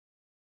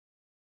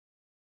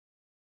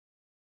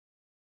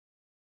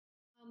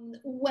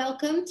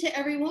Welcome to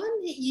everyone.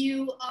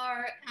 You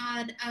are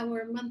at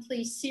our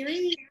monthly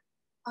series,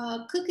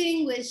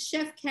 Cooking with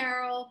Chef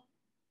Carole.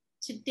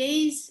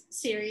 Today's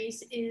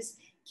series is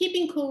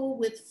Keeping Cool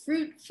with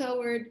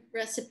Fruit-Forward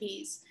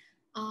Recipes.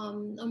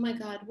 Oh my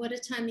God, what a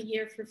time of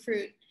year for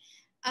fruit.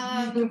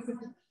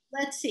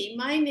 Let's see,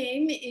 my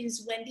name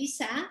is Wendy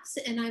Sachs,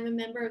 and I'm a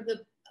member of the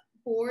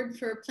board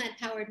for Plant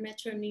Powered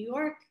Metro New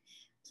York.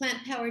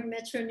 Plant Powered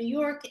Metro New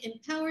York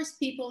empowers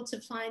people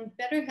to find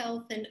better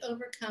health and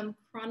overcome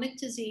chronic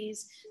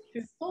disease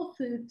through whole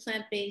food,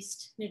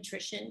 plant-based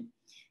nutrition.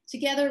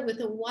 Together with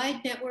a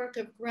wide network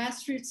of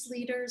grassroots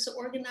leaders,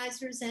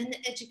 organizers, and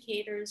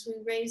educators, we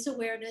raise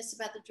awareness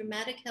about the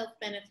dramatic health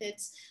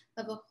benefits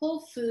of a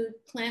whole food,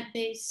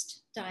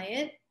 plant-based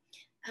diet.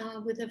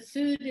 With a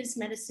food is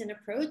medicine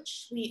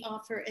approach, we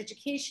offer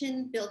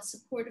education, build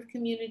supportive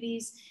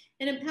communities,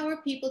 and empower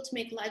people to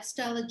make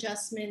lifestyle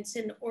adjustments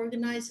and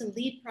organize and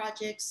lead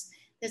projects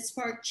that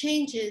spark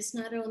changes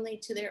not only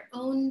to their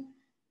own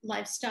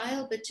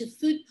lifestyle, but to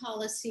food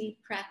policy,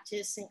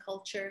 practice, and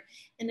culture.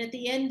 And at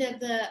the end of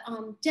the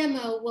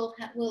demo,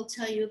 we'll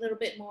tell you a little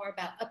bit more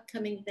about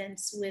upcoming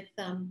events with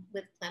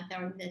Plant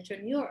Powered Metro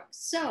New York.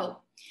 So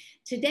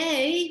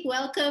today,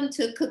 welcome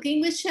to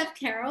Cooking with Chef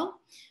Carole.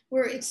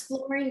 We're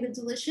exploring the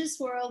delicious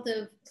world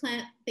of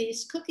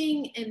plant-based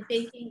cooking and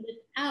baking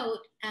without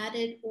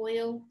added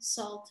oil,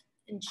 salt,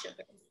 and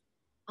sugar.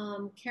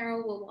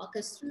 Carole will walk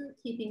us through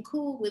keeping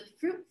cool with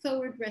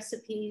fruit-forward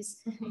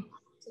recipes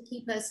to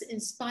keep us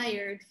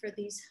inspired for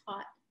these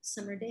hot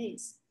summer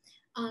days.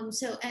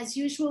 So as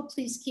usual,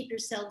 please keep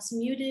yourselves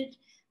muted.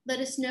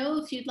 Let us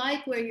know if you'd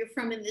like where you're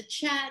from in the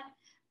chat.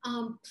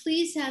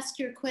 Please ask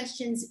your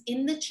questions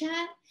in the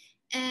chat.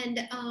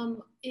 And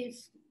if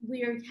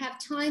we have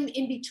time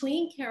in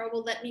between, Carole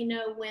will let me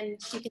know when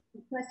she can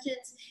do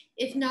questions.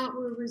 If not,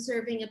 we're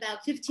reserving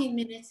about 15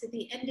 minutes at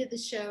the end of the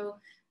show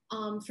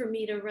for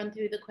me to run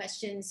through the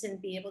questions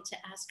and be able to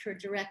ask her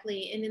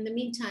directly. And in the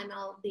meantime,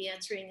 I'll be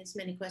answering as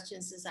many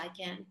questions as I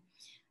can.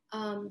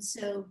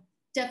 So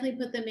definitely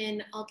put them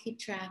in. I'll keep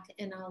track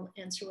and I'll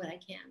answer what I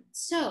can.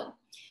 So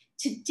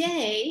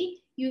today,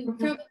 you've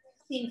probably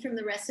seen from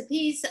the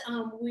recipes,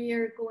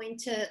 we're going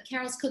to,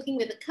 Carole's cooking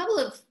with a couple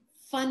of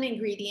fun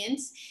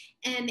ingredients.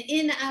 And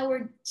in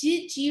our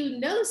Did You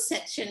Know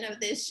section of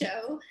this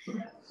show,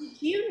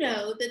 did you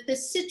know that the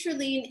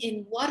citrulline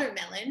in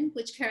watermelon,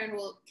 which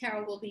Carole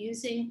will be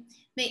using,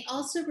 may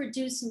also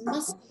reduce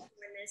muscle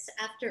soreness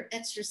after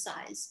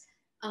exercise?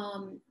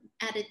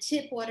 Added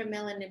tip,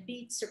 watermelon and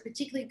beets are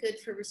particularly good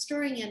for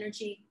restoring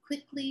energy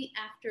quickly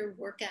after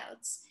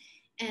workouts.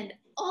 And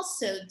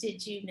also,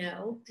 did you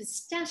know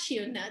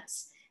pistachio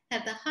nuts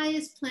have the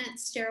highest plant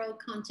sterol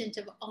content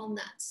of all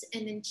nuts?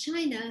 And in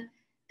China,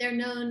 they're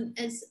known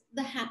as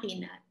the happy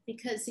nut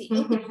because the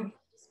open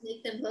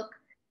make them look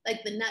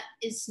like the nut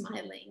is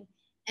smiling.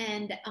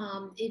 And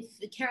if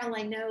Carole,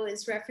 I know,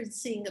 is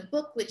referencing a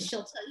book, which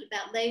she'll tell you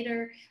about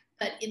later,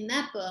 but in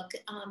that book,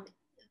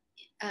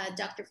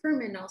 Dr.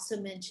 Furman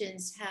also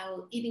mentions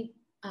how eating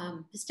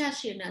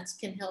pistachio nuts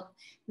can help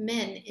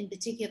men in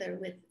particular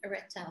with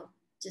erectile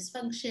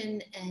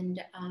dysfunction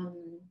and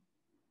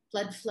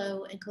blood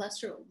flow and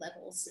cholesterol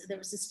levels. There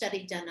was a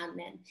study done on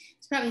men.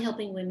 It's probably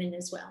helping women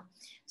as well.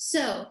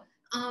 So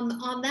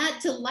on that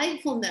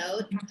delightful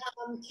note,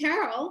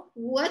 Carole,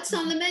 what's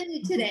on the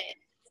menu today?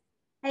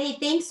 Hey,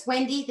 thanks,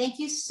 Wendy. Thank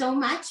you so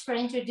much for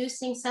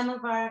introducing some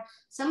of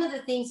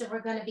the things that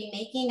we're going to be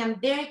making. I'm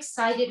very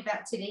excited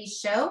about today's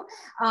show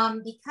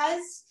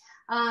because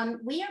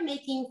we are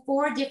making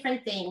 4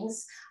 different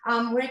things.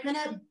 We're going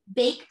to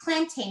bake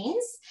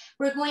plantains.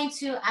 We're going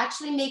to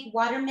actually make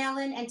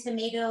watermelon and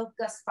tomato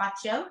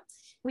gazpacho.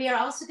 We are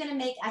also going to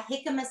make a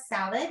jicama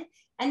salad.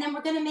 And then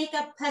we're going to make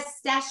a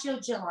pistachio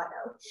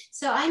gelato.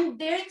 So I'm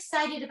very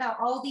excited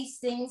about all these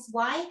things.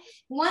 Why?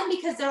 One,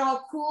 because they're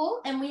all cool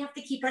and we have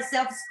to keep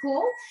ourselves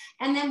cool.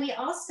 And then we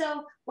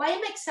also, why am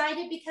I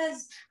excited?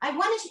 Because I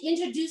want to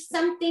introduce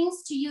some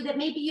things to you that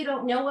maybe you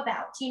don't know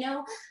about. You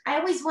know, I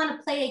always want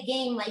to play a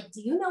game like,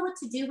 do you know what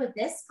to do with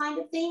this kind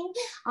of thing?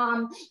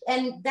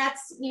 And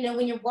that's, you know,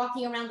 when you're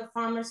walking around the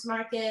farmer's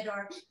market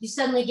or you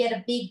suddenly get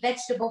a big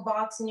vegetable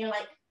box and you're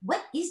like,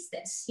 what is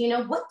this? You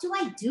know, what do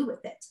I do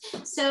with it?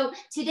 So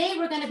today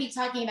we're going to be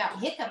talking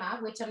about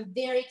jicama, which I'm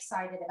very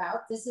excited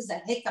about. This is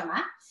a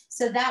jicama.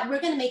 So that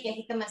we're going to make a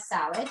jicama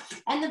salad.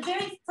 And the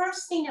very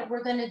first thing that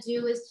we're going to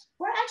do is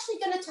we're actually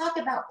going to talk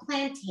about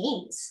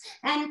plantains.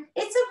 And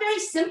it's a very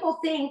simple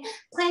thing.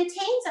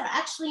 Plantains are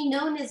actually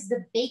known as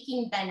the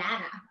baking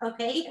banana,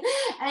 okay?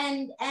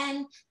 And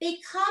they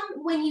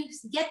come, when you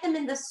get them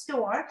in the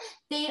store,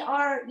 they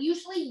are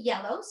usually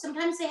yellow.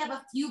 Sometimes they have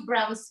a few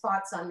brown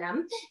spots on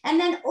them. And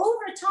then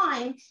over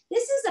time,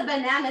 this is a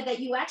banana that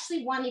you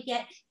actually want to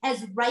get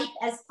as ripe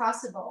as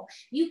possible.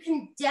 You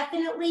can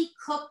definitely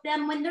cook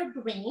them when they're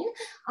green.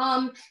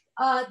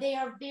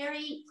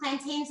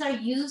 Plantains are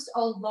used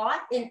a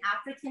lot in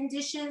African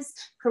dishes,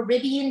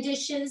 Caribbean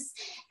dishes,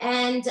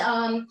 and,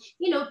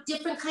 you know,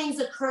 different kinds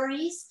of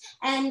curries.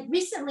 And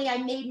recently I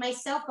made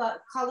myself a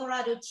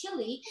Colorado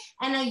chili,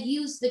 and I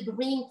used the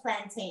green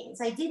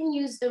plantains. I didn't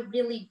use the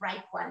really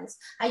ripe ones.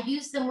 I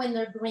used them when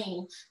they're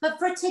green. But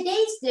for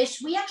today's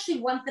dish, we actually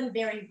want them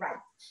very ripe.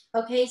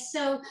 Okay,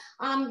 so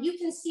you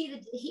can see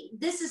that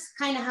this is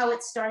kind of how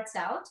it starts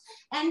out.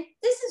 And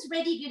this is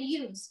ready to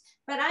use,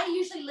 but I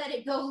usually let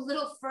it go a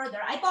little further.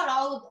 I bought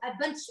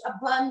a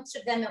bunch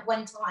of them at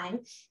one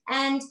time.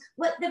 And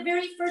what the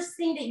very first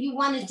thing that you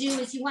want to do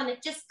is you want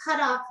to just cut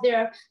off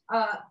their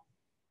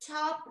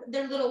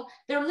their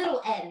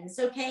little ends,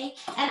 okay?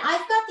 And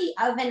I've got the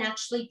oven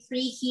actually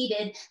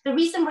preheated. The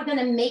reason we're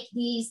gonna make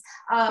these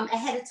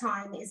ahead of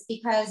time is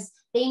because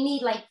they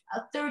need like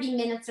 30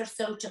 minutes or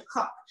so to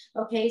cook,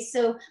 okay?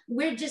 So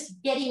we're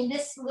just getting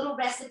this little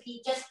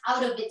recipe just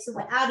out of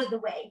the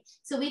way.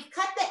 So we've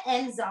cut the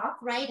ends off,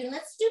 right? And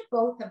let's do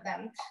both of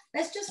them.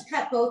 Let's just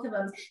cut both of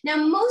them. Now,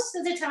 most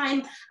of the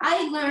time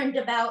I learned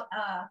about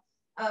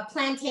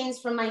plantains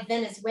from my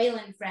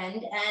Venezuelan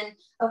friend. And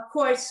of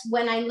course,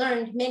 when I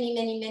learned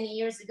many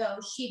years ago,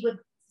 she would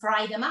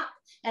fry them up.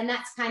 And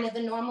that's kind of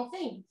the normal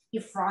thing.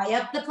 You fry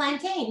up the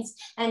plantains.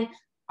 And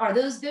are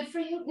those good for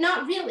you?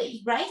 Not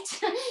really, right?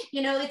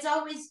 You know, it's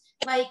always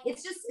like,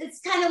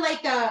 it's kind of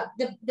like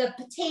the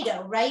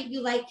potato, right?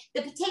 You like,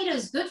 the potato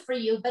is good for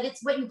you, but it's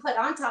what you put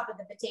on top of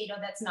the potato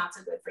that's not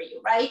so good for you,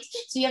 right?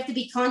 So you have to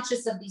be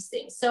conscious of these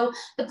things. So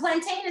the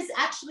plantain is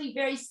actually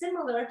very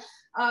similar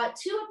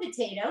to a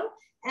potato.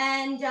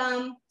 And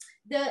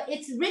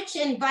it's rich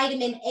in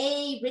vitamin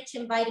A, rich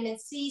in vitamin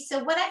C.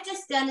 So what I've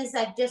just done is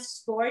I've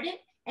just scored it,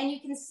 and you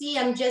can see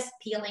I'm just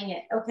peeling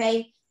it,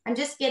 okay? I'm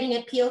just getting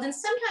it peeled. And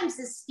sometimes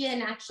the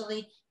skin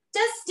actually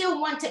does still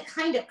want to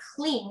kind of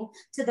cling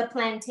to the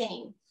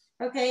plantain,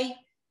 okay?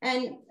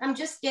 And I'm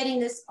just getting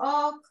this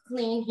all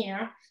clean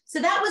here.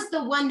 So that was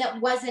the one that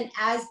wasn't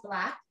as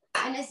black.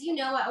 And as you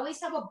know, I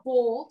always have a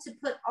bowl to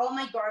put all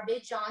my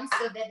garbage on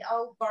so that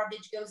all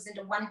garbage goes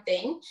into one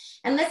thing.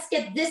 And let's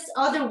get this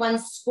other one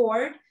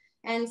scored,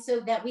 and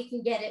so that we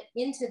can get it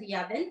into the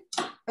oven.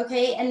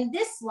 Okay, and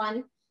this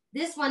one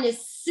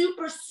is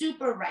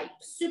super ripe,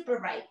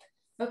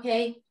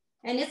 okay?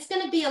 And it's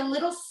gonna be a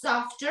little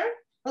softer,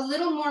 a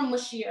little more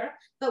mushier,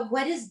 but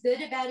what is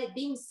good about it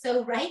being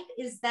so ripe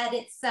is that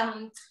it's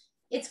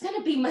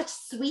gonna be much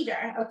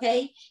sweeter,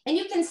 okay? And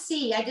you can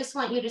see, I just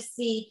want you to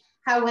see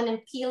how when I'm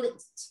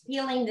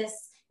peeling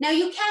this. Now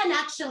you can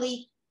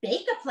actually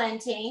bake a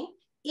plantain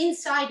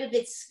inside of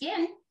its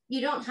skin.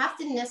 You don't have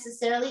to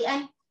necessarily,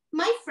 and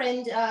my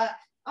friend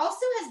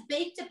also has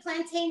baked a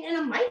plantain in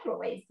a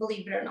microwave,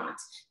 believe it or not.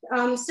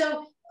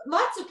 So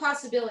lots of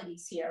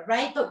possibilities here,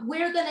 right? But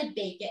we're gonna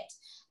bake it.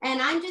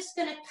 And I'm just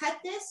gonna cut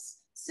this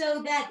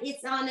so that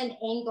it's on an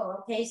angle,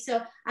 okay?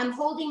 So I'm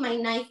holding my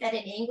knife at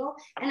an angle,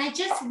 and I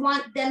just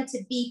want them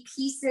to be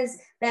pieces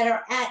that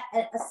are at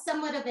a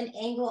somewhat of an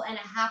angle and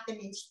a ½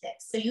 inch thick.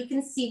 So you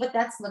can see what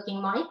that's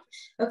looking like,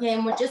 okay?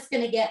 And we're just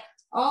gonna get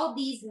all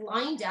these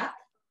lined up,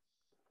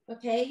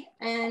 okay?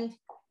 And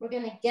we're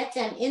gonna get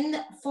them in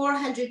the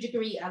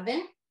 400-degree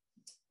oven.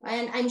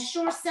 And I'm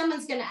sure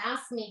someone's gonna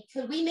ask me,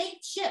 could we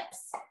make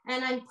chips?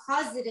 And I'm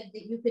positive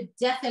that you could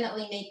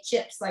definitely make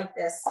chips like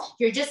this.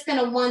 You're just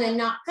gonna wanna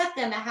not cut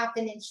them a ½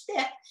 inch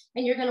thick,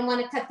 and you're gonna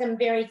wanna cut them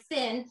very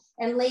thin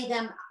and lay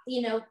them,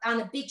 you know, on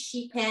a big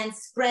sheet pan,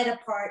 spread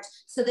apart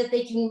so that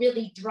they can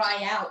really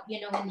dry out, you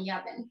know, in the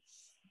oven.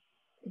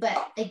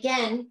 But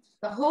again,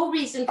 the whole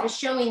reason for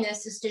showing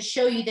this is to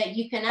show you that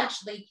you can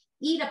actually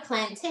eat a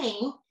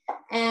plantain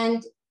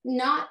and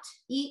not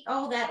eat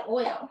all that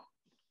oil.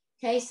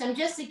 Okay, so I'm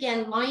just,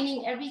 again,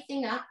 lining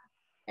everything up.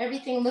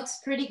 Everything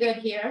looks pretty good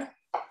here.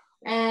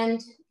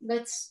 And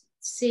let's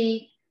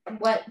see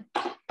what,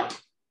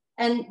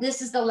 and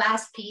this is the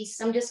last piece.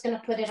 I'm just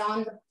gonna put it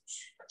on the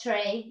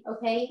tray,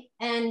 okay?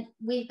 And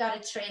we've got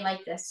a tray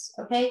like this,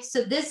 okay?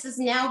 So this is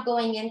now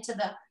going into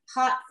the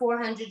hot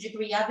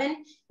 400-degree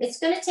oven. It's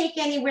gonna take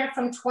anywhere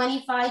from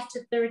 25 to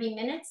 30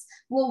 minutes.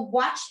 We'll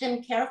watch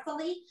them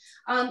carefully.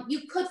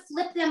 You could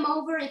flip them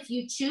over if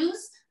you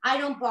choose. I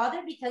don't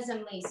bother because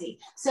I'm lazy.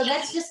 So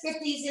let's just get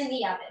these in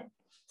the oven.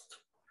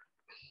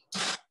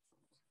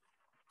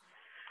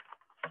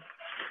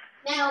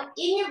 Now,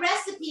 in your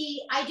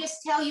recipe, I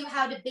just tell you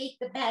how to bake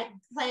the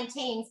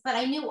plantains, but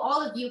I knew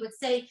all of you would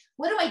say,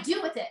 what do I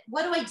do with it?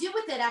 What do I do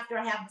with it after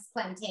I have this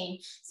plantain?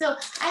 So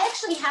I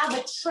actually have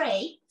a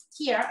tray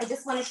here. I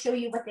just want to show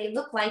you what they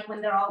look like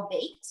when they're all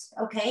baked,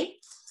 okay?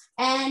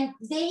 And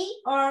they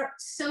are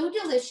so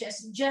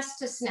delicious just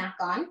to snack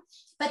on.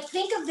 But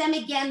think of them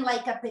again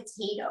like a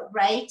potato,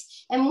 right?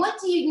 And what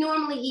do you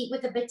normally eat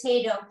with a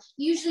potato?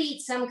 You usually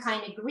eat some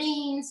kind of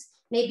greens.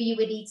 Maybe you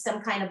would eat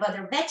some kind of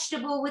other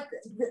vegetable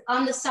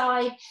on the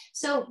side.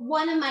 So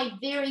one of my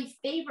very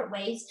favorite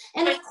ways,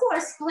 and of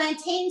course,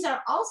 plantains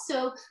are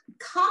also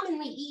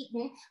commonly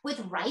eaten with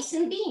rice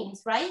and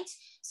beans, right?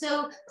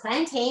 So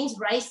plantains,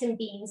 rice, and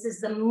beans is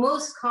the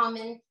most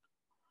common,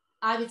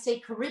 I would say,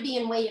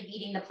 Caribbean way of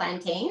eating the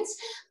plantains.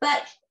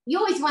 But you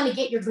always want to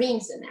get your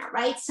greens in there,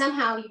 right?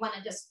 Somehow you want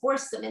to just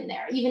force them in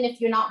there. Even if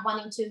you're not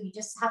wanting to, you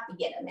just have to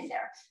get them in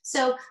there.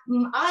 So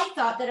I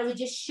thought that I would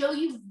just show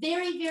you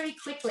very, very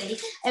quickly.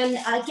 And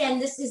again,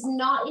 this is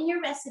not in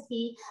your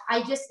recipe.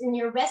 In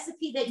your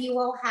recipe that you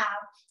all have,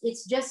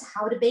 it's just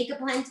how to bake a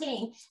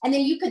plantain. And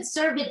then you could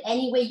serve it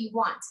any way you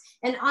want.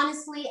 And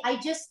honestly, I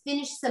just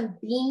finished some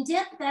bean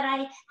dip that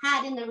I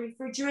had in the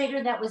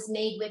refrigerator that was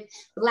made with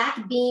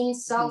black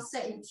beans,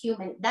 salsa, and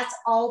cumin. That's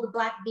all the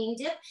black bean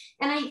dip.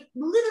 And I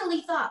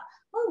literally thought,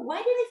 oh, why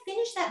did I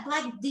finish that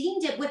black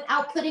bean dip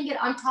without putting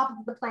it on top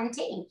of the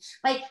plantain?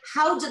 Like,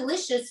 how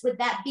delicious would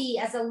that be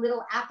as a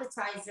little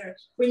appetizer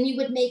when you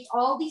would make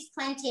all these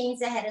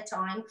plantains ahead of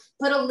time,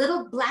 put a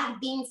little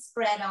black bean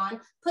spread on,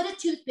 put a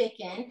toothpick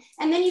in,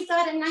 and then you've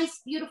got a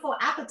nice, beautiful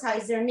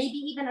appetizer, maybe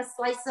even a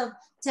slice of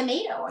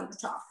tomato on the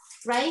top,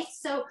 right?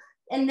 So,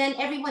 and then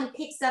everyone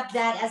picks up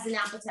that as an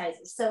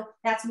appetizer. So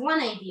that's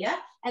one idea.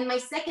 And my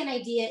second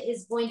idea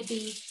is going to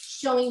be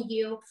showing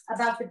you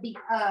about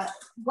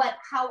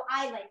how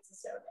I like to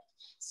serve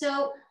it.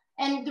 So,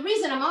 and the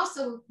reason I'm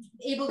also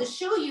able to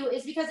show you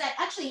is because I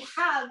actually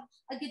have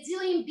a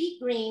gazillion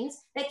beet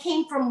greens that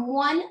came from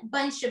one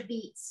bunch of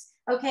beets,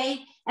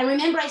 okay? And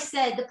remember I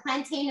said the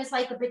plantain is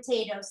like a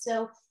potato.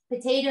 So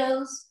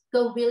potatoes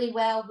go really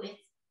well with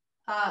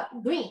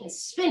greens,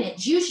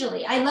 spinach,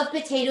 usually. I love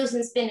potatoes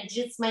and spinach,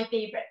 it's my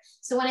favorite.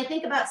 So when I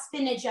think about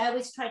spinach, I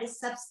always try to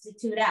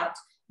substitute out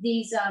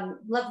these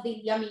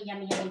lovely, yummy,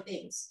 yummy, yummy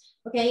things.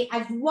 Okay,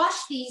 I've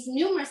washed these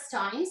numerous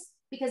times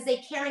because they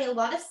carry a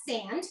lot of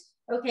sand.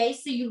 Okay,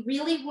 so you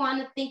really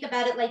want to think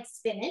about it like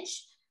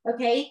spinach.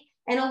 Okay,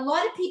 and a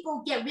lot of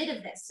people get rid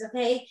of this.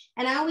 Okay,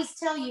 and I always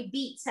tell you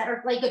beets that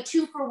are like a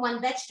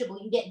 2-for-1 vegetable.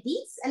 You get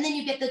beets and then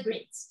you get the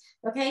greens.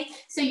 Okay,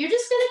 so you're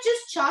just gonna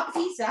just chop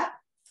these up.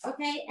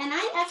 Okay, and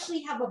I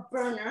actually have a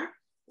burner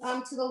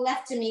to the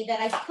left of me that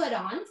I put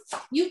on.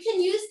 You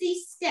can use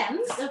these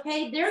stems.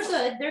 Okay, they're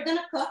good. They're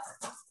gonna cook.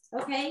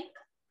 Okay,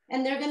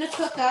 and they're gonna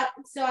cook up.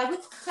 So I would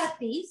cut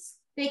these.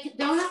 They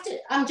don't have to,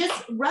 I'm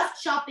just rough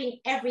chopping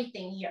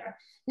everything here.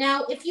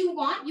 Now, if you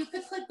want, you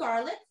could put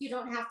garlic. You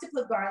don't have to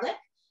put garlic,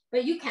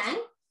 but you can.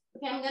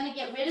 Okay, I'm gonna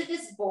get rid of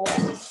this bowl.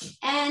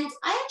 And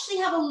I actually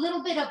have a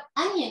little bit of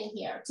onion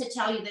here, to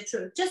tell you the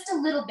truth. Just a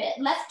little bit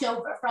left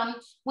over from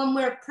when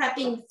we're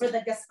prepping for the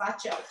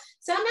gazpacho.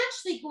 So I'm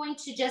actually going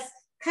to just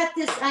cut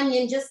this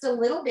onion just a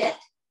little bit.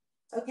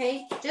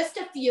 Okay, just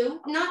a few,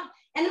 and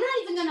I'm not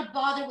even gonna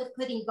bother with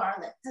putting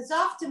garlic, because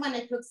often when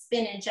I cook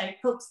spinach, I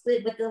cook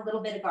it with a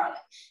little bit of garlic.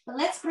 But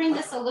let's bring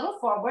this a little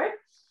forward,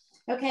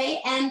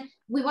 okay? And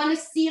we wanna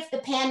see if the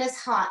pan is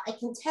hot. I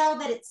can tell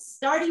that it's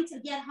starting to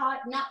get hot,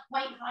 not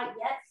quite hot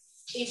yet.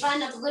 We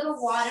run a little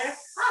water.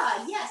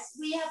 Ah, yes,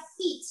 we have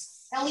heat,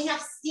 and we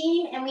have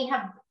steam, and we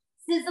have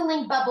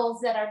sizzling bubbles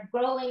that are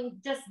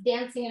growing, just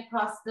dancing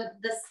across the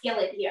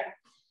skillet here.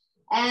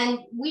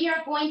 And we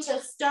are going to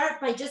start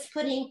by just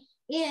putting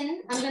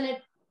in, I'm gonna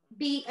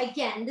be,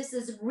 again, this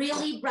is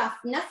really rough.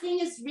 Nothing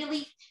is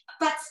really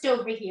futzed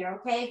over here,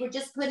 okay? We're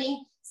just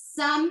putting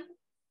some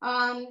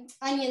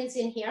onions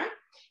in here.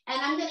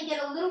 And I'm gonna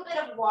get a little bit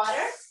of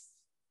water,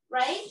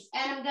 right?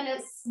 And I'm gonna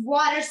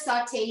water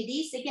saute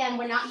these. Again,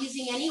 we're not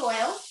using any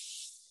oil.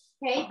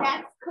 Okay,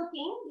 that's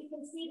cooking. You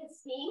can see the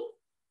steam.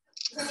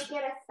 I'm gonna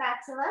get a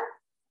spatula.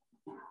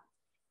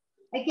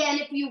 Again,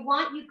 if you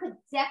want, you could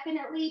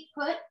definitely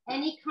put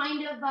any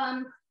kind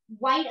of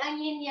white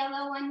onion,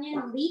 yellow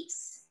onion,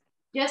 leeks.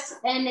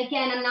 And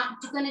again, I'm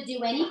not gonna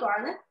do any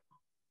garlic.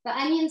 The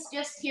onion's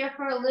just here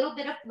for a little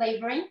bit of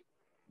flavoring.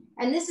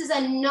 And this is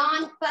a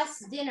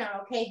non-fuss dinner,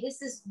 okay?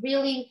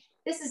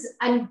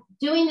 I'm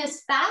doing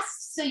this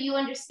fast so you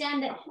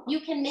understand that you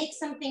can make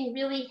something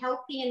really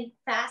healthy and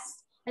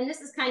fast. And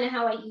this is kind of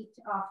how I eat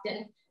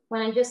often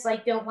when I just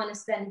like don't want to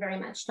spend very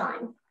much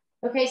time.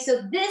 Okay,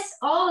 so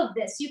all of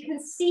this, you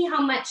can see how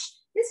much,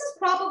 this is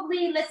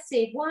probably, let's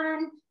see,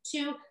 1,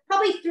 2,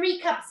 probably 3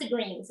 cups of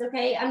greens,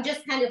 okay? I'm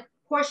just kind of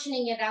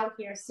portioning it out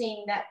here,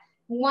 seeing that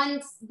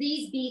once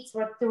these beets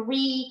were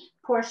 3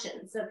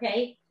 portions,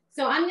 okay?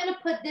 So I'm gonna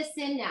put this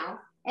in now,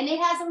 and it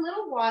has a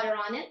little water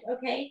on it,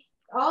 okay?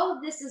 All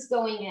of this is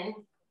going in,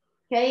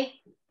 okay?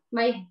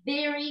 My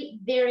very,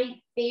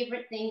 very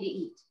favorite thing to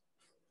eat,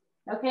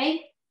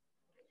 okay?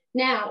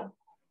 Now,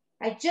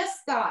 I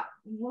just thought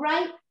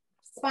right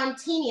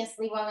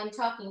spontaneously while I'm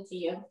talking to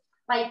you,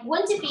 like,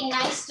 wouldn't it be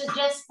nice to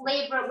just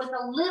flavor it with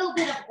a little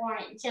bit of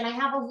orange? And we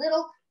have a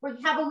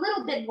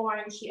little bit of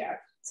orange here.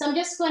 So I'm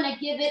just gonna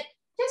give it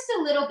just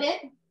a little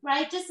bit,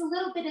 right? Just a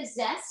little bit of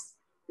zest,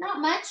 not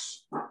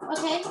much,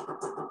 okay?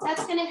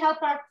 That's gonna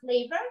help our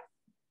flavor,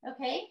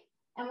 okay?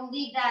 And we'll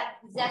leave that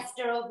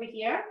zester over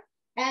here.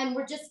 And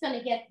we're just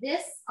gonna get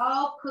this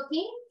all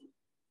cooking.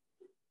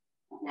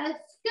 Now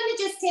it's gonna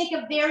just take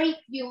a very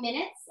few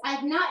minutes.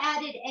 I've not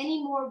added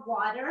any more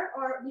water,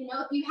 or, you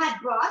know, if you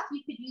had broth,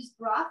 you could use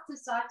broth to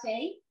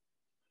saute.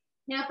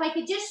 Now, if I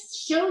could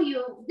just show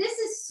you, this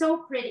is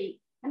so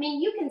pretty. I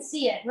mean, you can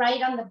see it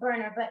right on the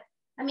burner, but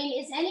I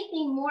mean, is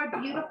anything more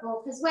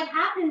beautiful? Because what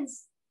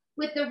happens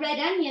with the red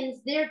onions,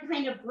 they're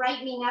kind of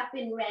brightening up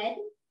in red.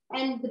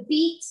 and the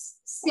beet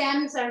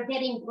stems are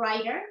getting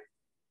brighter.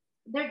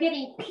 They're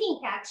getting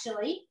pink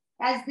actually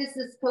as this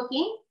is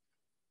cooking,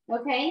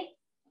 okay?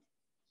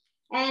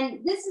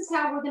 And this is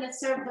how we're gonna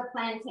serve the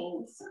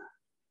plantains.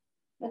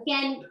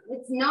 Again,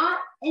 it's not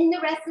in the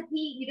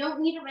recipe. You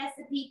don't need a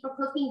recipe for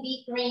cooking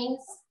beet greens,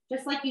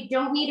 just like you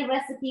don't need a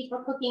recipe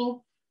for cooking,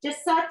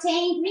 just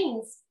sauteing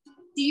greens.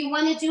 Do you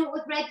wanna do it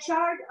with red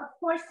chard? Of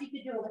course you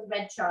could do it with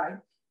red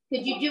chard.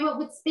 Could you do it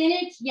with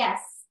spinach?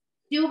 Yes.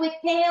 Do it with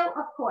kale?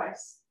 Of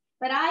course.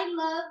 But I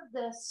love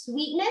the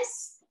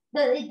sweetness.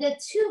 The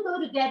two go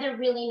together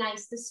really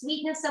nice. The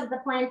sweetness of the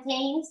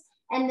plantains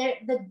and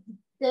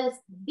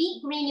the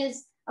beet green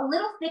is a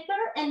little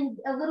thicker and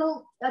a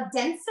little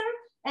denser.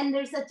 And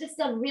there's just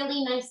a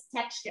really nice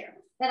texture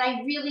that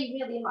I really,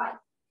 really like.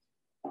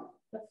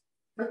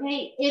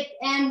 Okay,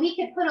 and we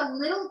could put a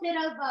little bit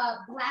of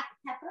black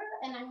pepper,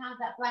 and I have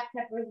that black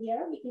pepper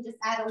here. We can just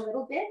add a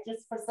little bit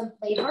just for some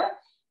flavor.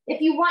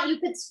 If you want, you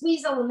could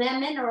squeeze a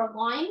lemon or a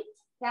lime.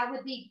 That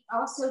would be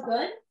also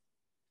good.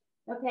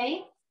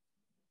 Okay.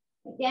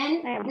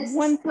 Again, I have this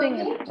one is thing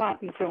cooking. in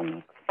sloppy Joe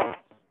mix.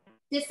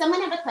 Does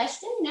someone have a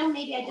question? No,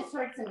 maybe I just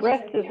heard some.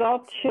 Rest is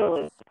all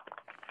chili.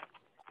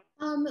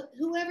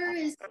 Whoever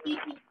is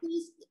speaking,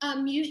 please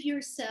mute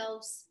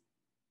yourselves.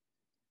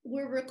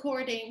 We're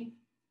recording.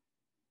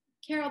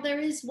 Carol, there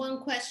is one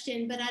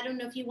question, but I don't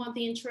know if you want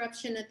the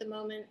interruption at the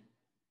moment.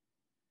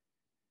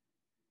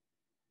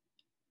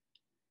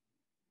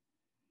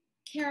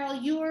 Carol,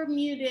 you're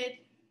muted.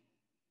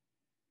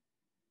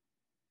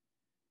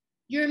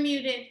 You're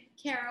muted,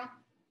 Carol.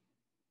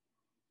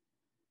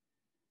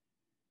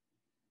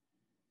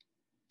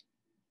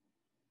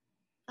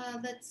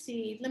 Let's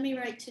see. Let me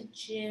write to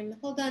Jim.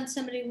 Hold on,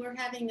 somebody. We're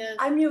having a.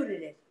 I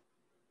muted it.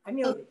 I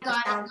muted it.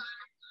 Got it.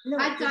 No,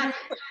 I got it.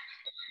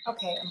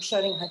 Okay, I'm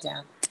shutting her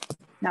down.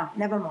 No,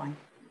 never mind.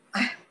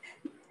 I'm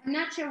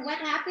not sure what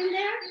happened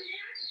there.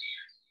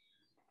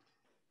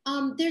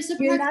 There's a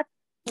You're part. not,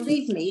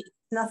 believe me,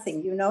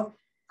 nothing. You know,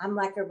 I'm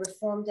like a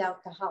reformed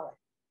alcoholic.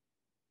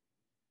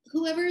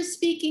 Whoever is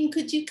speaking,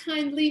 could you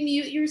kindly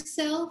mute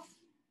yourself?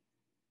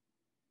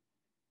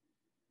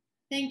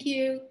 Thank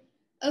you.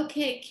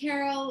 Okay,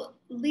 Carole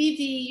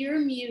Levy, you're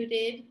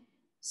muted.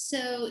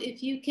 So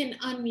if you can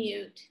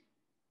unmute.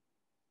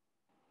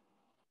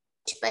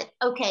 But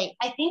okay,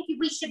 I think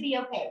we should be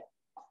okay.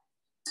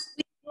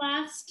 We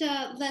last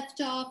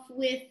left off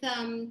with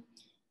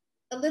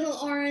a little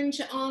orange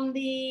on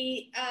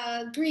the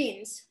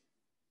greens.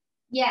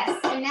 Yes,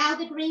 and now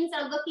the greens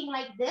are looking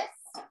like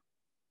this.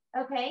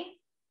 Okay.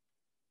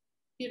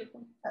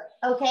 Beautiful.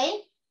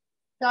 Okay,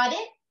 got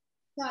it?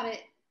 Got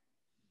it.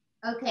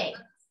 Okay.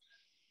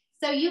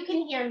 So you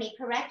can hear me,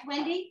 correct,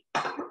 Wendy?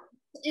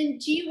 And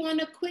do you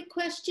want a quick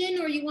question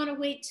or you want to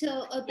wait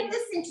till? I can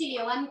listen to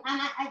you.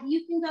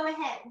 You can go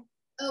ahead.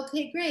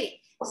 Okay, great.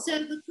 So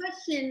the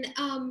question,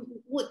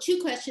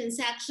 two questions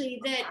actually,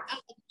 that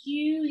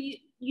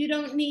you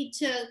don't need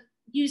to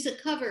use a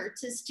cover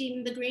to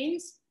steam the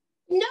greens?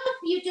 No,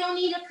 you don't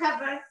need a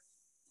cover.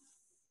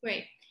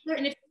 Great.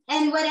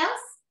 And what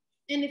else?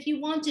 And if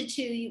you wanted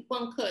to,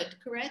 one could,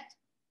 correct?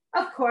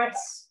 Of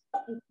course.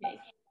 Okay.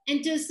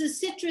 And does the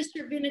citrus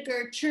or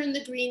vinegar turn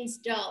the greens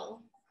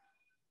dull?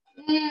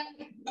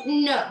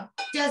 No,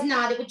 does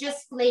not. It would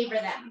just flavor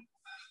them.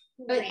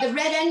 But the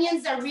red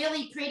onions are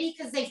really pretty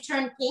because they've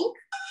turned pink.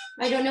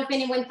 I don't know if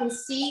anyone can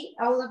see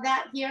all of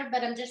that here,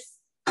 but I'm just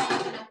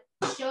going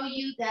to show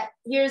you that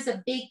here's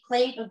a big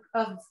plate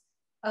of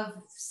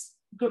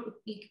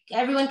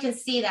everyone can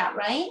see that,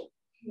 right?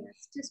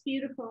 Yes, just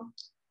beautiful.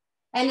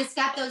 And it's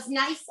got those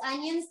nice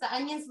onions. The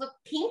onions look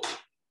pink,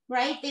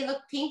 right? They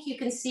look pink. You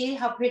can see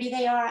how pretty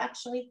they are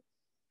actually.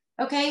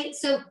 Okay,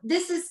 so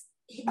this is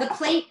the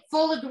plate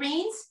full of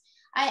greens.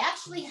 I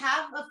actually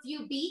have a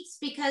few beets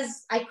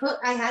because I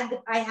have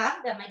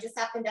them. I just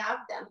happen to have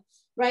them,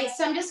 right?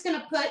 So I'm just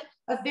gonna put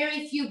a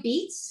very few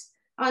beets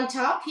on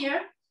top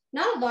here.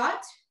 Not a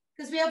lot,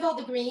 because we have all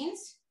the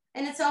greens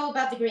and it's all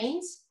about the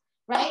greens,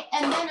 right?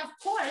 And then of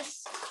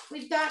course,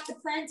 we've got the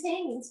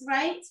plantains,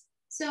 right?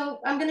 So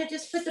I'm gonna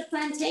just put the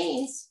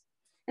plantains.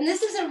 And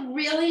this is a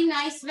really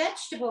nice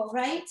vegetable,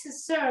 right? To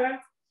serve.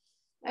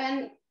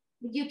 And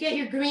you get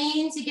your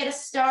greens, you get a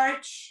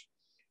starch.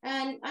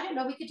 And I don't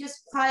know, we could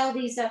just pile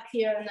these up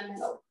here in the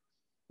middle,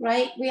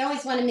 right? We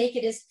always want to make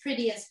it as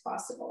pretty as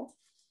possible,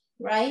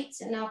 right?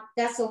 And now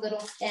that's a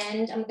little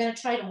end. I'm going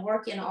to try to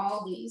work in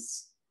all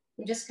these.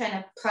 I'm just kind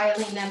of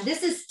piling them.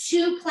 This is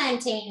 2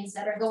 plantains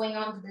that are going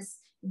onto this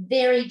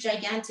very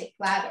gigantic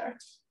platter.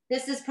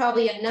 This is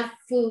probably enough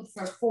food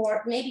for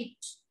 4, maybe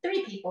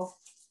 3 people.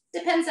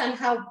 Depends on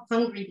how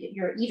hungry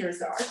your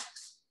eaters are,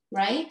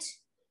 right?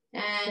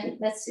 And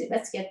let's see,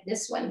 let's get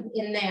this one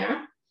in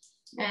there.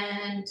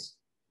 And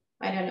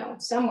I don't know,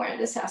 somewhere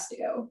this has to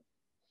go.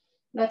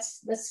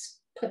 Let's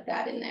put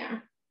that in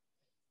there.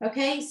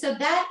 Okay, so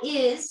that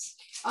is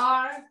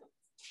our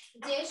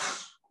dish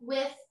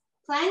with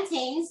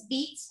plantains,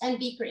 beets, and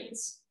beet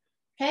greens.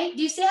 Okay,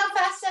 do you see how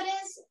fast that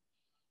is?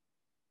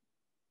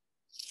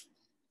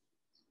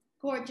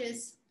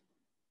 Gorgeous.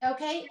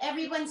 Okay,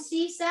 everyone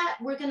sees that.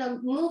 We're gonna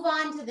move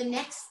on to the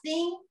next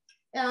thing.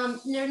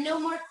 There are no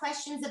more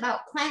questions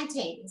about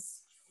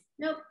plantains.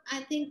 Nope,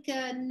 I think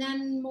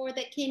none more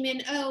that came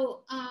in.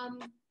 Oh,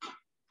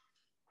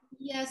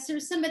 yes,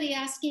 there's somebody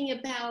asking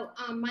about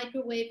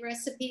microwave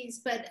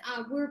recipes, but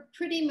we're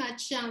pretty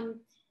much,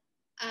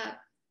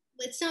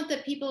 it's not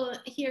that people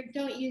here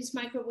don't use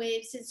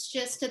microwaves, it's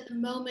just at the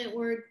moment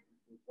we're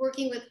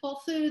working with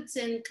Whole Foods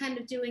and kind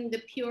of doing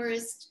the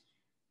purest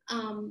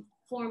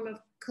form of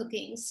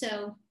cooking.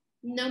 So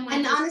no microwave.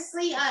 And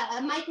honestly,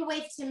 a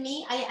microwave to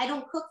me, I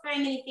don't cook very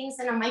many things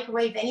in a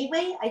microwave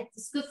anyway.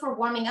 It's good for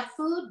warming up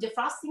food,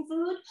 defrosting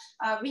food,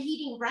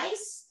 reheating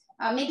rice,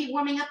 maybe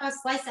warming up a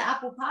slice of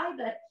apple pie,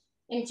 but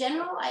in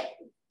general, I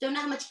don't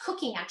know how much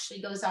cooking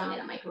actually goes on in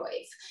a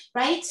microwave,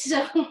 right?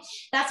 So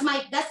that's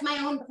my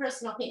own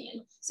personal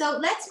opinion. So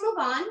let's move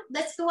on.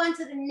 Let's go on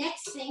to the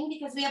next thing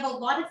because we have a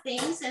lot of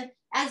things. And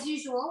as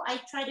usual, I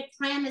try to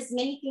cram as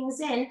many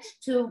things in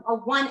to a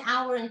 1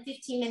 hour and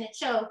 15-minute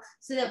show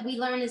so that we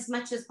learn as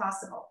much as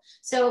possible.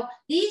 So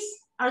these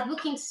are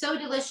looking so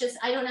delicious.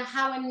 I don't know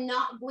how I'm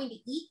not going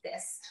to eat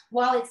this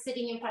while it's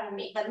sitting in front of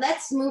me, but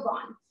let's move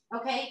on,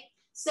 okay?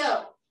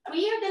 So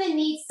we are gonna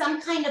need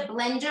some kind of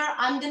blender.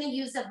 I'm gonna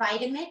use a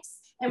Vitamix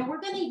and we're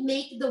gonna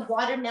make the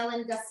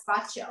watermelon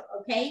gazpacho,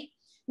 okay?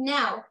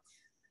 Now,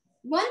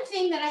 one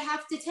thing that I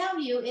have to tell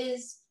you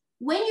is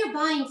when you're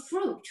buying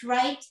fruit,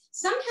 right?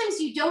 Sometimes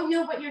you don't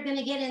know what you're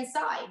gonna get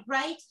inside,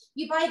 right?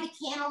 You buy the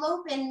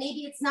cantaloupe and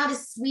maybe it's not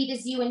as sweet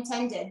as you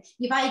intended.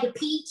 You buy the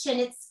peach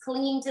and it's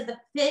clinging to the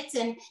pit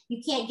and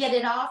you can't get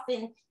it off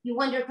and you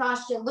wonder,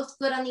 gosh, it looks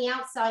good on the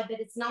outside, but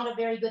it's not a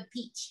very good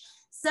peach.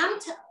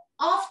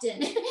 Often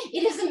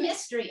it is a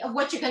mystery of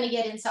what you're going to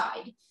get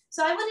inside.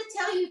 So I want to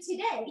tell you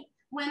today,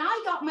 when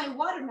I got my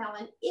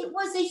watermelon, it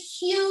was a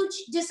huge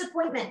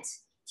disappointment,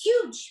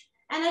 huge.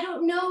 And I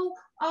don't know,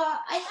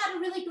 I had a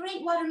really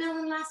great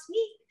watermelon last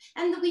week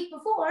and the week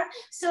before.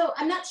 So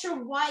I'm not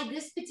sure why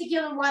this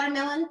particular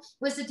watermelon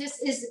was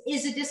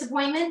is a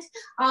disappointment,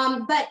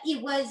 but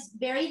it was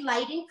very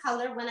light in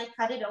color when I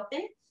cut it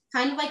open.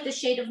 Kind of like the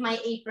shade of my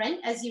apron,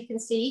 as you can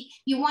see.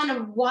 You want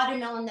a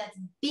watermelon that's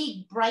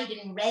big, bright,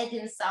 and red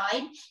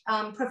inside,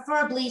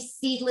 preferably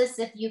seedless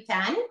if you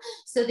can,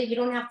 so that you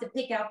don't have to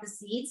pick out the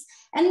seeds.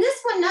 And this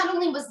one not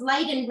only was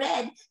light and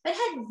red, but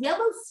had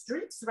yellow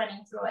streaks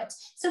running through it.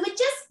 So it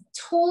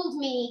just told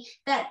me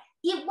that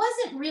it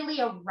wasn't really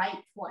a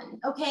ripe one,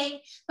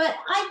 okay? But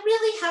I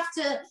really have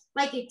to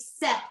like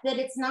accept that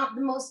it's not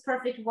the most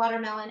perfect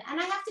watermelon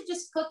and I have to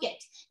just cook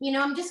it. You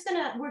know,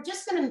 we're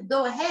just gonna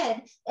go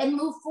ahead and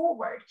move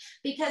forward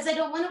because I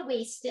don't wanna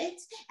waste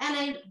it and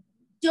I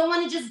don't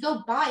wanna just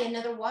go buy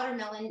another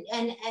watermelon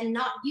and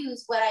not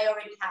use what I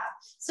already have.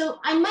 So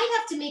I might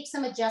have to make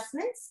some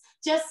adjustments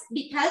just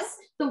because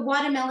the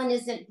watermelon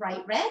isn't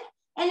bright red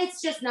and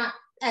it's just not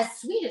as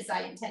sweet as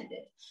I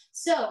intended.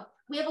 So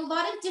we have a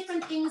lot of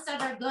different things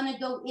that are gonna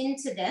go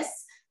into this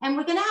and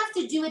we're gonna have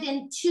to do it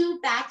in 2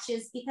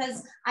 batches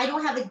because I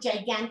don't have a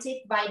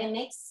gigantic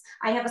Vitamix.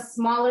 I have a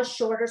smaller,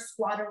 shorter,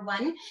 squatter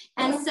one.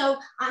 And so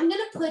I'm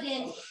gonna put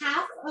in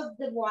half of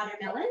the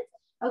watermelon,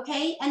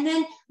 okay? And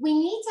then we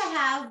need to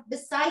have,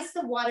 besides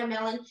the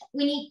watermelon,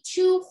 we need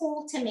 2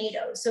 whole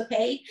tomatoes,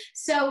 okay?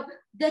 So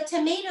the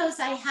tomatoes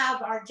I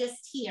have are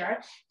just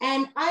here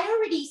and I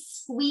already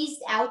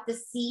squeezed out the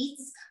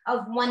seeds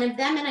of one of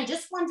them and I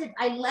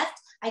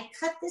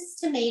cut this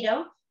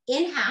tomato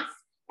in half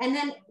and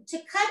then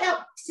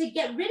to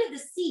get rid of the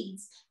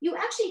seeds, you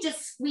actually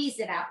just squeeze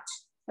it out,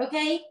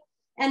 okay?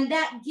 And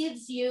that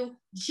gives you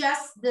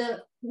just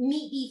the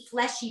meaty,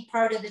 fleshy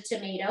part of the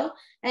tomato.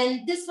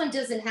 And this one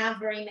doesn't have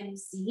very many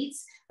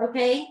seeds,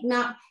 okay?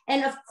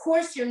 And of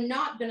course, you're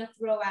not gonna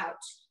throw out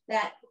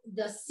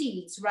the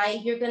seeds, right?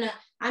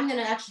 I'm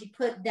gonna actually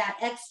put that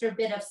extra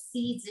bit of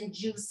seeds and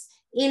juice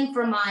in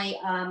for my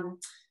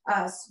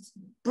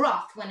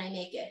broth when I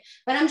make it.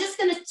 But I'm just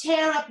gonna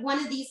tear up one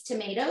of these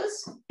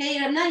tomatoes, okay?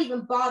 And I'm not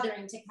even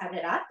bothering to cut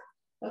it up,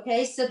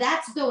 okay? So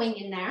that's going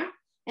in there.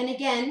 And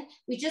again,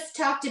 we just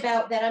talked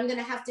about that I'm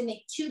gonna have to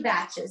make 2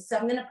 batches. So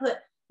I'm gonna put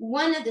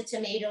one of the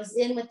tomatoes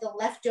in with the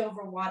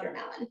leftover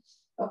watermelon,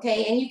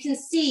 okay? And you can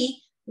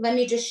see, let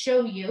me just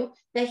show you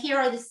that here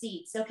are the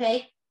seeds,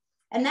 okay?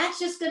 And that's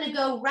just gonna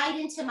go right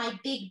into my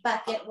big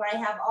bucket where I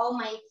have all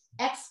my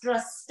extra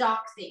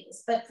stock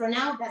things. But for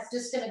now, that's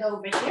just gonna go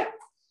over here,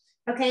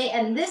 okay?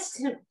 And this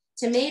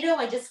tomato,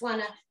 I just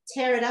wanna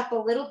tear it up a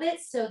little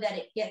bit so that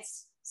it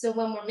gets, so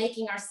when we're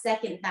making our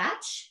second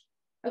batch,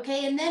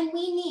 okay? And then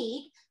we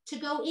need to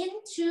go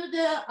into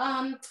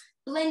the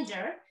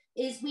blender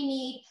is we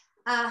need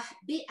a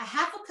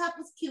half a cup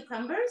of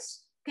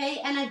cucumbers, okay?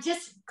 And I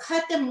just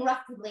cut them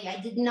roughly. I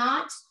did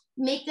not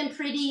make them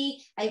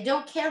pretty. I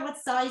don't care what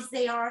size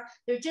they are.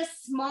 They're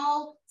just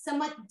small,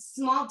 somewhat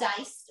small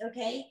diced,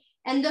 okay?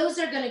 And those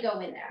are gonna go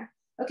in there.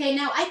 Okay,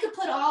 now I could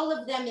put all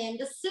of them in.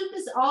 The soup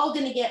is all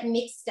gonna get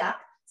mixed up.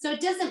 So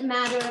it doesn't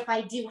matter if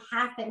I do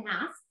half and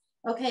half,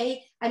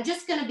 okay? I'm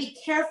just gonna be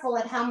careful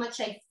at how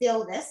much I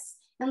fill this.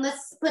 And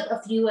let's put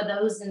a few of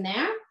those in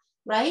there.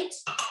 right?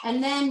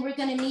 And then we're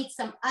gonna need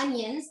some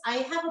onions. I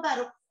have about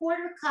a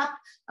 1/4 cup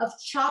of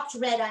chopped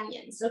red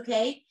onions,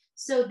 okay?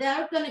 So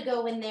they're gonna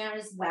go in there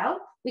as well.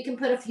 We can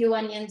put a few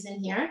onions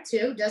in here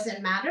too,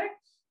 doesn't matter.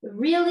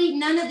 Really,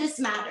 none of this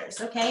matters,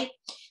 okay?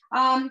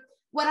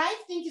 What I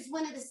think is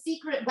one of the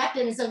secret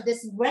weapons of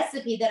this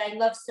recipe that I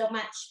love so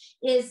much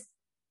is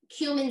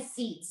cumin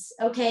seeds,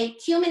 okay?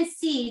 Cumin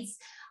seeds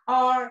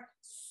are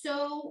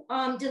so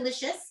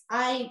delicious.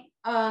 I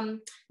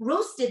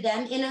roasted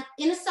them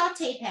in a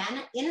saute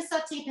pan. In a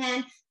saute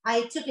pan,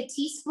 I took a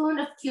teaspoon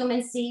of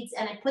cumin seeds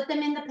and I put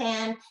them in the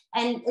pan.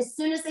 And as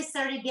soon as they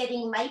started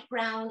getting light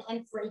brown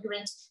and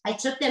fragrant, I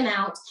took them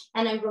out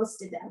and I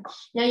roasted them.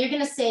 Now you're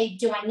gonna say,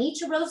 do I need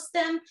to roast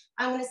them?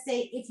 I'm gonna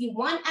say, if you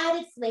want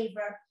added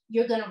flavor,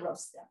 you're gonna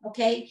roast them,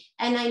 okay?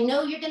 And I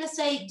know you're gonna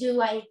say,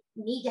 do I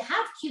need to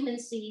have cumin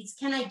seeds?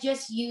 Can I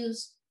just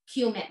use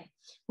cumin?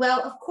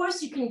 Well, of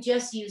course you can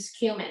just use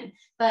cumin,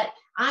 but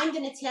I'm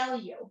gonna tell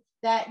you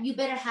that you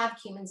better have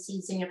cumin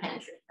seeds in your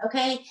pantry,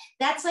 okay?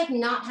 That's like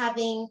not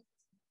having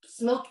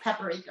smoked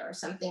paprika or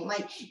something.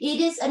 Like, it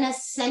is an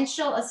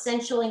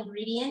essential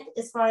ingredient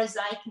as far as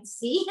I can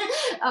see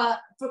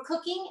for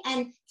cooking.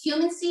 And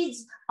cumin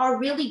seeds are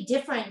really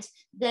different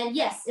than,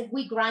 yes, if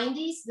we grind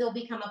these, they'll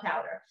become a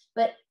powder.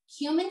 But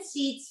cumin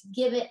seeds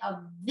give it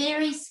a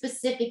very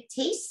specific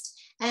taste,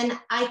 and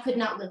I could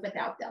not live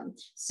without them.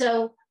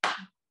 So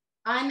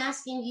I'm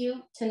asking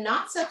you to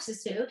not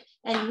substitute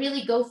and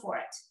really go for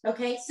it,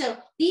 okay?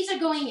 So these are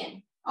going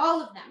in,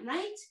 all of them,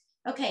 right?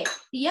 Okay,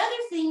 the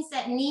other things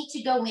that need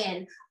to go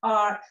in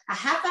are a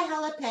 1/2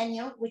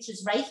 jalapeno, which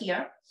is right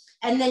here,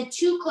 and then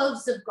 2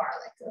 cloves of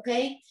garlic,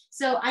 okay?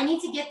 So I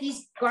need to get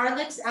these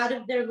garlics out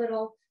of their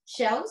little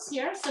shells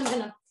here. So I'm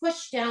gonna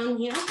push down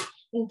here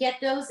and get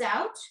those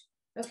out,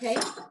 okay?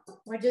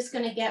 We're just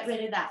gonna get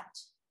rid of that.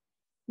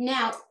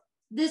 Now,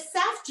 this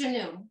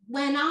afternoon,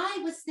 when I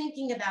was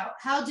thinking about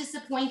how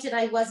disappointed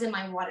I was in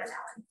my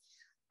watermelon,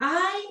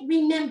 I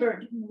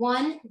remembered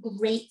one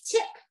great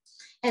tip.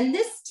 And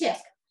this tip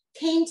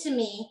came to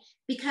me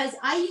because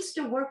I used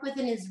to work with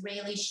an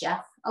Israeli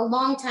chef a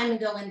long time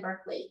ago in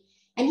Berkeley.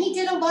 And he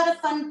did a lot of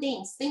fun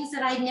things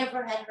that I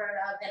never had heard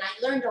of. And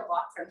I learned a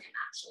lot from him,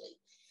 actually.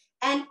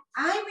 And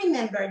I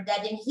remembered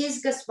that in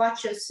his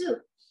gazpacho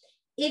soup,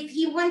 if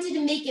he wanted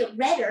to make it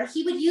redder,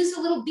 he would use a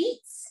little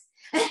beets.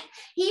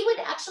 He would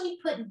actually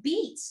put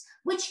beets,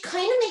 which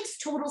kind of makes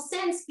total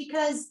sense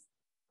because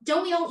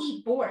don't we all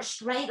eat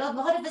borscht, right? A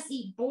lot of us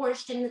eat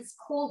borscht and it's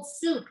cold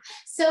soup.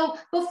 So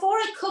before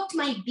I cooked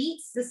my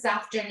beets this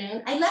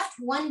afternoon, I left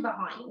one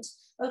behind,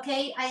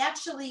 okay? I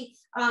actually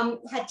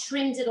had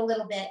trimmed it a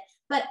little bit,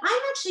 but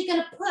I'm actually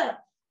gonna put,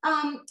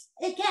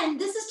 again,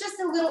 this is just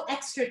a little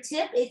extra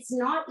tip. It's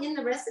not in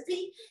the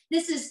recipe.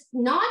 This is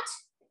not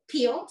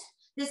peeled.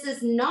 This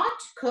is not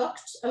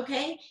cooked,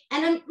 okay?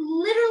 And I'm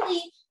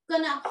literally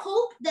gonna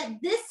hope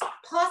that this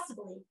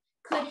possibly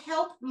could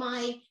help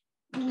my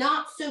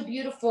not so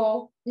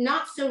beautiful,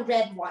 not so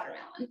red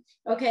watermelon,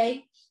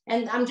 okay?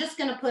 And I'm just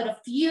gonna put a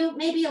few,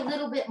 maybe a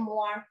little bit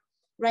more,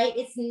 right?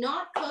 It's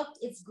not cooked,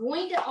 it's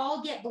going to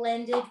all get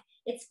blended.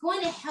 It's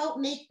going to help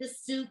make the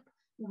soup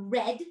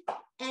red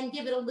and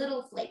give it a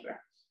little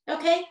flavor,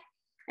 okay?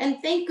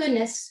 And thank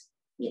goodness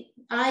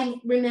I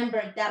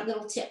remembered that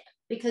little tip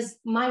because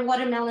my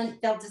watermelon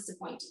felt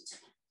disappointed.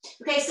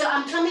 Okay, so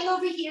I'm coming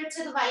over here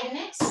to the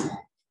Vitamix,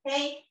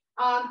 okay?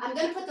 I'm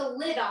gonna put the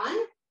lid on,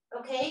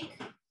 okay?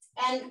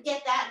 And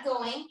get that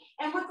going.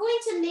 And we're going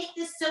to make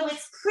this so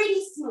it's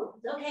pretty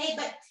smooth, okay?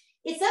 But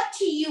it's up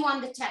to you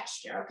on the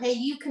texture, okay?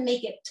 You can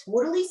make it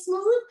totally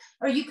smooth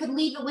or you could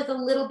leave it with a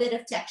little bit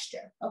of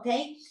texture,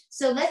 okay?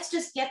 So let's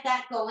just get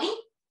that going.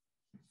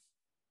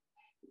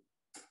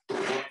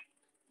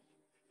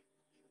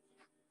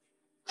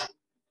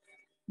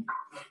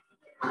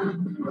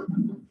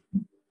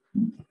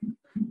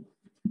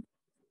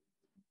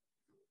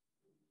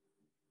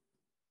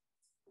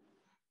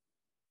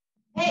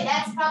 Hey,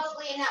 that's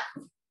probably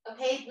enough.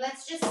 Okay,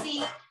 let's just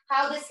see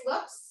how this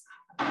looks.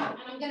 And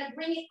I'm gonna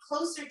bring it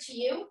closer to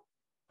you.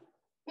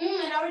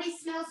 It already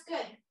smells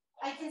good.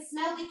 I can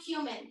smell the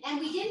cumin. And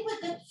we didn't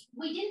put the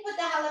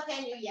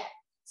jalapeno yet.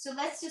 So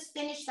let's just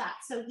finish that.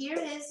 So here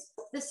is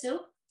the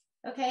soup,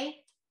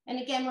 okay? And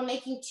again, we're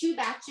making 2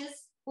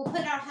 batches. We'll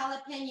put our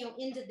jalapeno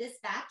into this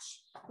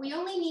batch. We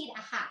only need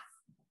a 1/2.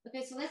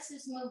 Okay, so let's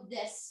just move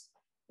this.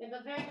 We have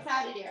a very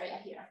crowded area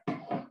here.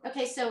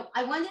 Okay, so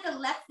I wanted to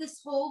left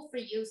this hole for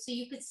you so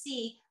you could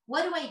see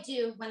what do I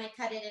do when I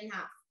cut it in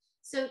 1/2.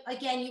 So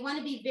again, you want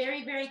to be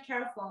very, very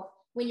careful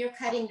when you're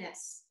cutting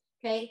this,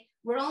 okay?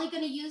 We're only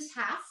going to use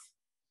 1/2,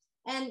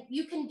 and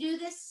you can do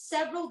this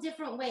several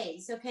different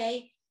ways,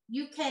 okay?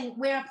 You can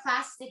wear a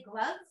plastic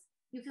glove.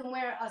 You can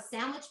wear a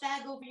sandwich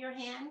bag over your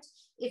hand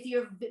if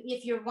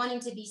you're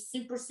wanting to be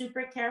super,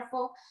 super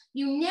careful.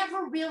 You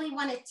never really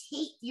want to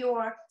take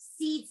your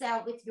seeds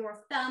out with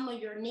your thumb or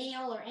your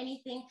nail or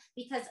anything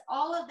because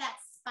all of that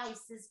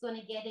spice is going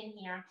to get in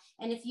here.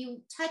 And if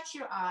you touch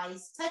your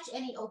eyes, touch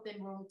any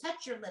open wound,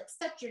 touch your lips,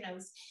 touch your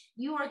nose,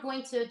 you are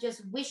going to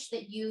just wish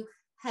that you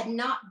had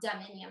not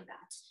done any of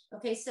that.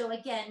 Okay, so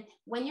again,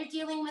 when you're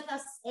dealing with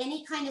us,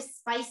 any kind of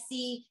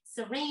spicy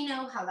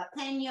serrano,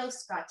 jalapeno,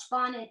 scotch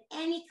bonnet,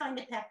 any kind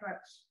of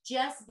pepper,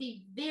 just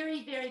be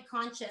very, very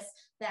conscious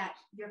that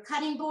your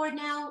cutting board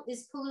now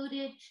is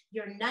polluted,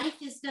 your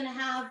knife is gonna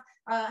have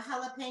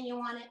jalapeno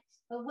on it.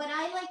 But what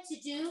I like to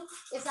do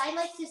is I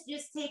like to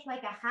just take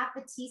like a half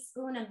a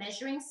teaspoon, a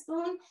measuring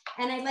spoon,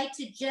 and I like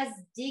to just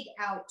dig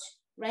out,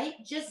 right?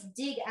 Just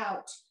dig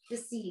out the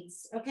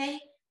seeds, okay?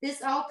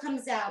 This all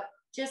comes out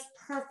just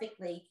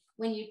perfectly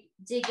when you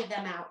dig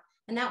them out.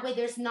 And that way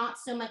there's not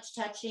so much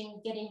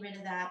touching, getting rid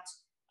of that,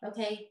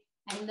 okay?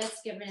 And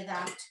let's get rid of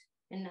that.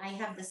 And I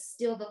have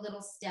still the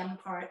little stem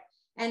part.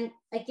 And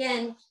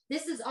again,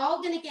 this is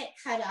all gonna get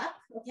cut up,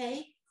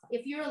 okay?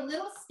 If you're a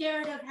little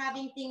scared of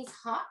having things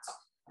hot,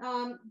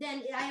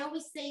 then I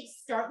always say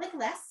start with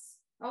less.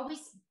 Always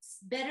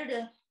better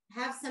to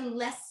have some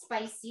less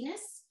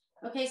spiciness.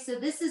 Okay, so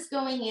this is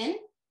going in,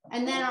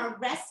 and then our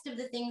rest of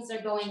the things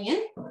are going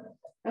in,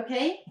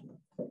 okay?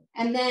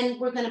 And then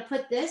we're gonna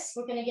put this,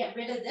 we're gonna get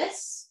rid of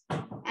this,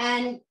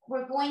 and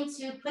we're going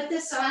to put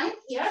this on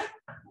here.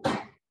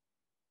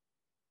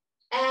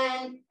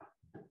 And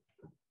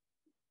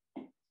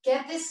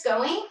get this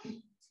going.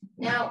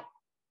 Now,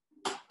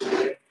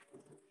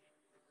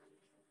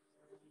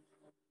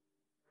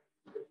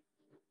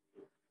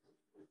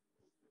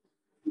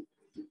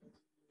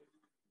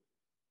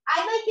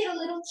 I like it a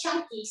little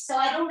chunky, so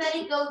I don't let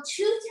it go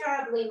too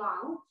terribly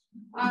long.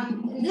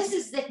 And this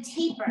is the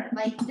taper,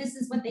 like this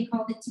is what they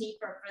call the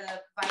taper for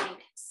the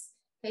Vitamix.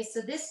 Okay,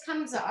 so this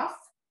comes off,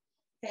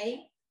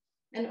 okay?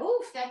 And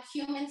oh, that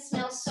cumin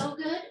smells so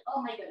good.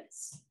 Oh my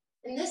goodness.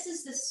 And this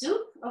is the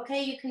soup,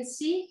 okay? You can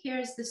see,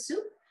 here's the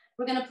soup.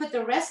 We're gonna put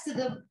the rest of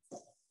the,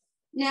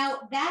 now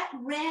that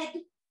red,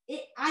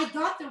 I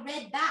got the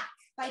red back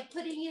by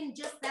putting in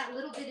just that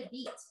little bit of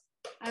beet.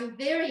 I'm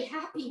very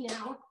happy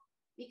now,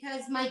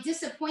 because my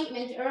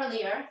disappointment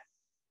earlier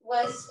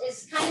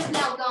is kind of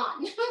now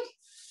gone.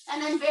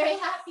 And I'm very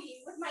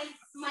happy with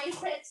my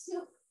red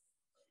soup.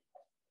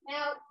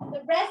 Now,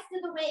 the rest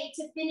of the way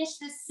to finish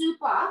the soup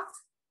off,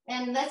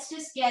 and let's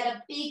just get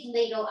a big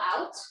ladle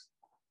out.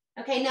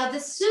 Okay, now the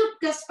soup,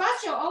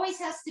 gazpacho always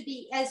has to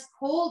be as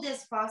cold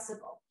as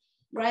possible,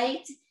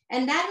 right?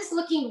 And that is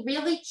looking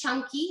really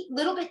chunky, a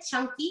little bit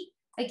chunky.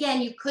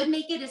 Again, you could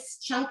make it as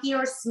chunky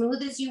or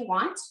smooth as you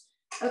want.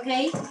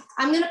 Okay,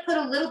 I'm gonna put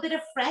a little bit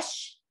of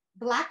fresh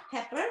black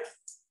pepper,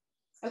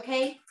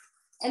 okay?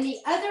 And the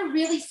other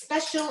really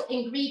special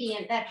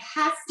ingredient that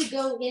has to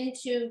go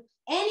into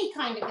any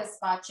kind of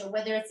gazpacho,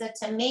 whether it's a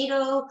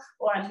tomato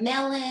or a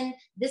melon,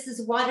 this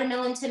is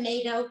watermelon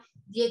tomato,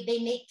 they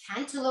make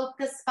cantaloupe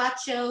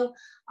gazpacho,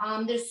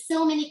 there's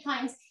so many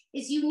kinds,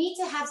 is you need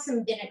to have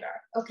some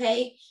vinegar,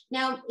 okay?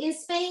 Now, in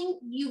Spain,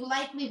 you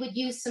likely would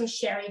use some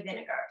sherry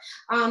vinegar,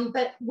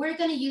 but we're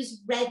gonna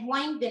use red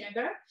wine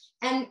vinegar,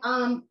 and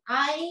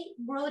I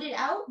wrote it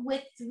out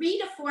with 3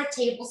 to 4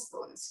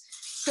 tablespoons.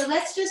 So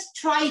let's just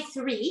try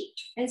 3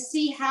 and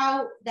see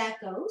how that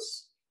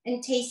goes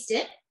and taste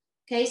it.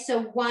 Okay,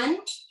 so 1,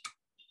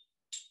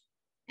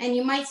 and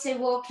you might say,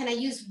 well, can I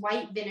use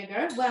white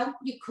vinegar? Well,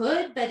 you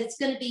could, but it's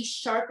gonna be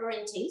sharper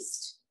in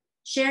taste.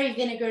 Sherry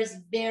vinegar is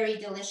very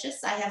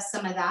delicious. I have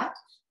some of that,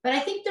 but I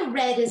think the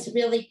red is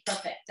really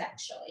perfect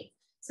actually.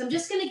 So I'm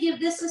just gonna give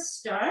this a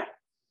stir,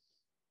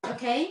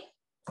 okay?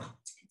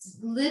 It's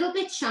a little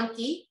bit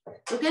chunky.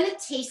 We're gonna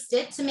taste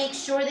it to make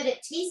sure that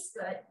it tastes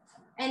good.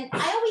 And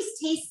I always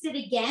taste it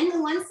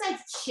again once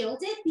I've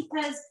chilled it,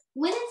 because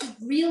when it's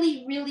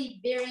really, really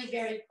very,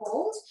 very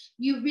cold,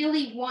 you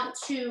really want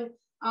to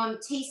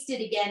taste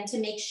it again to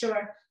make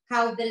sure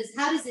how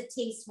does it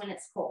taste when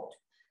it's cold.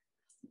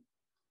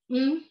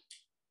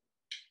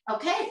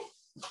 Okay,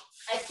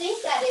 I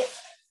think that it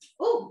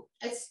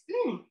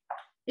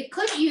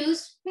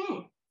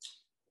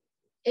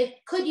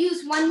could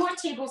use 1 more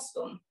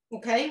tablespoon.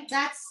 Okay,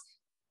 that's,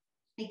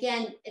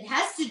 again, it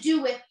has to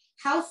do with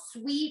how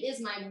sweet is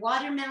my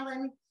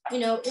watermelon. You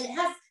know,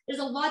 there's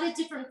a lot of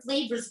different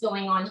flavors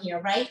going on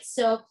here, right?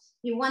 So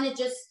you want to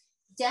just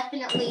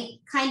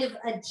definitely kind of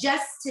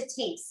adjust to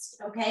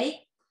taste,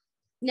 okay?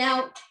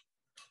 Now,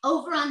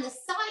 over on the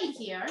side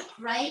here,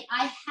 right,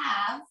 I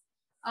have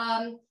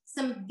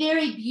some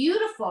very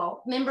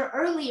beautiful, remember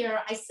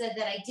earlier I said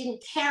that I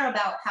didn't care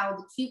about how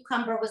the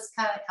cucumber was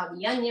cut, how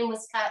the onion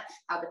was cut,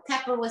 how the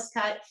pepper was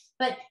cut,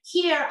 but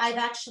here I've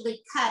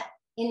actually cut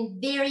in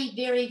very,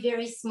 very,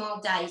 very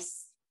small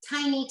dice,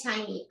 tiny,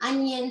 tiny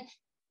onion,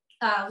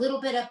 a little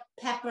bit of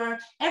pepper,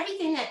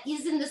 everything that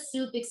is in the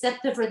soup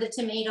except for the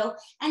tomato.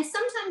 And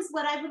sometimes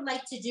what I would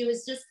like to do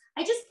is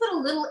I just put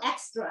a little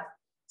extra.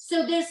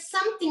 So there's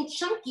something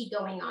chunky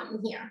going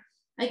on here.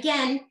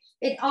 Again,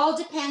 it all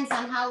depends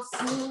on how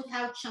smooth,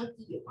 how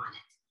chunky you want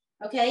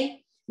it,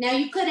 okay? Now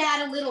you could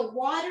add a little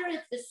water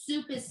if the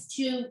soup is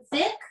too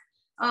thick.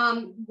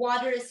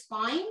 Water is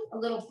fine, a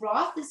little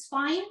broth is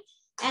fine.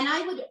 And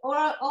I would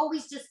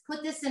always just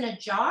put this in a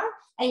jar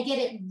and get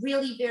it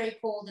really very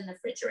cold in the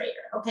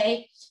refrigerator,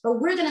 okay? But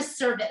we're gonna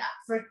serve it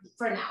up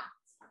for now.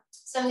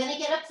 So I'm gonna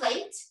get a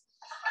plate,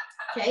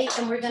 Okay,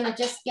 and we're gonna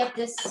just get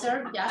this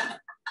served up.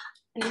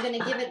 And I'm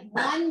gonna give it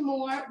one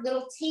more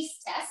little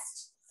taste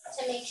test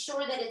to make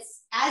sure that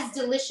it's as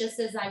delicious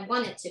as I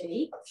want it to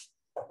be.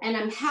 And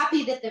I'm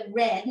happy that the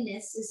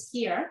redness is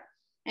here.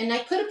 And I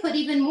could have put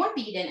even more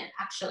beet in it,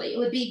 actually. It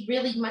would be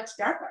really much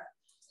darker.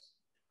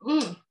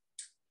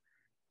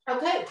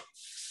 Okay,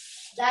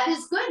 that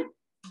is good.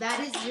 That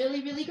is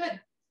really, really good.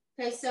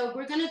 Okay, so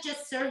we're gonna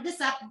just serve this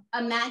up.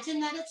 Imagine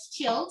that it's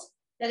chilled,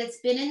 that it's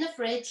been in the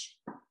fridge.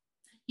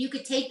 You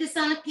could take this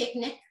on a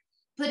picnic,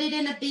 put it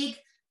in a big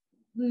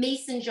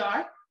mason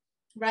jar,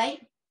 right?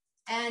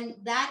 And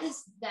that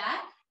is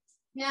that.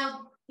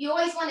 Now, you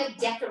always want to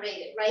decorate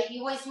it, right?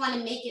 You always want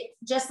to make it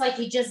just like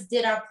we just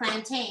did our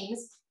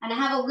plantains. And I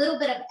have a little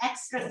bit of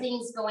extra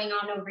things going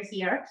on over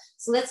here.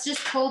 So let's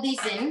just pull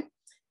these in.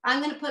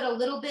 I'm going to put a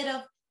little bit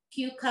of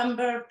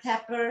cucumber,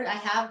 pepper. I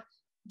have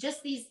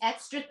just these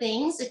extra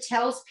things. It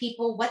tells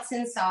people what's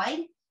inside,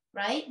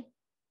 right?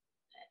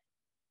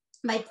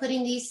 By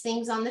putting these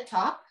things on the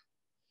top.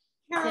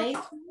 Okay.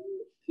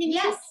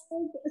 Yes.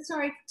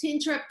 Sorry to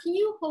interrupt. Can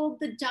you hold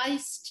the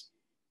diced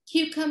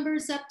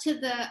cucumbers up to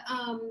the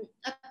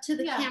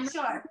camera?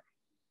 Sure.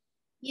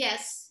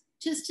 Yes,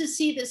 just to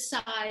see the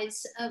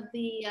size of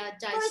the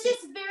diced. Well,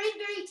 just very,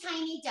 very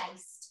tiny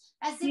diced,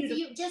 as if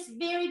you just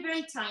very,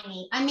 very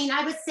tiny. I mean,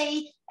 I would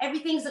say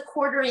everything's a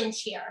 1/4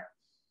 inch here.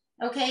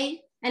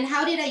 Okay. And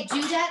how did I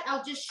do that?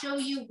 I'll just show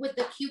you with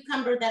the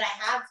cucumber that I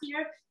have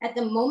here at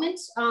the moment.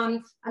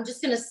 I'm just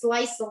going to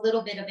slice a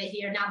little bit of it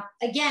here. Now,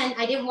 again,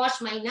 I didn't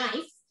wash my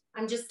knife.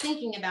 I'm just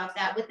thinking about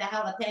that with the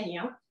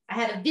jalapeno. I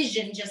had a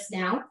vision just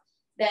now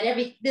that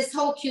this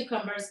whole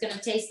cucumber is going to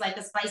taste like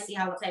a spicy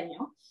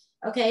jalapeno.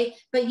 Okay.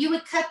 But you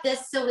would cut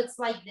this so it's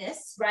like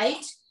this,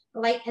 right?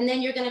 And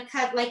then you're going to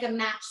cut like a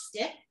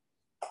matchstick,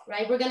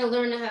 right? We're going to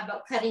learn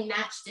about cutting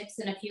matchsticks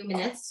in a few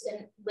minutes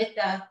with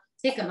the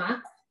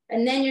jicama.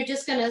 And then you're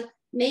just gonna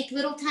make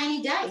little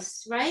tiny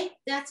dice, right?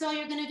 That's all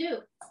you're gonna do,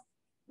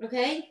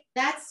 okay?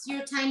 That's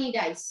your tiny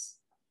dice,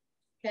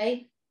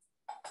 okay?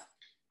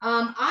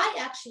 I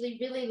actually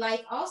really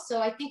like also,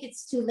 I think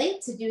it's too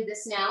late to do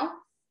this now.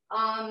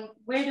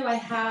 Where do I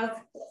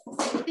have,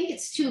 I think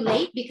it's too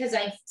late because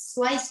I've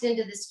sliced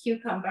into this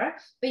cucumber,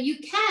 but you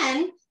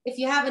can, if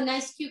you have a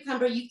nice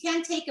cucumber, you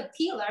can take a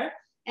peeler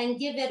and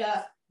give it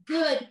a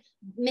good,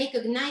 make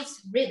a nice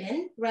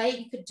ribbon, right?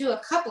 You could do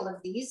a couple of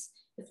these.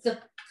 If the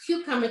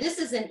cucumber, this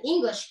is an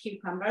English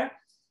cucumber.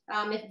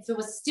 If it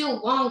was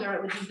still longer,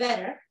 it would be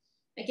better.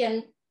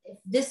 Again, if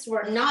this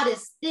were not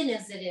as thin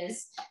as it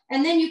is.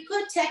 And then you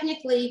could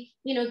technically,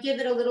 give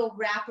it a little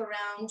wrap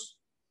around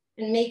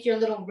and make your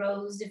little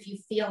rose if you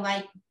feel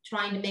like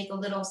trying to make a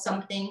little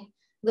something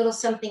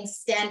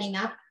standing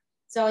up.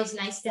 It's always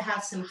nice to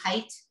have some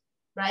height,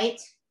 right?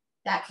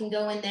 That can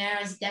go in there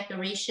as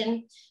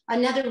decoration.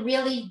 Another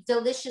really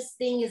delicious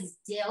thing is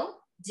dill.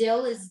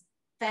 Dill is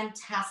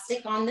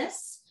fantastic on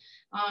this.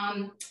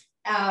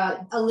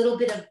 A little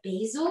bit of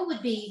basil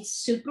would be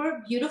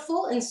super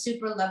beautiful and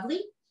super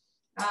lovely.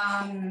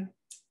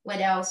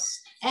 What else?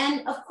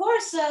 And of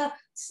course, a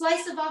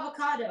slice of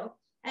avocado.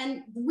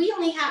 And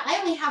I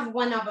only have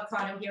one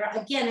avocado here.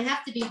 Again, I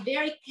have to be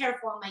very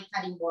careful on my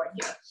cutting board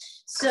here.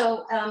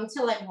 So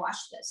until I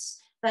wash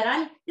this. But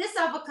this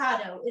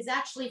avocado is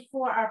actually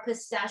for our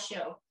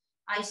pistachio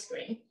ice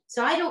cream.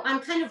 So I'm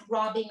kind of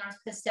robbing our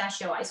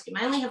pistachio ice cream.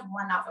 I only have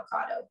one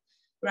avocado,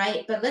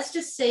 right? But let's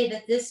just say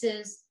that this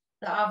is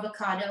the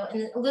avocado,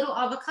 and a little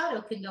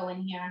avocado could go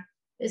in here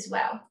as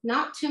well.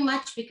 Not too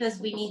much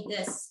because we need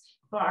this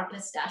for our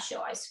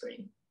pistachio ice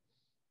cream,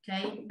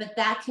 okay? But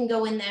that can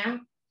go in there.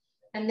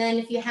 And then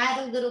if you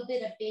had a little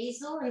bit of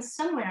basil, and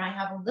somewhere I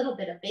have a little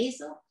bit of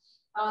basil.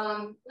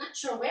 Not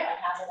sure where I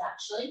have it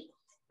actually.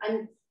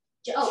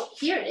 Oh,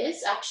 here it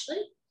is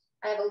actually.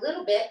 I have a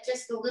little bit,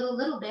 just a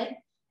little bit.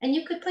 And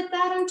you could put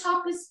that on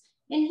top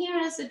in here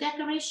as a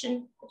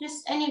decoration,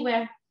 just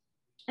anywhere.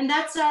 And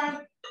that's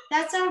our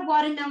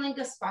watermelon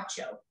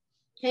gazpacho.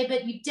 Okay,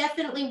 but you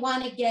definitely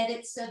want to get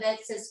it so that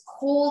it's as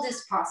cold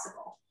as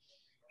possible.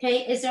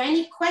 Okay, is there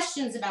any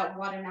questions about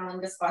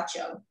watermelon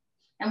gazpacho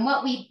and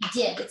what we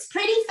did? It's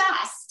pretty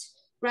fast,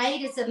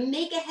 right? It's a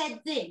make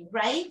ahead thing,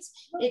 right?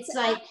 It's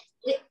like,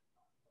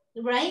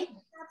 right?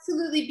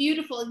 Absolutely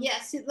beautiful.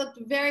 Yes, it looked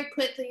very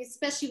quickly,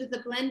 especially with the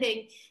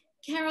blending.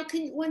 Carole,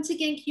 once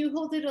again, can you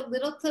hold it a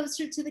little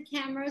closer to the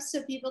camera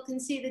so people can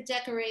see the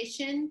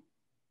decoration?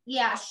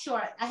 Yeah,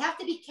 sure. I have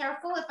to be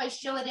careful if I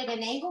show it at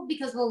an angle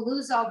because we'll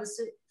lose all the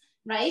soup,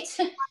 right?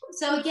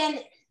 So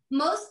again,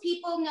 most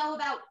people know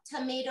about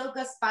tomato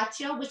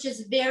gazpacho, which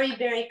is very,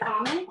 very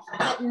common,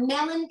 but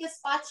melon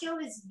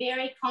gazpacho is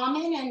very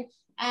common,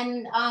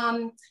 and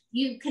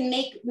you can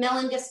make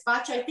melon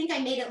gazpacho. I think I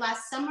made it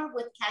last summer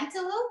with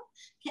cantaloupe.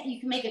 You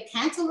can make a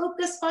cantaloupe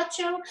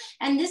gazpacho,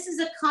 and this is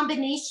a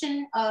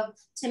combination of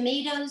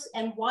tomatoes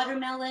and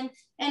watermelon.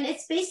 And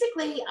it's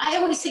basically, I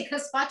always say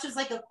gazpacho is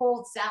like a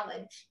cold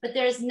salad, but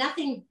there's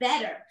nothing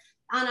better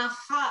on a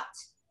hot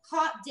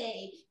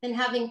day than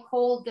having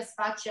cold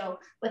gazpacho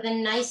with a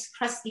nice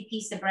crusty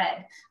piece of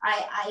bread.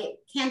 I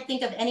can't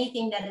think of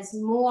anything that is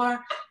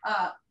more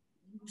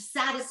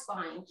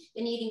satisfying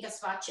than eating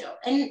gazpacho.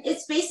 And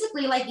it's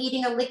basically like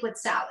eating a liquid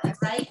salad,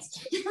 right?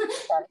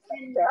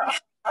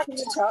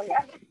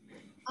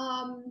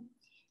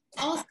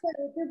 Also,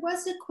 there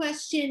was a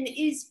question,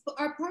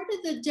 are part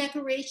of the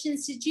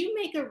decorations, did you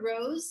make a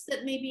rose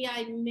that maybe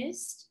I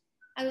missed?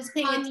 I was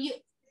paying attention.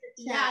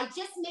 Yeah, I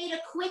just made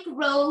a quick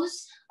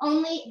rose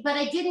only, but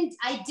I didn't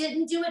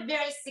do it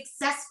very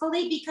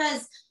successfully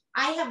because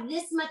I have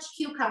this much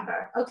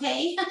cucumber,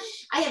 okay?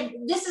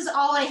 This is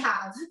all I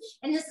have.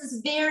 And this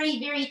is very,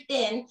 very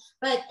thin,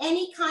 but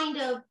any kind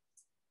of,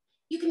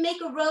 you can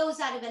make a rose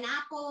out of an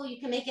apple, you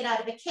can make it out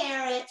of a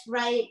carrot,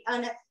 right?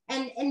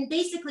 And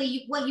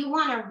basically what you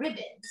want are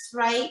ribbons,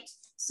 right?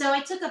 So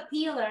I took a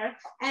peeler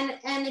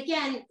and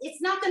again,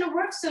 it's not gonna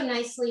work so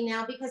nicely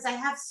now because I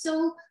have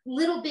so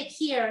little bit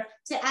here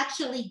to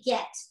actually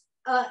get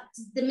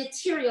the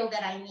material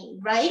that I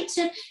need, right?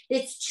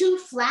 It's too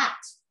flat.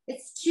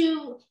 It's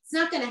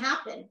not gonna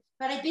happen.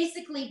 But I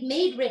basically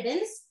made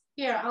ribbons.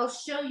 Here, I'll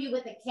show you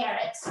with a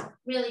carrot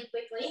really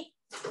quickly.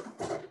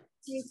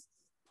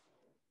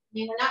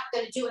 You're not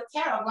gonna do a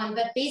carrot one,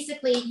 but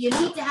basically you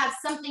need to have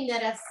something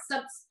that has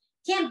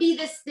can't be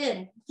this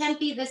thin,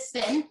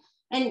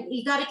 and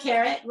you got a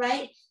carrot,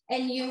 right?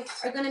 And you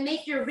are gonna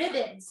make your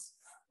ribbons,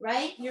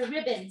 right? Your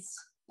ribbons.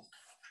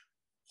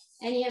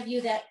 Any of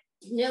you that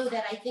know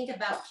that I think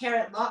about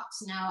carrot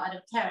locks now out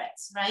of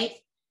carrots, right?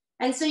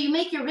 And so you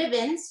make your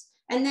ribbons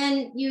and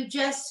then you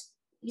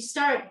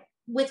start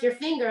with your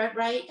finger,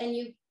 right? And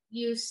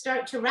you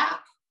start to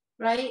wrap,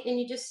 right? And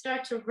you just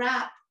start to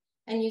wrap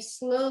and you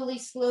slowly,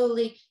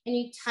 and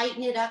you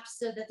tighten it up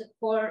so that the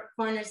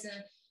corners,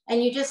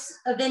 and you just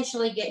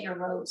eventually get your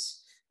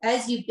rose.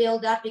 As you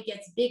build up, it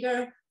gets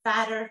bigger,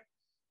 fatter.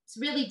 It's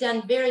really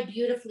done very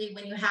beautifully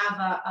when you have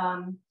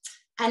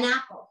an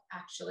apple,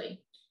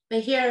 actually.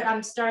 But here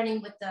I'm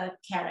starting with the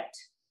carrot,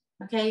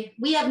 okay?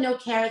 We have no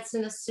carrots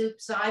in the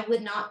soup, so I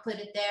would not put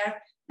it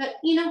there. But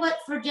you know what,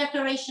 for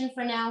decoration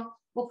for now,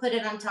 we'll put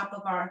it on top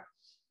of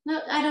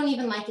no, I don't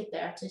even like it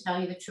there, to tell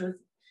you the truth.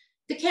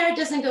 The carrot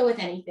doesn't go with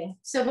anything,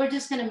 so we're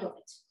just gonna move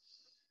it.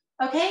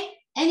 Okay,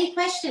 any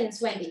questions,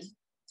 Wendy?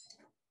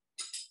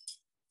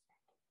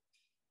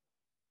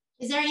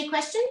 Is there any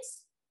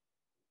questions?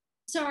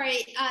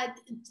 Sorry,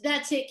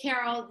 that's it,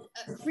 Carol.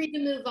 Free to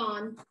move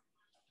on.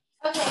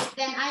 Okay,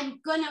 then I'm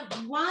gonna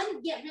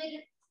get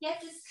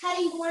this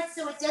cutting board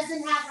so it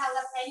doesn't have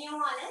jalapeno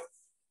on it.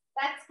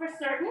 That's for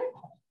certain,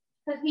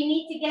 because we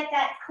need to get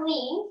that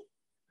clean.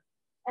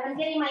 And I'm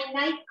getting my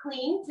knife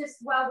clean just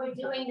while we're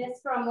doing this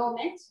for a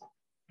moment.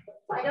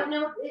 I don't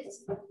know,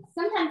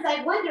 sometimes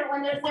I wonder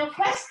when there's no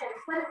questions,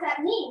 what does that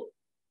mean?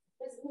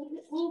 Does it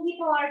mean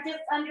people are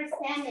just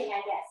understanding,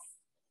 I guess?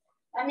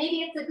 Or maybe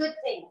it's a good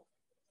thing.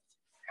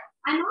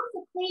 I'm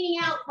also cleaning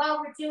out while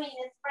we're doing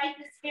this right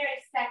this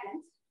very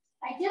second.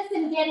 I just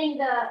am getting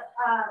the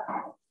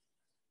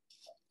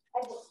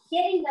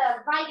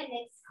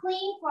Vitamix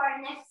clean for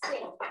our next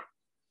thing.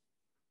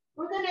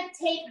 We're gonna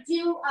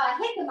do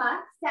jicama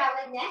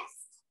salad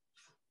next.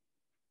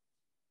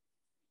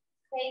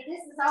 Okay,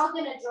 this is all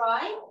gonna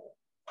dry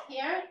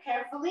here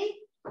carefully.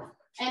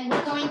 And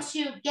we're going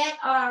to get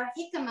our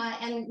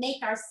jicama and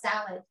make our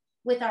salad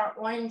with our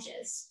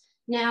oranges.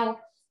 Now,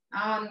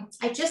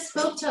 I just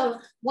spoke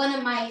to one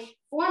of my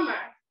former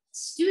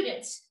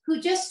students who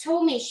just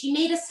told me she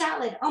made a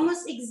salad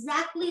almost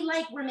exactly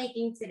like we're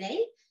making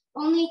today,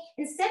 only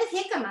instead of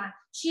jicama,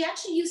 she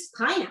actually used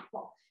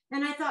pineapple.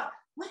 And I thought,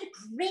 what a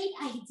great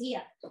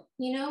idea,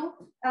 you know?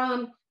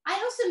 I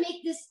also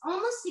make this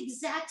almost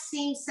exact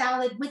same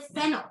salad with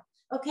fennel,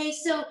 okay?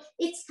 So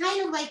it's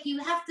kind of like you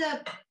have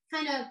to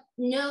kind of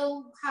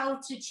know how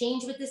to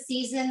change with the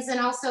seasons and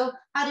also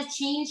how to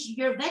change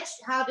your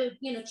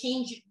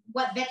change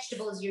what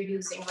vegetables you're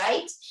using,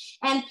 right?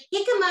 And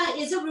jicama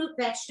is a root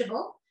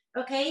vegetable,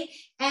 okay?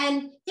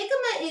 And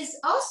jicama is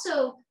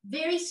also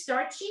very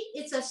starchy.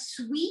 It's a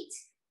sweet,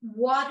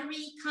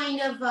 watery,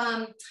 kind of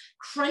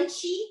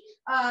crunchy,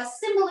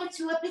 similar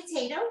to a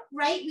potato,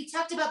 right? We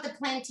talked about the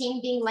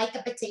plantain being like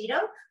a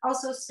potato,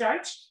 also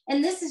starch.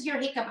 And this is your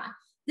jicama.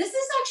 This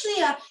is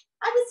actually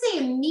I would say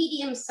a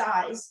medium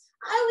size.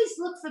 I always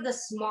look for the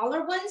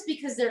smaller ones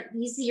because they're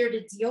easier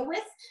to deal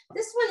with.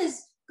 This one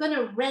is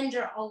gonna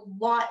render a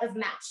lot of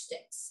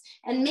matchsticks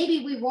and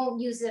maybe we won't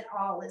use it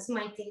all is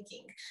my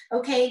thinking,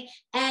 okay?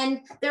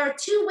 And there are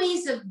two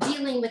ways of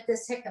dealing with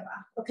this jicama,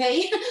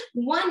 okay?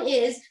 One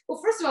is,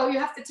 well, first of all, you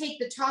have to take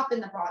the top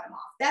and the bottom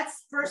off.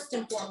 That's first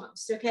and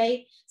foremost,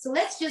 okay? So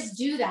let's just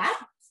do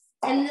that.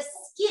 And the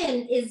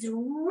skin is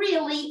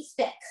really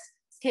thick.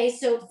 Okay,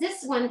 so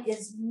this one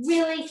is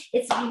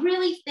it's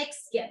really thick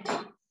skin,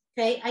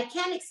 okay? I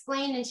can't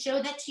explain and show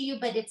that to you,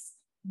 but it's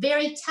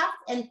very tough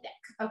and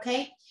thick,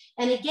 okay?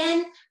 And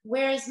again,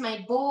 where is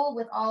my bowl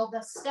with all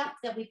the stuff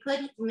that we put?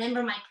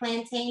 Remember my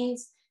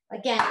plantains?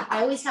 Again,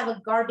 I always have a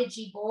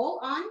garbagey bowl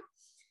on,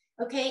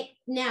 okay?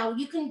 Now,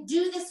 you can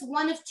do this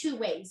one of two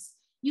ways.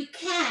 You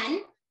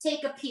can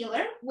take a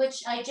peeler,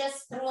 which I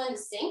just threw in the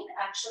sink,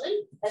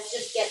 actually. Let's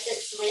just get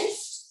this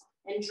rinsed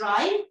and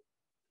dried.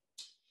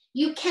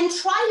 You can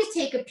try to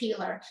take a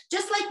peeler,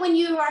 just like when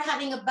you are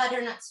having a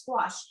butternut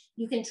squash.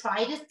 You can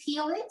try to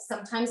peel it.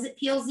 Sometimes it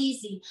peels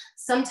easy.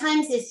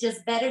 Sometimes it's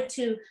just better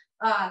to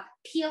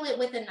peel it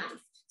with a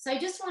knife. So I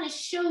just want to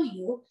show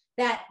you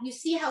that you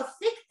see how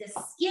thick this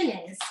skin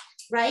is,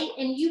 right?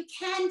 And you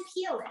can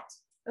peel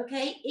it,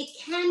 okay? It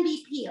can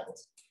be peeled,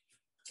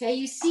 okay?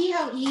 You see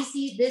how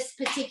easy this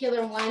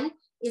particular one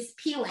is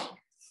peeling.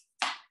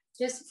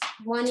 Just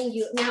wanting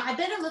you, now I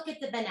better look at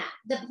the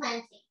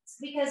plantains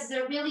because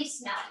they're really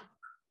smelly.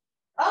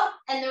 Oh,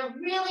 and they're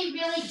really,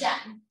 really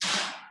done.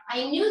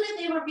 I knew that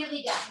they were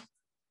really done.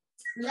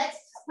 Let's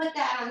put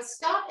that on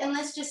stop and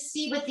let's just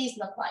see what these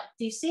look like.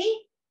 Do you see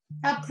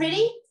how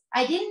pretty?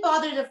 I didn't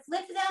bother to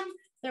flip them.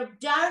 They're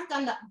dark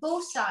on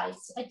both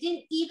sides. I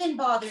didn't even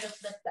bother to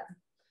flip them.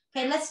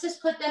 Okay, let's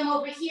just put them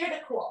over here to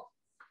cool.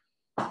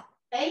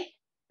 Okay,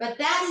 but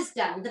that is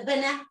done.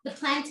 The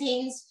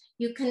plantains,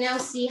 you can now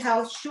see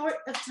how short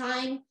of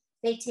time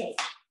they take.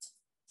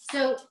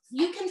 So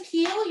you can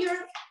peel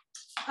your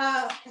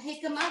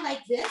jicama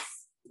like this.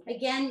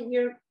 Again,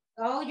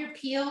 all your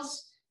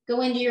peels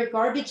go into your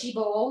garbagey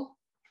bowl.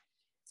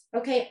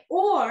 Okay,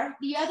 or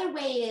the other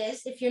way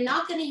is if you're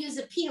not going to use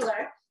a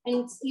peeler,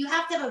 and you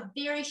have to have a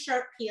very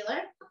sharp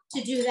peeler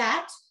to do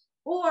that,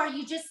 or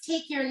you just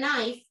take your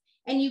knife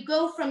and you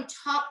go from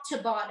top to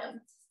bottom,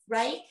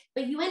 right?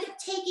 But you end up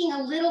taking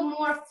a little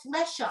more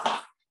flesh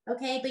off,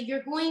 okay? But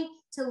you're going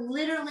to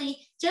literally,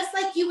 just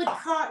like you would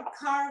carve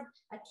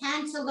a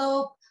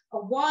cantaloupe, a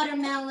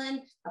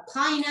watermelon, a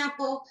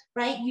pineapple,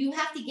 right? You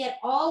have to get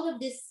all of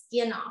this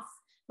skin off,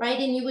 right?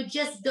 And you would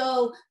just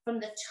go from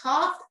the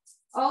top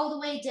all the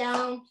way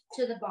down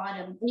to the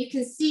bottom. And you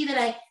can see that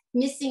I'm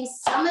missing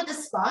some of the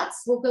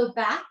spots. We'll go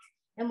back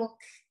and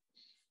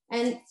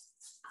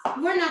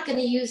we're not going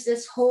to use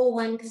this whole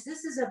one because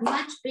this is a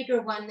much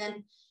bigger one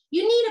than,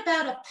 you need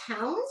about a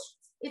pound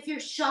if you're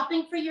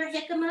shopping for your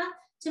jicama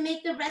to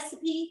make the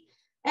recipe.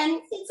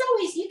 And it's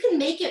always, you can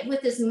make it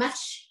with as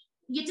much,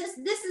 this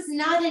is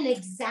not an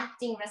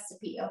exacting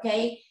recipe,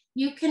 okay?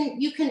 You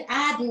can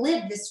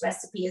ad-lib this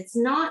recipe. It's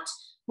not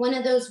one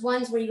of those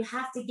ones where you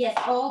have to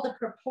get all the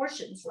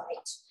proportions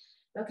right,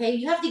 okay?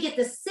 You have to get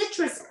the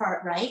citrus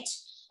part right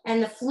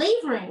and the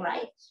flavoring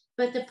right,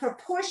 but the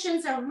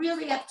proportions are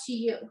really up to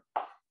you.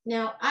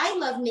 Now, I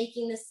love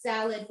making this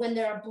salad when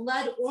there are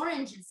blood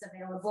oranges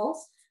available,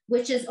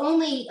 which is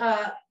only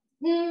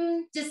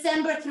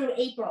December through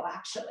April,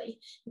 actually.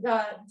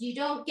 You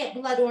don't get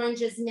blood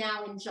oranges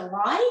now in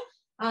July.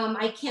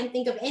 I can't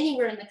think of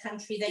anywhere in the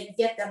country that you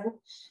get them.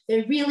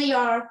 They really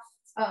are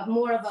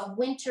more of a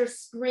winter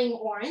spring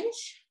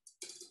orange.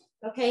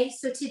 Okay,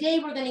 so today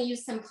we're going to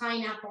use some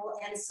pineapple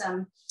and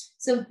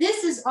so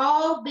this has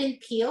all been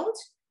peeled,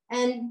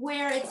 and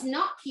where it's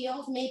not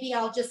peeled, maybe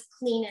I'll just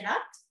clean it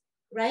up,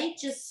 right?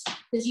 Just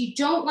because you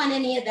don't want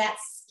any of that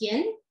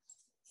skin.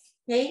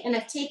 Okay, and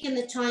I've taken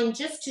the time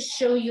just to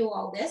show you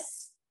all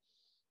this.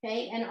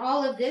 Okay, and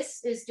all of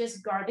this is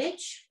just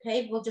garbage.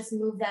 Okay, we'll just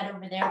move that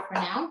over there for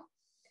now.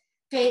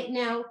 Okay,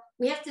 now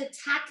we have to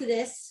attack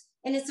this,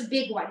 and it's a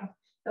big one.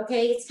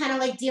 Okay, it's kind of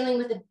like dealing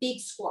with a big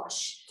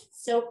squash.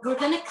 So we're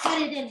going to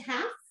cut it in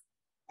half,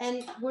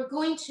 and we're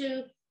going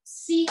to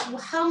see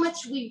how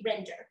much we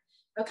render.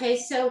 Okay,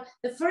 so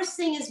the first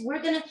thing is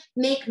we're going to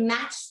make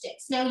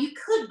matchsticks. Now you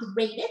could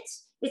grate it.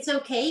 It's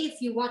okay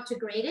if you want to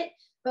grate it.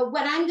 But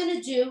what I'm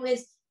going to do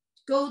is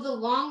go the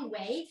long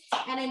way,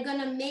 and I'm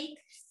going to make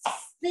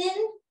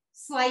thin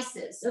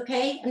slices.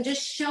 Okay, I'm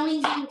just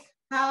showing you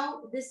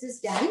how this is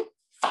done.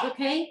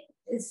 Okay,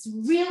 it's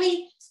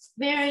really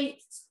very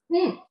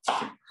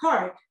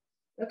hard.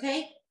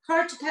 Okay,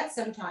 hard to cut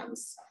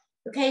sometimes.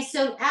 Okay,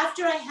 so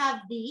after I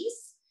have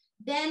these,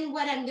 then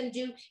what I'm going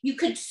to do, you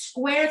could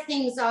square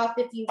things off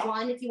if you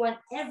want. If you want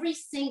every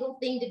single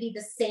thing to be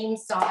the same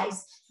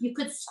size, you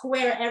could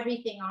square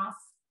everything off.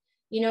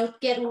 You know,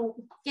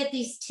 get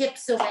these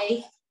tips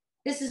away.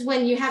 This is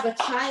when you have a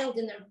child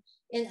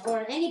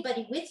or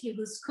anybody with you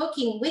who's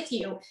cooking with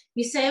you.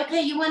 You say,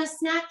 okay, you want a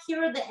snack?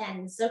 Here are the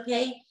ends,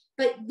 okay?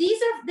 But this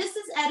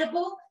is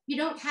edible. You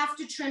don't have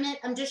to trim it.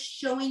 I'm just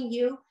showing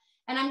you.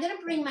 And I'm going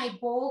to bring my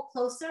bowl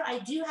closer. I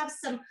do have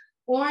some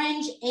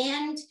orange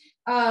and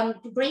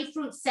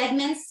grapefruit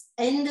segments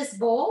in this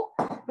bowl,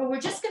 but we're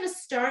just going to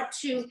start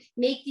to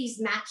make these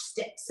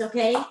matchsticks,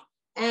 okay?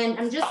 And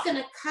I'm just going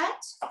to cut,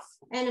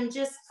 and I'm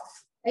just,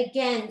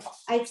 again,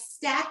 I've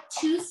stacked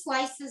 2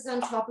 slices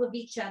on top of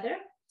each other,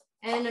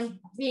 and I'm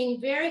being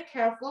very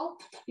careful.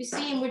 You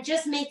see, and we're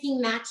just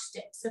making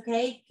matchsticks,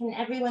 okay? Can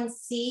everyone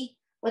see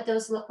what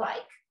those look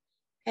like?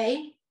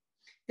 Okay,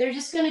 they're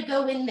just going to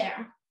go in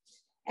there.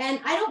 And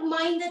I don't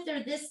mind that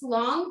they're this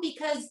long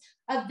because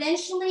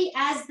eventually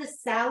as the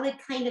salad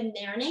kind of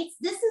marinates,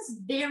 this is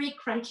very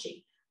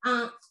crunchy.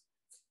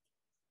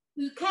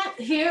 You can't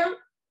hear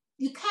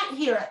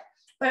it,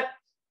 but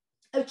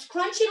it's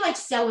crunchy like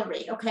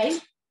celery, okay?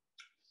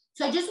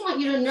 So I just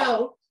want you to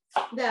know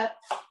that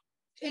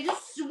it is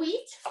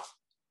sweet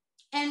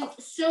and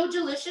so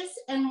delicious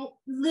and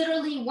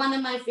literally one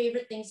of my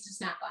favorite things to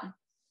snack on.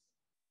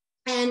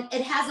 And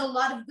it has a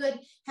lot of good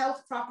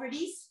health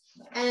properties.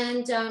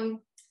 And a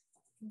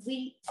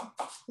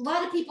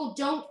lot of people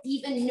don't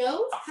even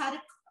know how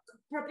to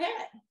prepare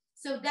it.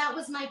 So that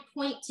was my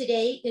point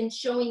today in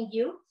showing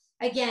you.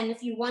 Again,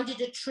 if you wanted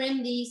to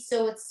trim these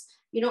so it's,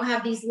 you don't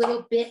have these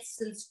little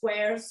bits and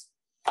squares,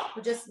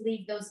 we'll just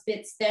leave those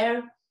bits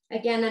there.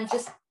 Again, I'm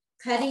just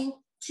cutting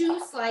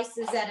 2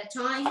 slices at a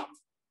time.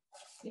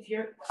 If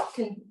you're,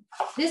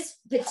 this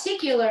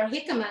particular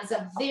jicama is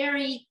a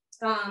very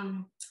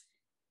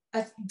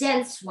a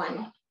dense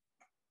one.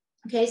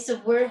 Okay,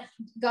 so we're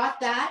got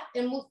that,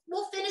 and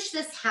we'll finish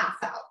this half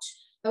out.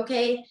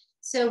 Okay,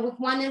 so we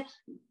want to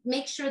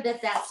make sure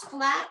that that's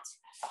flat.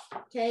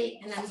 Okay,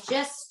 and I'm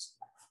just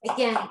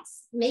again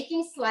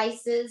making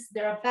slices.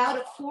 They're about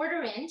a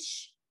 1/4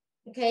 inch.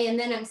 Okay, and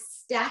then I'm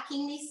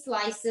stacking these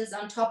slices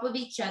on top of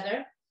each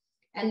other,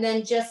 and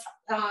then just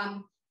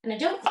and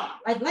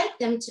I'd like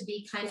them to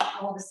be kind of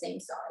all the same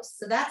size.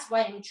 So that's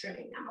why I'm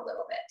trimming them a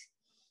little bit.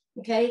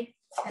 Okay,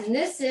 and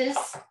this is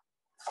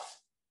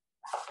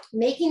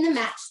making the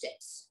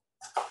matchsticks.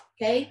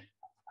 Okay,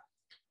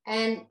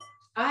 and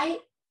I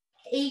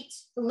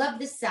love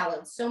this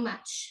salad so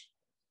much.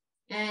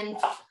 And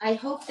I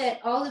hope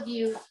that all of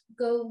you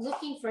go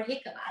looking for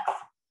jicama,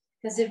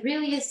 because it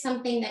really is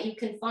something that you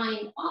can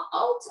find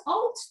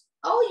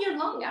all year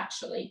long,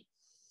 actually.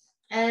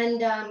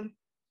 And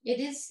it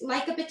is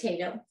like a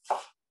potato,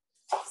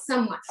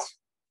 somewhat.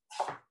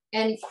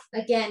 And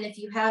again, if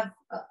you have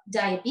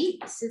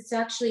diabetes, it's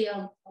actually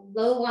a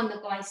low on the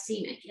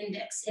glycemic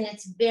index, and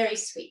it's very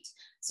sweet.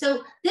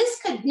 So this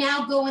could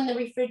now go in the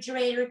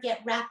refrigerator,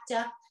 get wrapped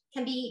up,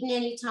 can be eaten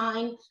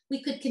anytime.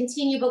 We could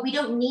continue, but we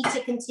don't need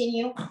to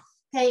continue.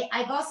 Okay,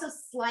 I've also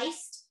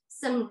sliced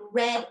some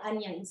red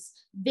onions,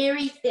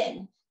 very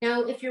thin.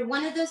 Now, if you're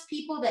one of those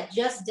people that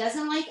just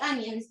doesn't like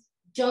onions,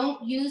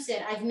 don't use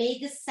it. I've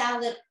made this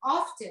salad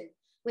often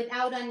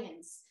without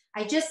onions.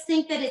 I just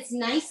think that it's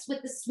nice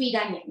with the sweet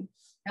onion,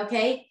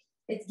 okay?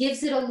 It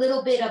gives it a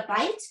little bit of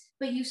bite,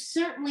 but you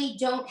certainly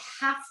don't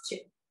have to,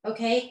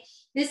 okay?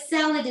 This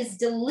salad is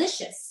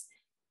delicious,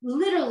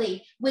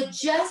 literally, with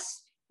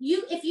just,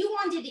 if you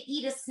wanted to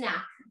eat a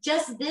snack,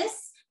 just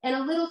this and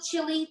a little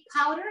chili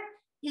powder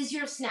is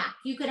your snack.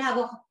 You could have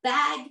a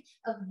bag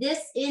of this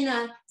in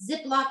a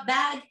Ziploc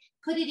bag,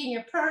 put it in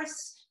your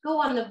purse, go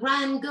on the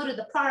run, go to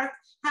the park,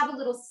 have a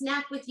little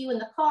snack with you in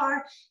the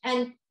car.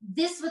 And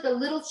this with a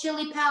little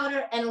chili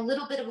powder and a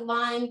little bit of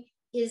lime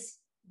is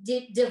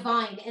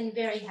divine and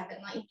very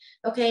heavenly.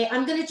 Okay,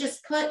 I'm gonna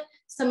just put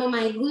some of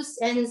my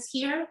loose ends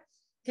here,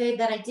 okay,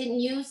 that I didn't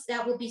use.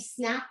 That will be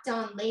snacked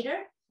on later.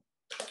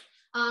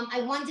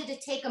 I wanted to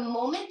take a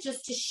moment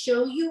just to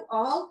show you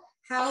all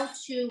how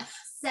to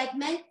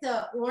segment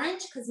the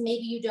orange, because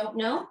maybe you don't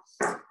know.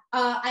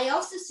 I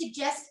also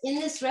suggest in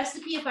this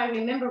recipe, if I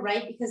remember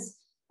right, because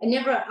I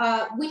never,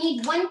 we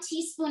need 1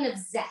 teaspoon of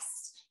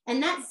zest.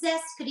 And that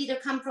zest could either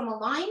come from a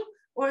lime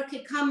or it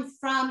could come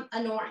from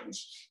an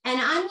orange. And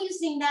I'm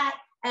using that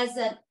as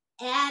an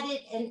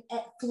added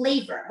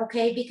flavor,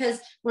 okay? Because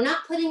we're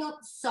not putting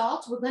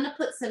salt. We're gonna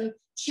put some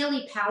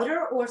chili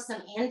powder or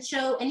some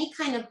ancho, any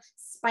kind of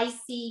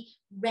spicy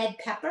red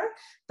pepper,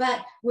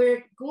 but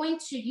we're going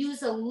to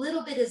use a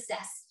little bit of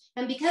zest.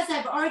 And because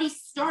I've already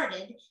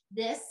started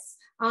this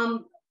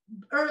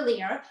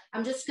earlier,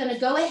 I'm just gonna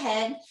go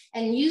ahead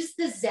and use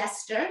the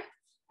zester,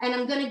 and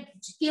I'm gonna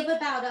give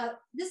about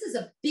this is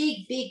a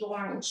big, big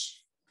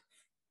orange.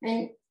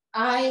 And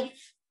I'm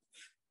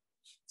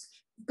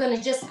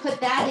gonna just put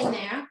that in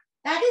there.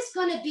 That is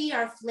gonna be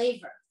our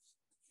flavor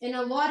in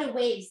a lot of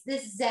ways,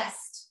 this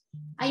zest.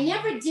 I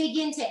never dig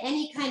into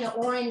any kind of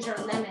orange or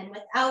lemon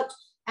without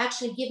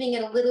actually giving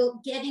it a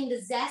little, getting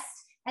the zest.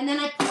 And then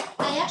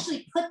I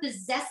actually put the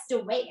zest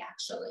away,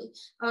 actually.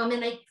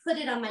 And I put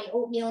it on my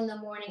oatmeal in the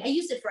morning. I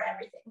use it for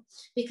everything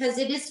because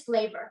it is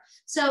flavor.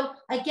 So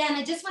again,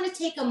 I just want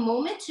to take a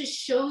moment to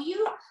show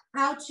you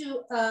how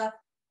to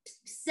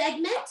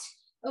segment.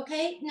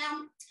 Okay,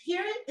 now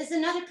here is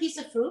another piece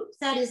of fruit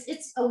that is,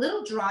 it's a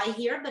little dry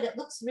here, but it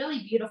looks really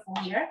beautiful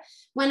here.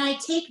 When I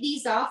take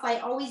these off, I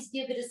always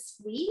give it a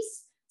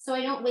squeeze so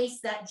I don't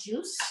waste that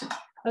juice,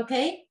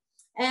 okay?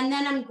 And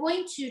then I'm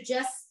going to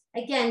just,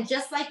 again,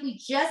 just like we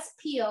just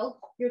peeled,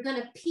 you're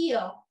gonna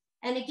peel.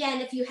 And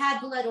again, if you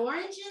had blood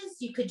oranges,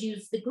 you could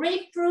use the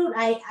grapefruit.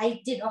 I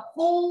did a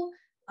whole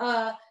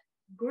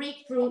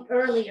grapefruit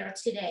earlier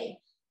today,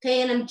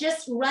 okay? And I'm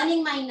just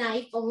running my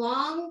knife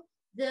along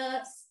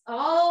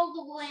all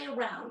the way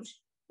around,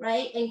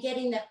 right? And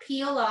getting the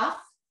peel off.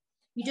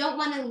 You don't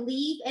want to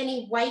leave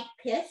any white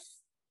pith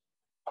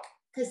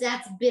because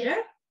that's bitter,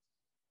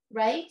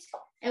 right?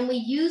 And we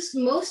use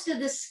most of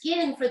the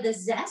skin for the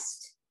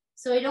zest,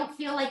 so I don't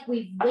feel like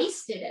we've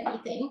wasted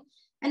anything.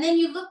 And then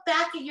you look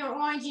back at your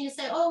orange and you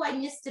say, oh, I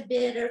missed a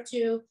bit or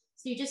two.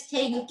 So you just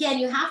take, again,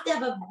 you have to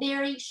have a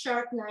very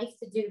sharp knife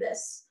to do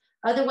this.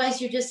 Otherwise,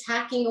 you're just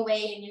hacking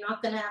away and you're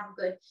not going to have a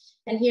good.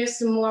 And here's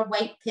some more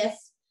white pith.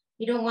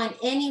 You don't want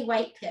any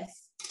white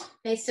pith.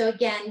 Okay, so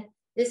again,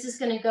 this is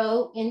going to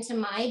go into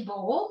my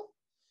bowl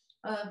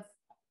of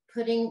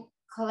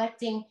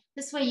collecting.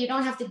 This way you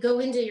don't have to go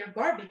into your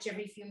garbage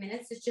every few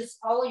minutes. It's just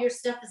all your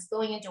stuff is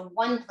going into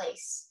one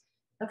place.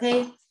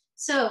 Okay,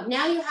 so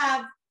now you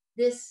have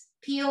this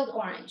peeled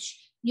orange.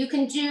 You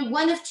can do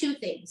one of two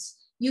things.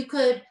 You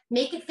could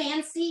make it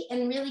fancy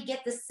and really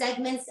get the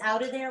segments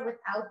out of there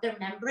without their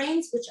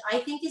membranes, which I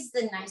think is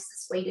the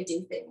nicest way to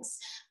do things.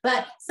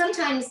 But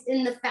sometimes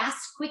in the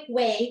fast, quick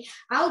way,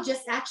 I'll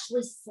just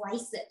actually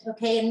slice it,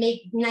 okay, and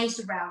make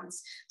nice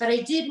rounds. But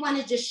I did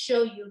want to just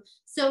show you.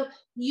 So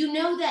you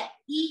know that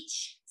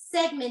each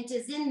segment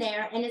is in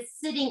there and it's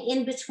sitting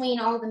in between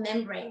all the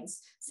membranes.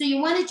 So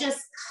you want to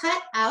just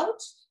cut out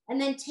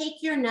and then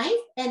take your knife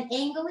and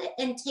angle it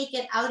and take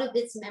it out of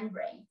its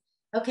membrane.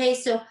 Okay,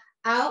 so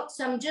out,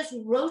 so I'm just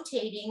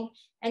rotating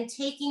and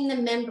taking the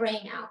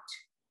membrane out.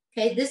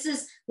 Okay, this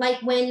is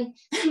like when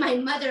my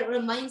mother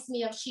reminds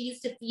me of, she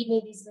used to feed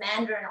me these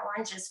mandarin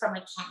oranges from a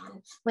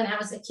can when I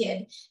was a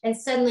kid. And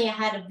suddenly I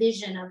had a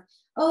vision of,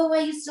 oh, I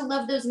used to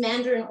love those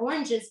mandarin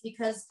oranges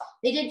because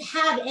they didn't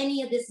have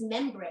any of this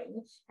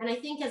membrane. And I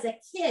think as a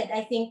kid,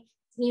 I think,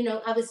 you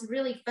know, I was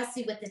really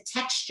fussy with the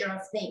texture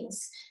of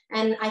things.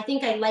 And I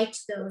think I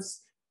liked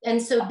those.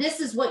 And so this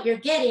is what you're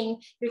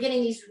getting. You're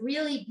getting these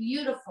really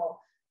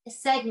beautiful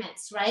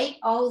segments, right?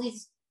 All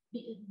these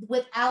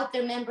without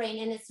their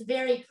membrane, and it's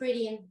very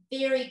pretty and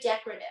very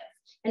decorative.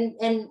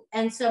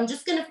 And so I'm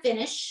just going to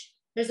finish.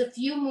 There's a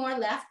few more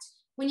left.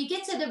 When you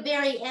get to the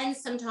very end,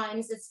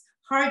 sometimes it's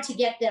hard to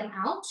get them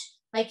out.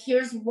 Like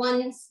here's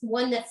one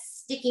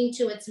that's sticking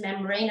to its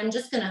membrane. I'm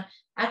just going to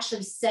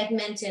actually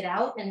segment it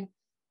out and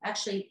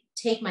actually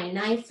take my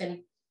knife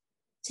and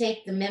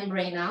take the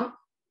membrane out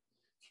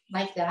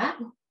like that.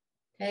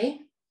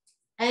 Okay,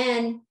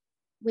 and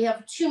we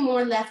have two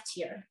more left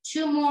here,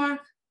 two more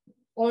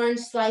orange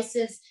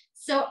slices.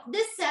 So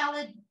this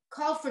salad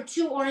called for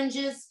 2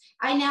 oranges.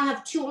 I now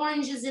have 2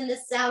 oranges in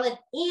this salad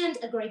and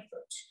a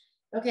grapefruit,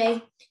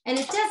 okay? And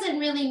it doesn't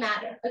really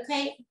matter,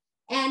 okay?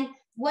 And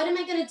what am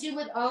I gonna do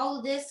with all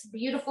of this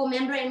beautiful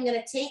membrane? I'm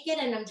gonna take it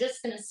and I'm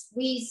just gonna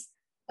squeeze.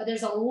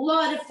 There's a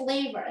lot of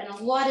flavor and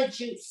a lot of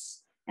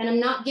juice, and I'm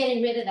not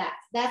getting rid of that.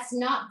 That's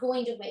not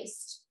going to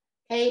waste,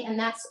 okay? And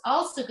that's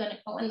also gonna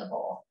go in the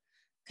bowl,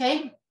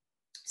 okay?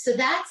 So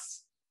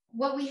that's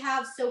what we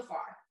have so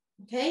far,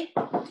 okay?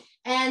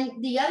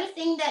 And the other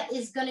thing that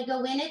is gonna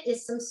go in it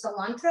is some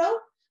cilantro.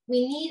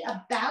 We need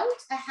about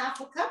a half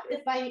a cup,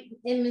 if I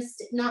am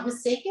not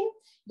mistaken.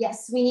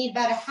 Yes, we need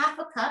about a half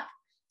a cup.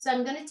 So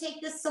I'm gonna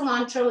take this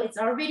cilantro, it's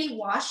already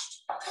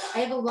washed. I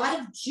have a lot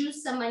of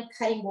juice on my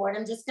cutting board.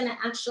 I'm just gonna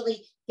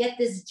actually get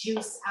this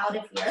juice out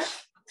of here.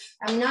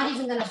 I'm not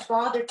even gonna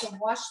bother to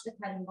wash the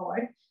cutting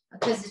board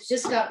because it's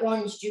just got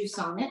orange juice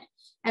on it.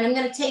 And I'm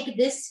gonna take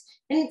this,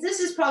 and this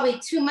is probably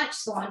too much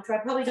cilantro. I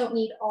probably don't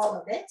need all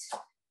of it,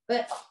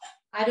 but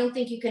I don't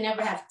think you can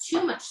ever have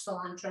too much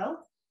cilantro,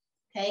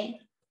 okay?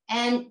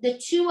 And the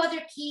 2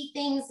 other key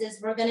things is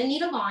we're gonna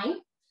need a lime,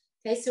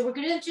 okay? So we're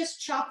gonna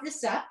just chop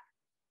this up.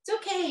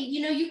 It's okay,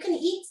 you know, you can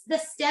eat the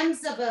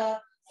stems of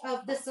the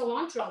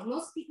cilantro.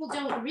 Most people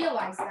don't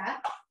realize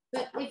that,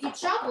 but if you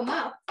chop them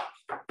up,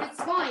 it's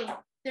fine.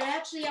 They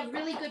actually have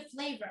really good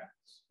flavor.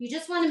 You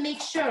just want to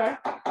make sure,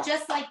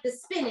 just like the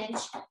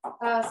spinach,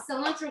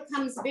 cilantro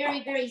comes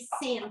very, very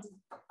sandy.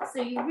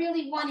 So you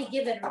really want to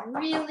give it a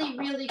really,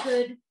 really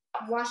good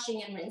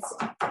washing and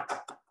rinsing.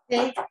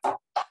 Okay,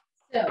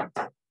 so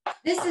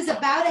this is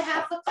about a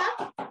half a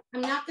cup.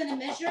 I'm not going to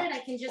measure it. I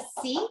can just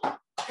see.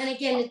 And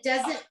again, it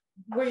doesn't,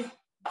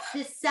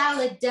 this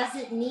salad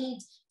doesn't need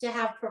to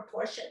have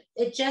proportion.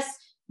 It just,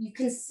 you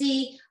can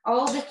see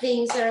all the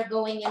things that are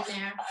going in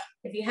there.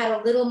 If you had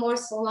a little more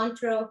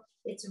cilantro,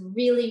 it's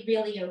really,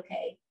 really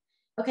okay.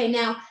 Okay,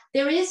 now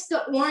there is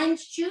the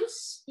orange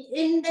juice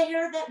in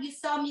there that you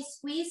saw me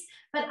squeeze,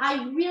 but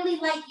I really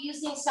like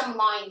using some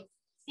lime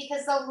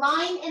because the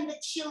lime and the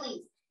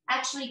chili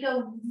actually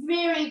go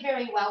very,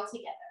 very well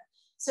together.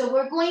 So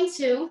we're going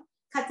to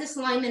cut this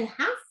lime in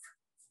half.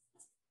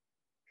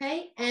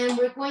 Okay, and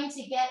we're going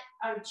to get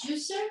our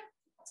juicer,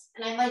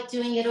 and I like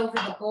doing it over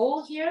the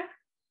bowl here.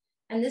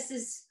 And this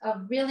is a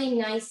really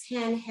nice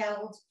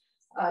handheld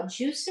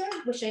juicer,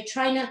 which I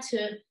try not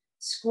to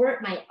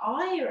squirt my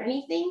eye or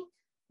anything.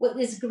 What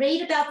is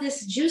great about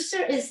this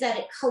juicer is that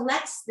it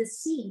collects the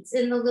seeds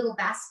in the little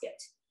basket.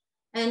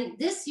 And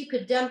this you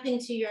could dump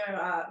into your,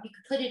 you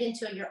could put it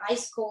into your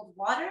ice cold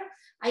water.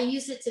 I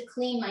use it to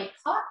clean my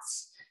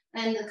pots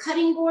and the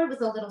cutting board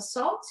with a little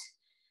salt.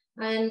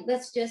 And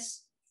let's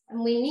just,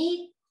 and we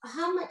need,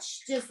 how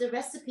much does the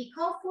recipe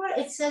call for?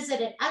 It says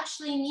that it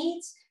actually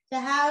needs to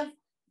have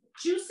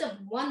juice of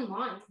 1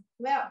 lime.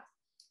 Well,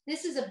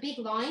 this is a big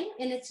lime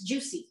and it's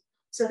juicy.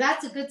 So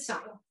that's a good sign.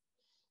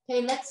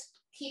 Okay, let's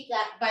keep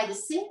that by the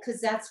sink because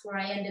that's where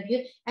I end up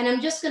using. And I'm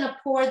just gonna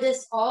pour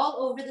this all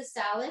over the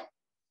salad.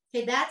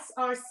 Okay, that's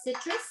our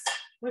citrus.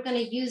 We're gonna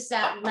use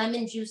that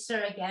lemon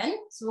juicer again.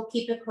 So we'll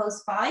keep it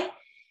close by.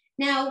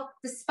 Now,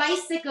 the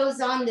spice that goes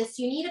on this,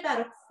 you need about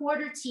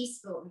 1/4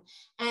 teaspoon.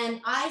 And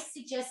I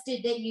suggested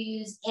that you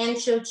use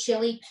ancho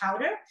chili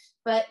powder,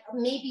 but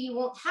maybe you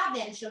won't have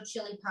ancho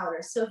chili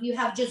powder. So if you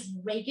have just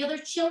regular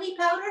chili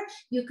powder,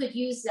 you could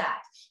use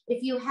that. If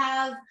you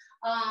have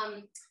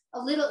a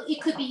little, you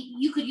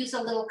could use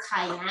a little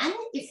cayenne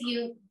if you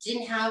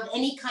didn't have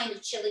any kind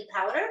of chili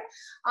powder.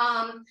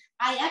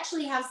 I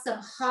actually have some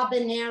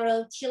habanero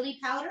chili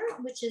powder,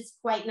 which is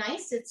quite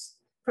nice. It's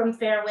from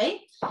Fairway.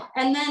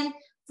 And then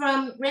from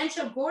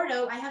Rancho Gordo,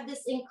 I have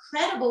this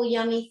incredible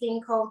yummy thing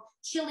called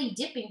chili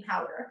dipping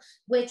powder,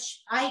 which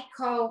I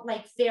call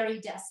like fairy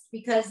dust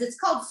because it's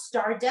called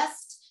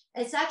stardust.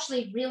 It's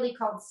actually really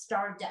called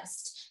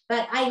stardust,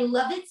 but I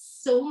love it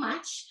so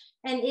much.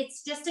 And it's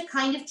just a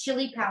kind of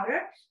chili powder.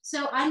 So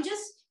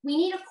we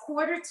need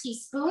 1/4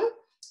 teaspoon.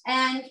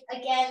 And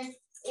again,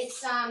 it's,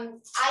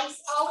 I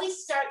always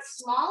start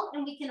small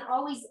and we can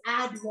always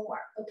add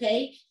more, okay?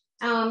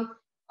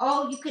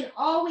 You can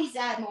always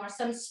add more. So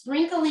I'm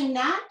sprinkling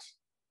that,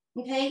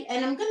 okay? And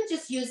I'm gonna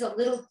just use a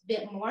little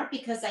bit more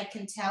because I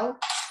can tell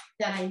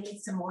that I need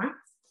some more.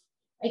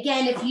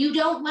 Again, if you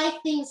don't like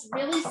things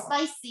really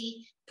spicy,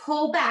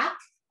 pull back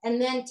and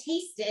then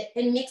taste it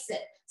and mix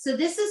it. So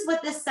this is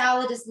what the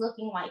salad is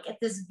looking like at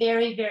this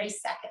very, very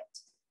second.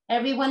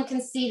 Everyone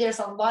can see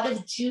there's a lot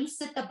of juice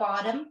at the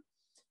bottom.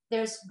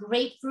 There's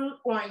grapefruit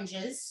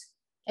oranges.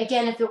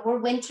 Again, if it were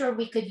winter,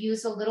 we could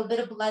use a little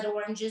bit of blood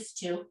oranges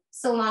too,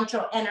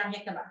 cilantro and our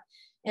jicama.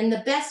 And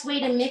the best way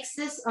to mix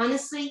this,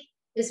 honestly,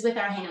 is with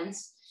our hands.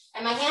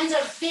 And my hands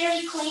are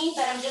very clean,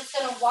 but I'm just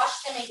gonna wash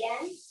them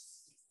again.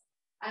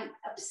 I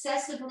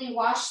obsessively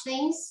wash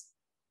things.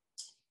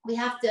 We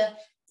have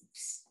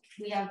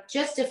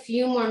just a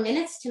few more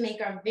minutes to make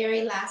our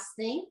very last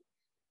thing.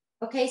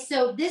 Okay, so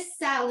this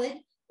salad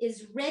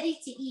is ready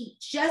to eat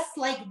just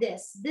like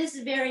this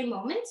very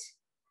moment,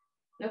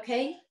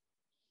 okay?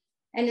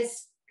 And it's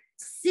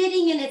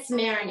sitting in its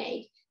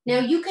marinade. Now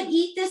you could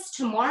eat this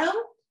tomorrow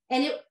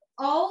and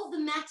all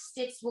the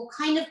matchsticks will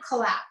kind of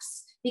collapse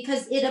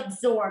because it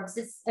absorbs.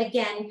 It's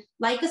again,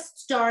 like a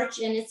starch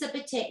and it's a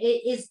potato,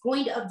 it is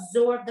going to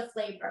absorb the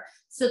flavor.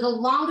 So the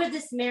longer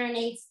this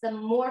marinates, the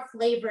more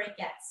flavor it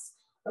gets,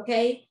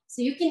 okay?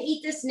 So you can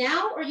eat this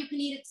now or you can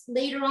eat it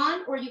later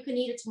on or you can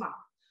eat it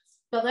tomorrow.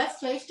 But let's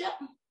taste it.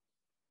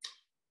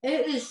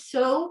 It is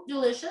so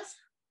delicious.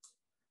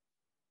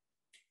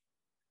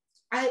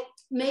 I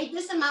made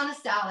this amount of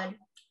salad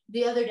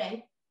the other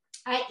day.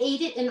 I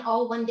ate it in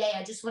all one day.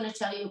 I just want to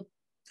tell you,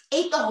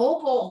 ate the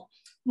whole bowl,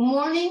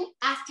 morning,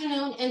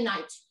 afternoon, and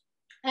night.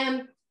 And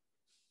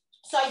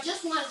so I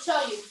just want to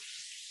tell you,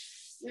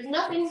 there's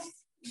nothing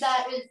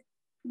that is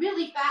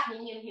really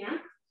fattening in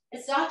here.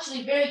 It's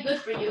actually very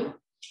good for you.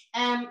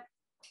 And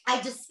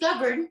I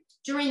discovered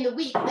during the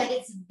week that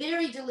it's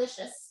very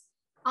delicious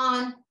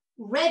on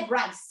red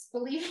rice,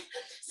 believe it.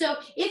 So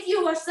if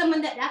you are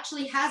someone that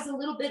actually has a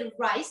little bit of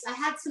rice, I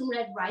had some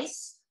red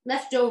rice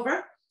left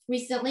over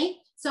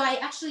recently. So I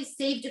actually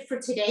saved it for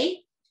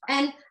today.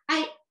 And I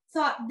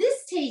thought this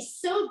tastes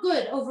so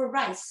good over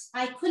rice.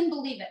 I couldn't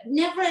believe it.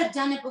 Never have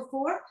done it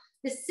before.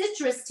 The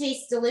citrus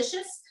tastes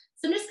delicious.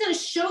 So I'm just going to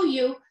show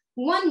you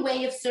one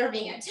way of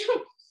serving it.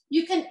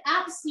 You don't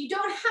have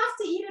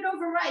to eat it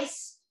over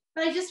rice,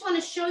 but I just want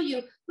to show you,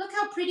 look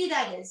how pretty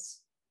that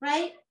is,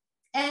 right?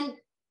 And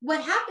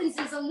what happens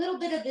is a little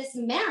bit of this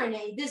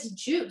marinade, this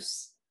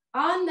juice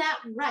on that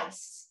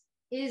rice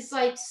is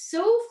like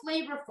so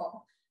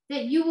flavorful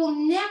that you will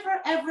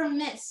never ever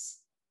miss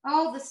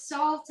all the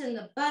salt and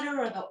the butter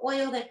or the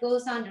oil that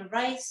goes onto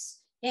rice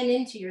and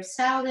into your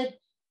salad.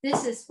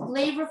 This is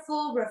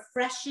flavorful,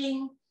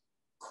 refreshing,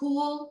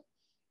 cool,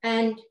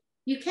 and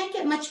you can't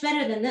get much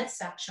better than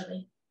this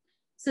actually.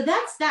 So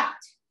that's that.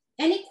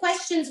 Any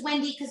questions,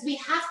 Wendy? Because we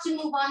have to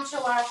move on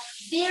to our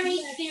very,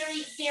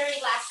 very,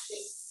 very last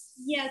thing.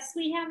 Yes,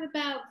 we have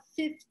about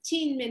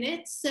 15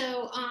 minutes.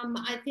 So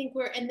I think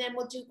and then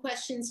we'll do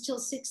questions till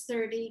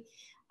 6:30.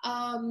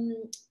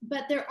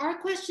 But there are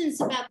questions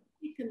about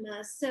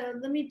jicama. So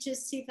let me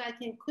just see if I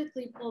can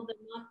quickly pull them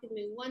up. Give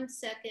me 1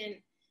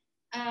 second.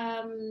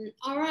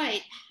 All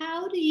right,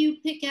 how do you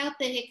pick out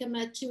the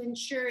jicama to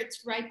ensure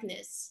its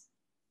ripeness?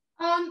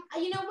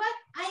 You know what?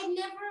 I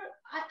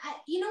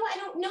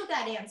don't know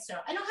that answer.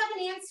 I don't have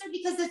an answer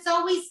because it's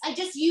always, I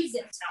just use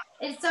it.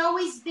 It's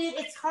always been,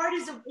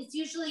 it's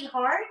usually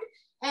hard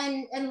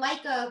and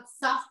like a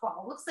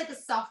softball, looks like a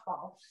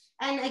softball.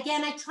 And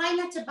again, I try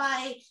not to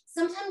buy,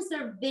 sometimes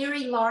they're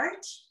very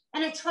large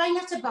and I try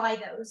not to buy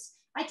those.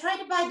 I try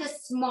to buy the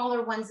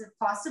smaller ones if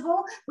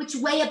possible, which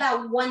weigh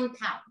about 1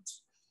 pound.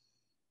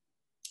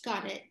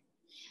 Got it.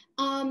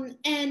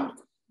 And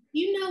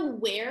you know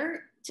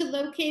where to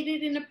locate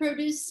it in a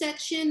produce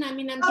section? I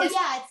mean, yeah,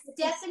 it's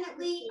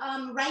definitely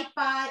right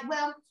by,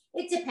 well,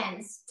 it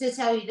depends, to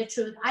tell you the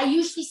truth. I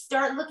usually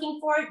start looking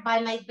for it by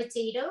my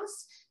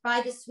potatoes,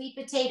 by the sweet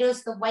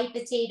potatoes, the white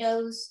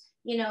potatoes,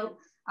 you know,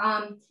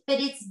 but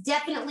it's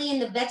definitely in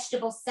the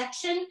vegetable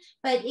section,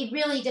 but it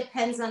really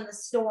depends on the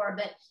store.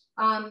 But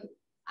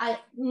it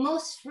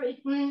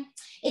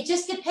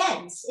just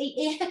depends.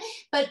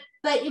 But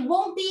it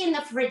won't be in the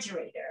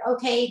refrigerator.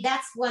 Okay,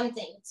 that's one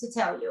thing to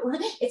tell you.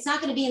 It's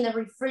not going to be in the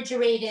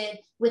refrigerated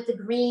with the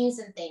greens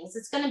and things.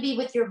 It's going to be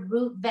with your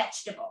root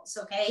vegetables.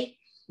 Okay,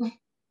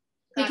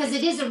 because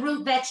it is a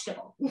root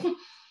vegetable.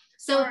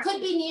 So it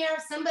could be near,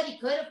 somebody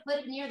could have put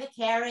it near the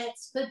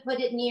carrots, could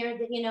put it near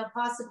the,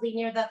 possibly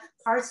near the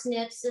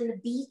parsnips and the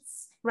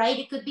beets, right?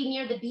 It could be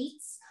near the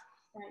beets,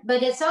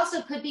 but it's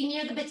also could be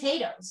near the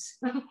potatoes.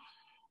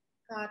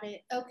 Got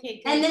it.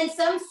 Okay, good. And then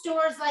some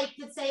stores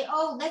could say,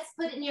 oh, let's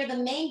put it near the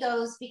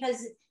mangoes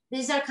because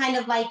these are kind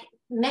of like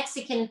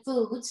Mexican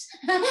foods.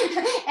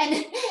 and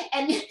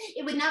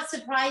it would not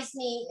surprise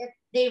me if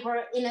they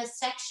were in a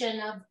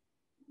section of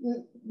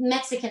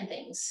Mexican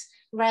things,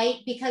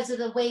 right? Because of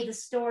the way the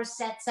store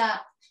sets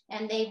up,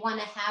 and they want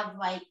to have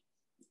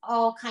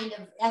all kind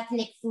of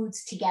ethnic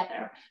foods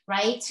together,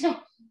 right?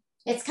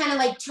 It's kind of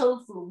like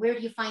tofu. Where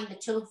do you find the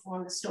tofu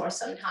in the store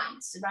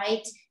sometimes,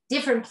 right?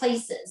 Different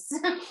places.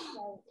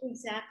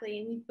 Exactly,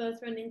 and we've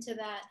both run into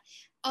that.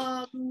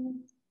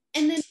 And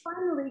then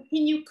finally,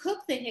 can you cook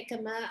the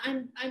jicama?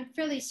 I'm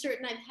fairly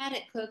certain I've had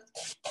it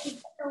cooked.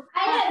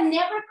 I have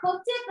never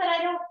cooked it, but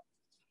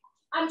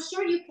I'm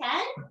sure you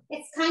can.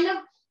 It's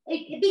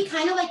it'd be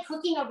kind of like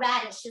cooking a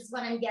radish is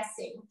what I'm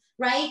guessing,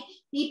 right?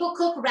 People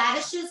cook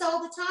radishes all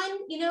the time,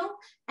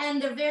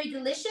 and they're very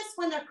delicious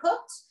when they're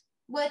cooked.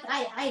 What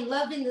I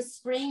love in the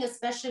spring,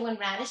 especially when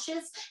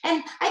radishes,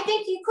 and I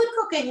think you could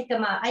cook a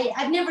jicama.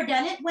 I've never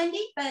done it,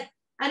 Wendy, but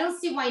I don't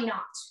see why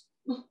not.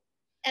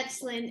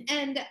 Excellent.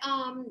 And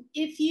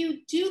if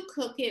you do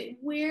cook it,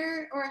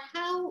 where or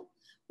how,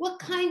 what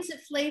kinds of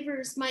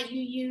flavors might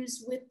you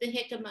use with the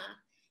jicama?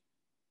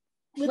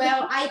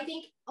 Well, I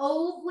think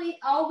always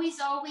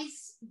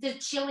the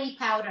chili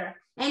powder.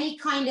 Any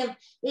kind of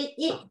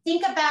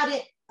think about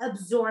it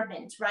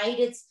absorbent, right?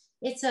 It's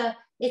a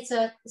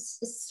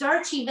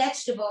starchy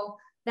vegetable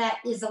that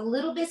is a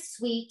little bit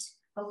sweet,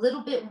 a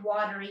little bit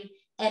watery,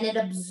 and it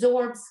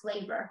absorbs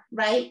flavor,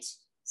 right?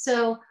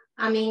 So,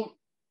 I mean,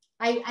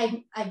 I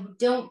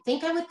don't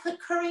think I would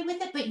put curry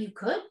with it, but you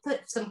could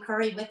put some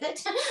curry with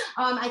it.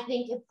 I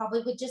think it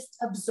probably would just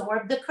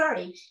absorb the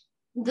curry.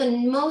 The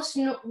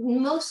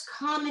most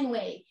common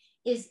way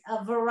is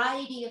a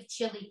variety of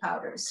chili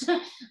powders.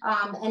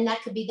 And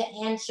that could be the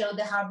ancho,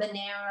 the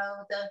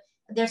habanero,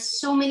 there's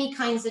so many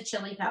kinds of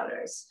chili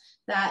powders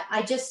that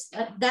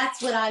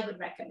that's what I would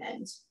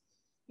recommend.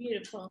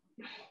 Beautiful.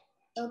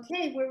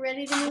 Okay, we're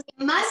ready to move.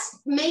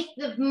 Must make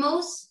the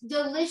most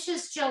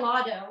delicious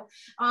gelato.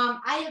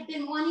 I have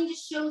been wanting to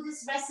show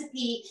this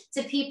recipe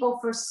to people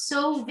for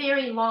so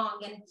very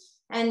long,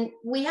 and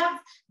we have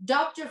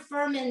Dr.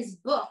 Furman's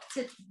book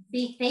to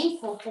be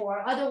thankful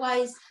for.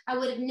 Otherwise, I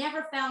would have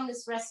never found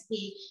this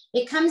recipe.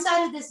 It comes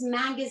out of this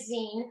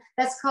magazine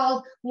that's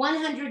called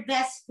 100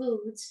 Best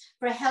Foods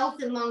for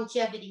Health and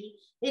Longevity.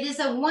 It is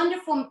a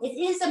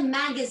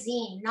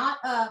magazine,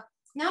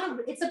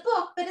 it's a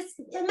book, but it's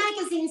a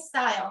magazine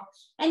style.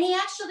 And he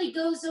actually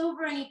goes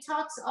over and he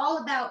talks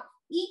all about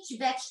each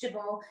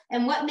vegetable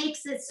and what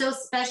makes it so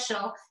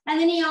special. And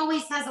then he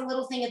always has a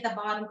little thing at the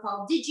bottom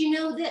called, did you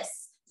know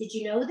this? Did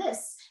you know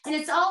this? And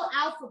it's all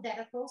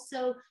alphabetical,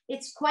 so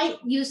it's quite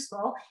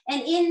useful.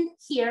 And in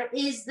here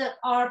is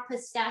our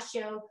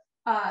pistachio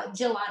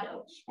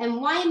gelato.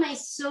 And why am I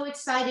so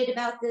excited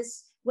about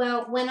this?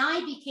 Well, when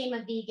I became a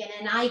vegan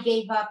and I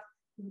gave up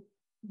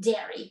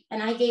dairy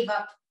and I gave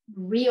up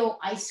real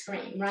ice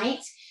cream,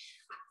 right?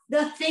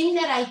 The thing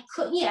that I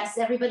could, yes,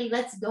 everybody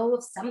lets go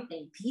of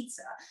something,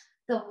 pizza.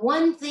 The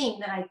one thing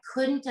that I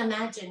couldn't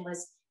imagine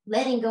was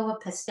letting go of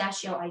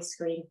pistachio ice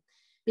cream,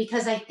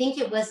 because I think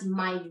it was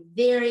my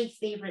very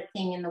favorite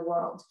thing in the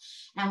world.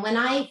 And when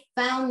I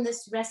found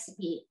this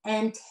recipe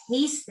and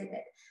tasted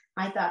it,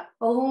 I thought,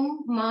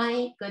 oh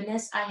my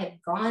goodness, I had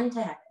gone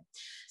to heaven.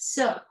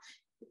 So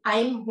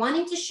I'm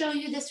wanting to show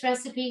you this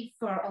recipe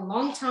for a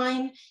long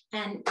time,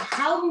 and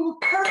how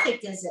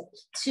perfect is it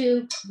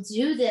to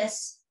do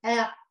this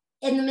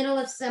in the middle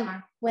of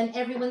summer when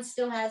everyone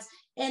still has,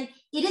 and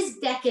it is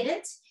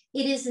decadent.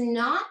 It is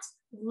not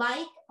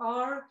like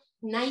our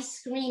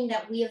nice cream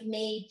that we have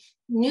made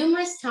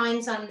numerous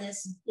times in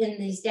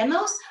these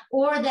demos,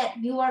 or that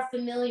you are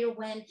familiar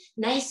when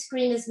nice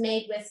cream is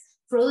made with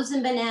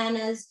frozen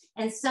bananas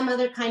and some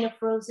other kind of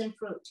frozen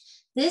fruit.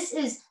 This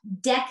is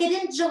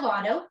decadent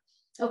gelato.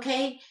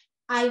 Okay,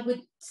 I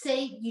would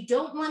say you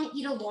don't want to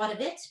eat a lot of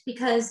it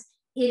because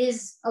it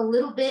is a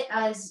little bit,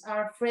 as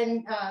our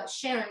friend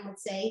Sharon would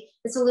say,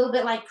 it's a little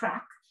bit like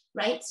crack,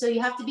 right? So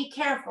you have to be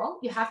careful.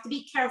 You have to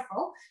be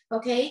careful,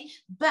 okay?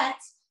 But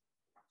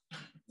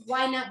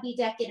why not be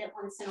decadent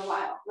once in a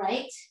while,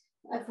 right?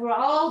 If we're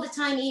all the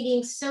time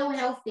eating so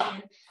healthy,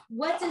 and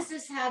what does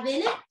this have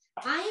in it?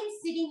 I am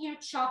sitting here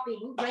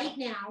chopping right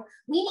now.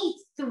 We need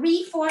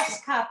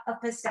 3/4 cup of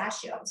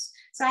pistachios.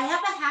 So I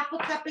have a half a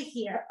cup of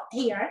here,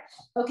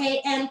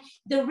 okay? And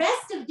the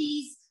rest of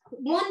these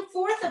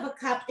 1/4 of a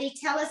cup, they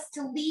tell us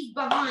to leave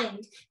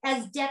behind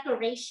as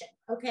decoration,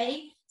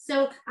 okay?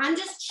 So I'm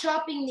just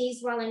chopping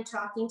these while I'm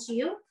talking to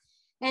you.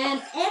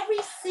 And every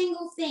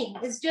single thing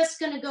is just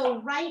going to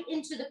go right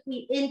into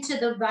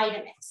the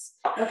Vitamix,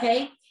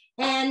 okay?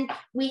 And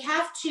we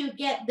have to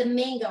get the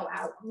mango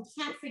out. We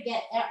can't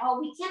forget,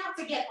 we cannot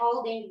forget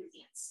all the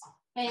ingredients.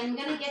 Okay, I'm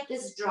going to get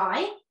this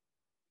dry.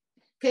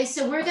 Okay,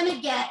 so we're going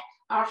to get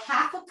our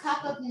 ½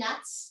 cup of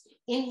nuts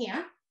in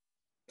here.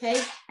 Okay,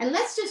 and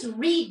let's just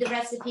read the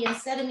recipe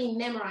instead of me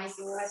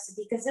memorizing the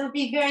recipe, because it would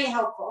be very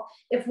helpful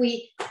if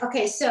we,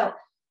 okay, so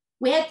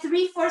we had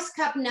 3/4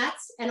 cup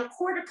nuts and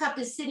 1/4 cup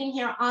is sitting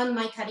here on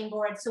my cutting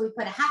board. So we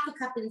put ½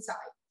 cup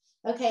inside,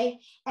 okay?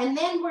 And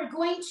then we're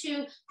going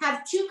to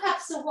have 2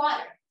 cups of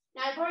water.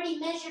 Now I've already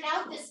measured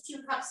out this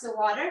 2 cups of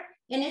water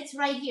and it's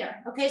right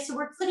here, okay? So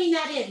we're putting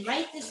that in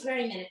right this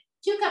very minute,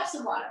 2 cups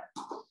of water.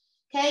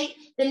 Okay,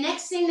 the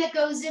next thing that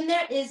goes in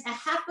there is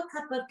 ½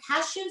 cup of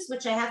cashews,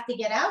 which I have to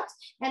get out.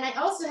 And I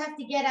also have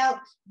to get out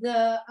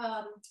the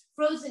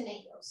frozen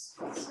mangoes.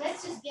 So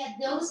let's just get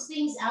those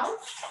things out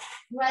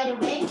right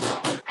away.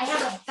 I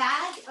have a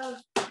bag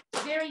of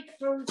very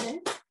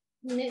frozen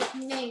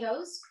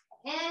mangoes.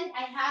 And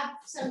I have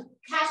some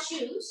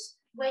cashews,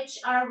 which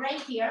are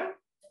right here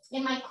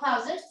in my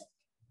closet.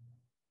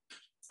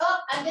 Oh,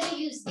 I'm gonna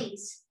use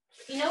these.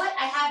 You know what?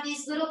 I have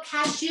these little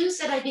cashews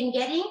that I've been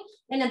getting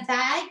in a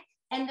bag.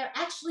 And they're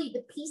actually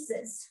the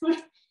pieces.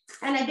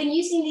 And I've been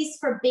using these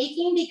for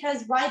baking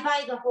because why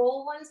buy the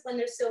whole ones when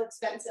they're so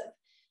expensive?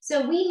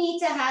 So we need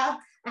to have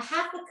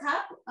 ½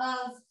 cup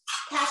of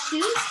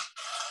cashews.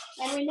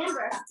 And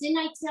remember, didn't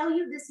I tell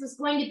you this was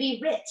going to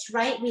be rich,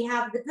 right? We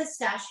have the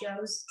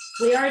pistachios.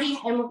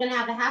 And we're gonna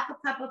have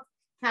 ½ cup of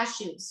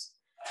cashews.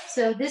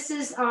 So this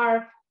is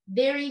our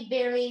very,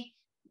 very,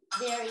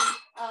 very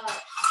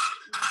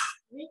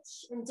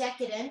rich and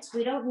decadent.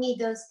 We don't need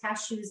those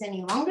cashews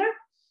any longer.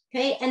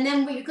 Okay, and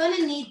then we're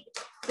gonna need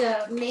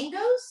the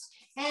mangoes,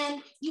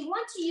 and you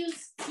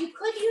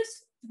could use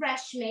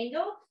fresh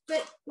mango,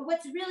 but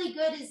what's really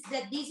good is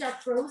that these are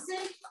frozen,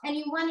 and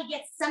you wanna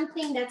get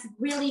something that's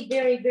really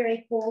very,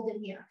 very cold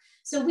in here.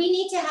 So we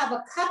need to have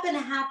 1.5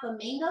 cups of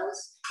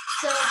mangoes.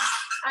 So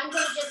I'm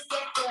gonna just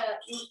get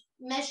the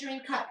measuring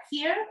cup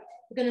here.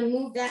 We're gonna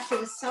move that to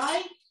the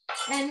side,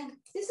 and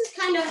this is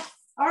kind of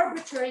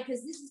arbitrary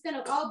because this is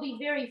gonna all be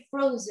very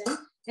frozen,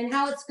 and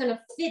how it's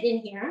gonna fit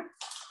in here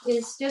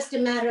is just a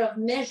matter of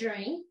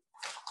measuring.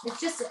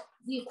 It's just,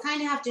 you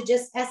kind of have to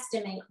just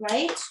estimate,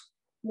 right?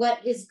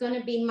 What is going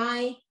to be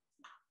I'm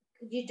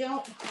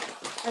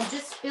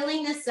just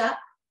filling this up,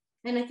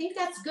 and I think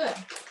that's good.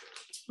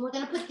 We're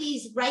going to put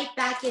these right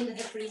back into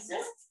the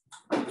freezer.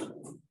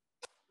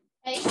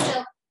 Okay,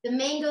 so the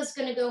mango's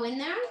going to go in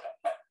there.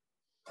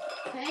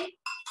 Okay,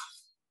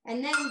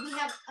 and then we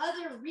have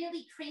other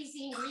really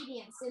crazy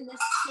ingredients in the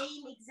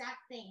same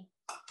exact thing.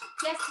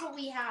 Guess what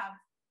we have?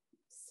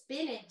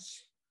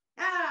 Spinach.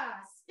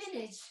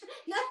 Spinach.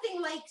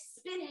 Nothing like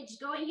spinach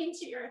going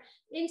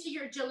into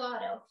your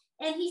gelato.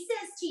 And he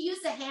says to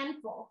use a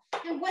handful.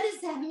 And what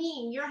does that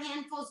mean? Your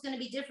handful is going to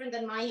be different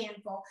than my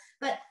handful.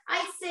 But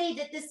I say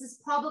that this is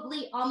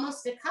probably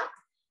almost a cup.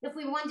 If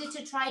we wanted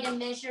to try to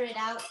measure it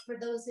out for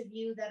those of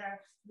you that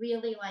are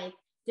really like,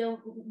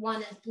 don't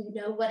want to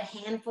know what a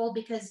handful,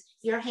 because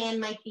your hand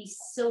might be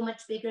so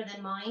much bigger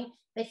than mine.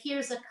 But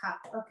here's a cup,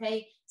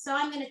 okay? So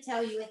I'm going to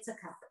tell you it's a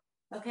cup,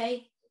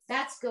 okay?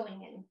 That's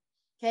going in.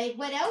 Okay,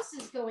 what else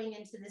is going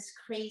into this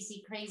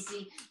crazy,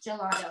 crazy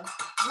gelato?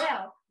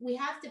 Well, we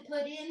have to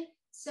put in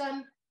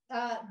some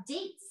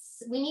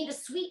dates. We need a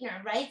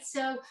sweetener, right?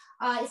 So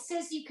it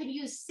says you could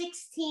use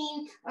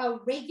 16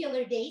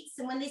 regular dates.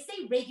 And when they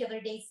say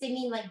regular dates, they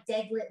mean like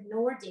Deglet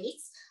nor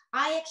dates.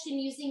 I actually am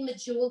using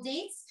Medjool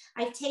dates.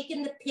 I've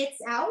taken the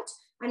pits out.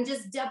 I'm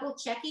just double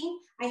checking.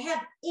 I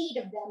have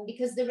 8 of them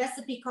because the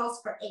recipe calls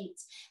for 8.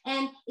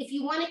 And if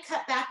you want to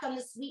cut back on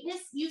the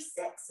sweetness, use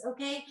 6,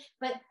 okay?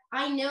 But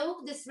I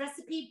know this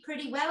recipe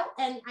pretty well,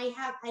 and I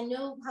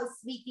know how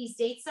sweet these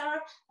dates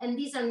are, and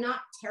these are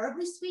not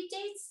terribly sweet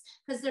dates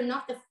because they're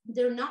not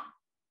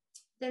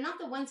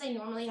the ones I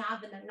normally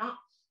have, and they're not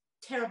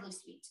terribly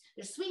sweet.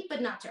 They're sweet,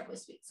 but not terribly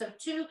sweet.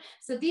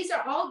 So these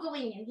are all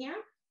going in here.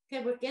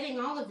 Okay, we're getting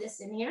all of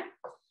this in here.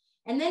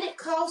 And then it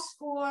calls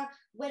for,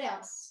 what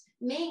else?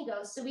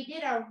 Mango. So we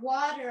did our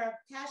water, our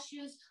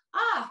cashews.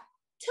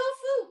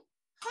 Tofu.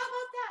 How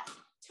about that?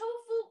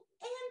 Tofu,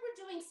 and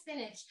we're doing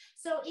spinach.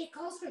 So it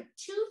calls for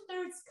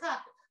 2/3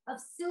 cup of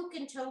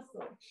silken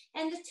tofu.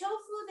 And the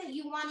tofu that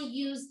you want to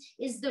use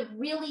is the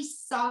really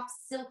soft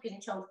silken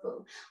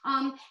tofu.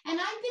 And I've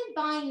been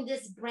buying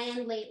this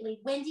brand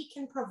lately. Wendy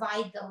can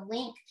provide the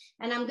link,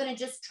 and I'm going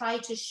to just try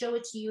to show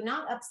it to you,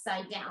 not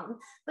upside down.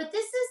 But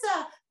this is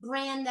a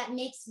brand that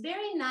makes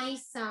very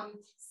nice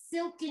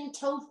silken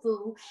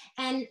tofu,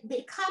 and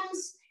it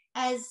comes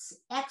as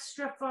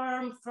extra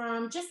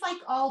firm, just like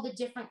all the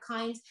different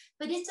kinds,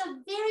 but it's a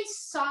very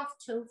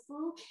soft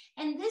tofu.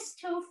 And this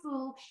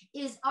tofu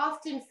is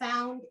often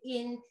found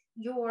in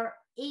your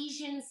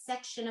Asian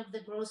section of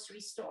the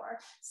grocery store.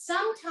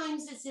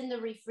 Sometimes it's in the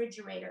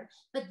refrigerator,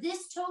 but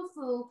this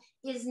tofu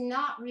is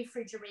not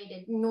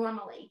refrigerated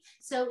normally.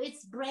 So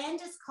its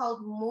brand is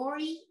called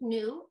Mori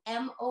Nu,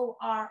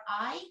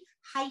 M-O-R-I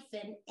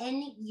hyphen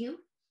N-U.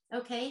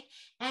 Okay,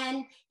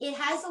 and it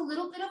has a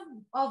little bit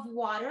of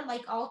water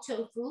like all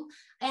tofu,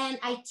 and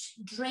I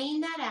drain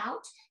that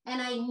out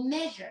and I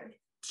measured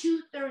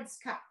 2/3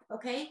 cup.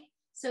 Okay,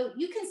 so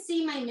you can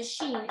see my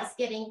machine is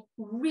getting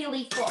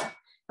really full.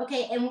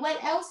 Okay, and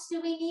what else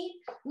do we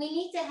need? We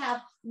need to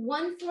have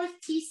 1/4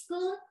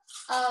 teaspoon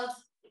of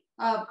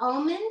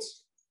almond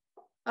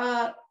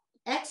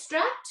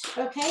extract.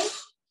 Okay,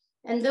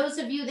 and those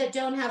of you that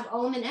don't have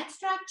almond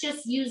extract,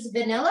 just use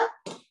vanilla.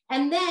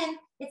 And then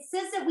it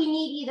says that we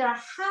need either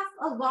half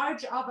a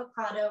large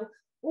avocado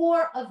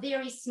or a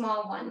very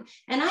small one.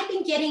 And I've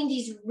been getting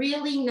these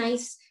really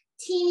nice,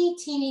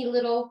 teeny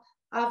little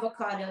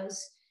avocados.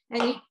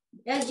 And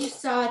as you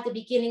saw at the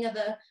beginning of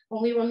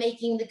when we were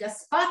making the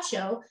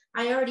gazpacho,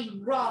 I already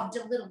robbed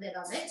a little bit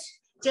of it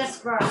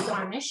just for our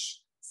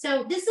garnish.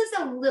 So this is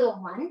a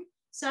little one.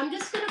 So I'm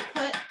just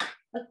gonna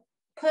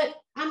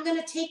I'm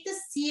gonna take the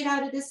seed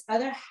out of this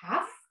other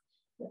half,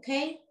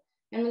 okay?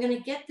 And we're gonna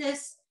get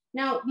this.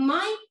 Now,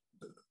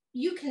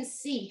 you can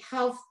see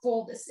how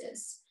full this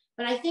is,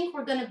 but I think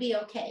we're gonna be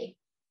okay.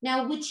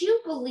 Now, would you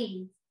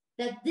believe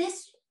that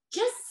this,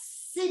 just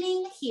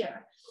sitting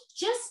here,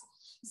 just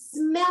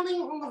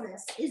smelling all of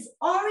this,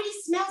 already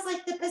smells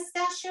like the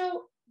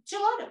pistachio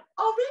gelato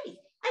already.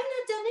 I've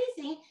not done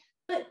anything,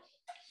 but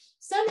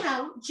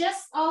somehow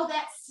just all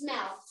that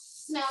smells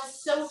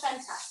so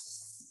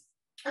fantastic.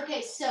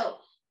 Okay, so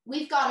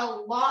we've got a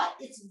lot,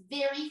 it's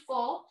very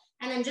full.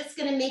 And I'm just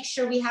gonna make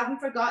sure we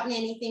haven't forgotten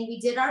anything. We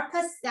did our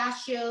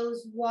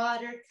pistachios,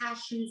 water,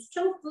 cashews,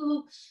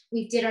 tofu.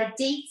 We did our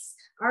dates,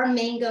 our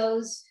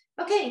mangoes.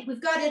 Okay,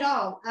 we've got it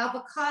all.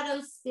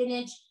 Avocado,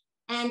 spinach,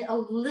 and a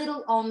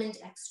little almond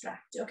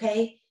extract,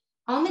 okay?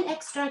 Almond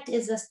extract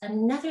is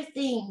another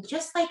thing,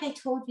 just like I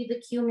told you, the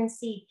cumin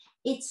seed.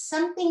 It's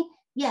something,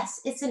 yes,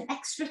 it's an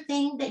extra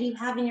thing that you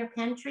have in your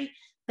pantry,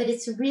 but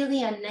it's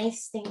really a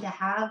nice thing to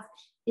have.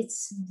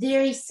 It's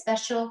very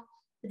special.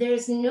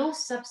 There's no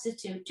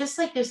substitute. Just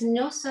like there's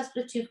no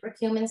substitute for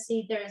cumin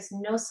seed, there is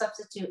no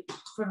substitute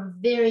for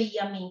very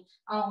yummy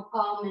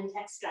almond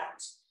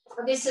extract.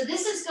 Okay, so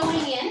this is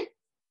going in.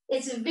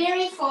 It's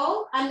very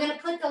full. I'm gonna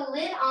put the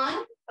lid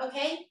on,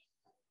 okay?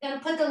 Gonna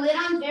put the lid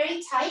on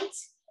very tight,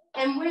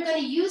 and we're gonna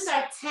use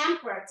our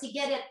tamper to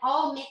get it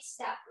all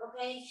mixed up,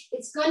 okay?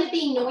 It's gonna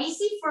be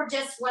noisy for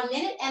just 1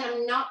 minute, and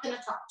I'm not gonna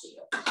talk to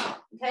you,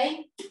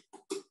 okay?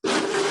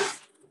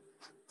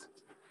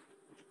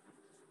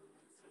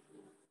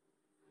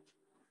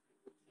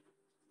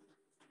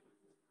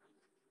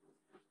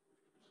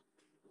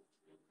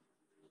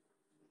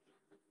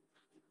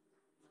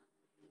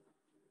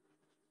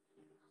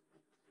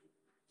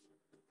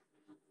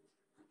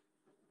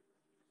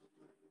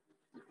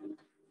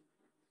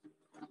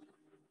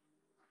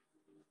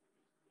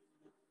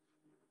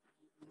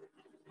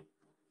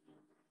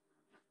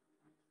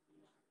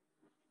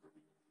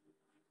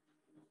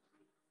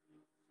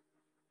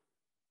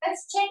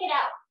 Let's check it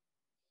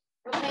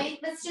out, okay?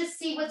 Let's just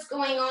see what's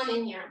going on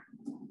in here.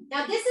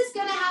 Now, this is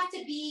gonna have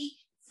to be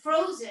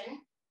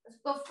frozen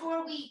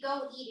before we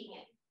go eating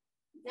it.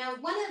 Now,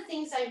 one of the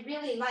things I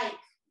really like, I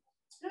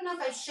don't know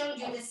if I've showed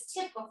you this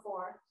tip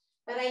before,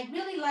 but I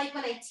really like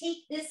when I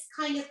take this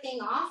kind of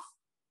thing off,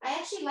 I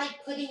actually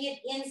like putting it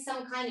in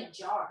some kind of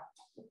jar.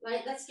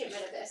 Right, let's get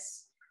rid of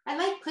this. I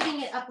like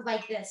putting it up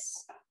like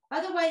this.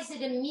 Otherwise,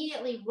 it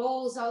immediately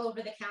rolls all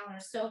over the counter.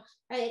 So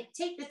I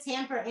take the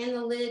tamper and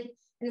the lid,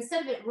 and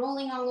instead of it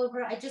rolling all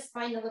over, I just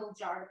find a little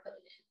jar to put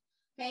it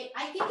in. Okay,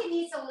 I think it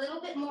needs a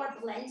little bit more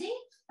blending,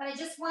 but I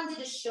just wanted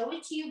to show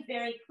it to you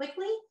very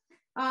quickly.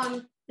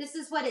 This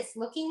is what it's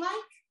looking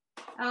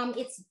like.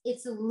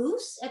 It's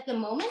loose at the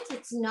moment.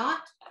 It's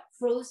not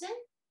frozen,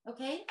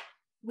 okay?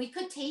 We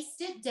could taste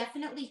it,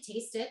 definitely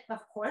taste it, of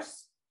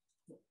course.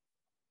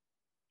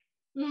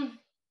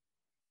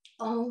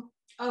 Oh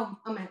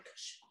my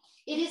gosh.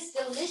 It is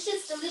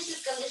delicious,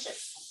 delicious,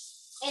 delicious.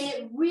 And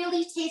it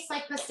really tastes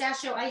like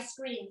pistachio ice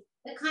cream.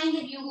 The kind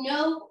that you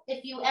know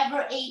if you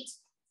ever ate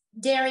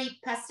dairy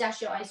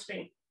pistachio ice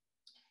cream.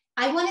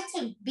 I want it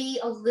to be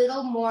a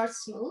little more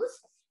smooth.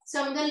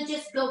 So I'm gonna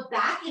just go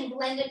back and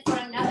blend it for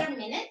another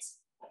minute.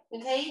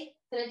 Okay,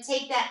 gonna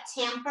take that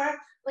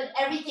tamper, put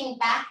everything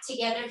back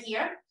together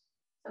here.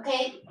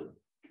 Okay,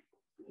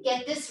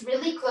 get this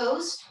really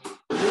closed.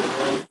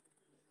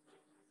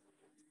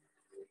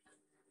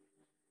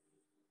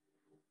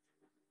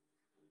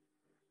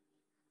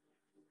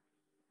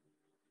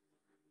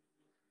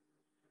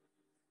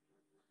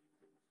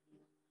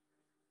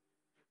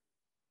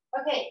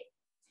 Okay,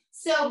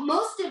 So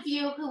most of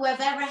you who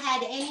have ever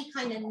had any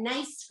kind of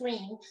nice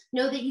cream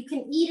know that you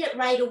can eat it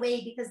right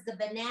away because the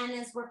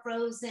bananas were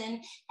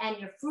frozen and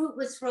your fruit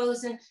was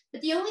frozen.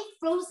 But the only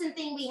frozen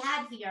thing we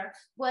had here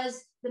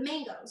was the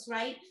mangoes,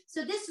 right?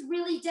 So this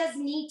really does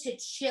need to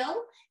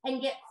chill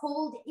and get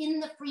cold in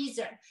the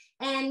freezer.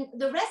 And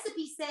the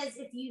recipe says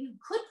if you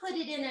could put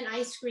it in an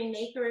ice cream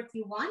maker if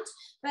you want,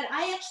 but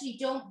I actually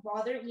don't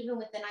bother even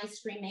with an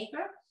ice cream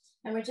maker.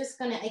 And we're just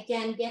gonna,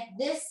 again, get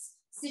this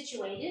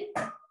situated.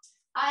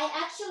 I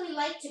actually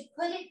like to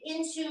put it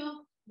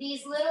into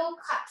these little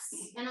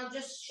cups, and I'll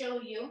just show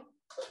you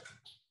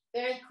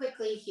very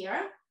quickly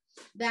here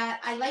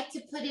that I like to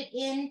put it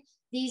in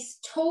these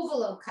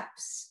Tovolo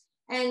cups.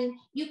 And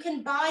you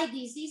can buy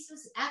these. These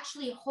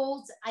actually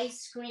holds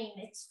ice cream.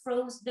 It's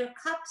frozen. They're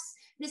cups.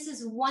 This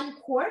is 1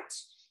 quart,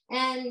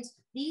 and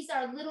these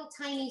are little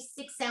tiny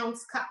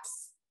 6-ounce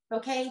cups,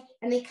 okay?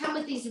 And they come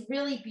with these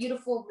really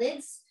beautiful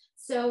lids.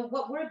 So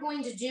what we're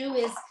going to do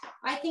is,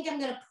 I think I'm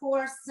going to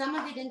pour some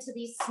of it into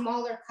these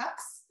smaller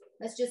cups.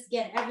 Let's just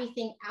get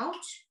everything out,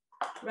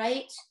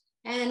 right?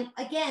 And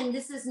again,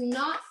 this is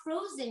not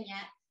frozen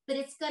yet, but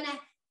it's going to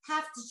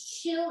have to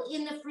chill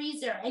in the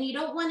freezer. And you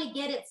don't want to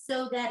get it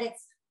so that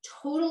it's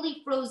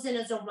totally frozen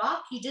as a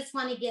rock. You just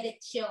want to get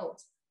it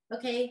chilled,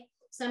 okay?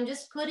 So I'm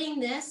just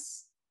putting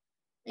this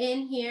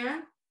in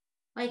here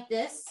like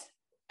this.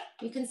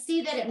 You can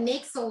see that it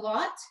makes a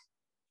lot,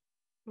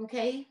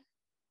 okay?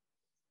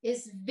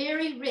 Is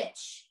very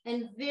rich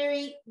and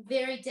very,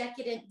 very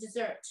decadent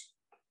dessert.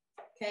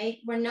 Okay,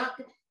 we're not,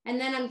 and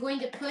then I'm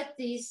going to put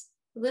these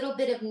little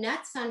bit of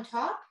nuts on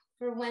top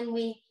for when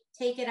we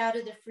take it out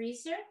of the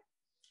freezer.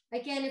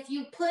 Again, if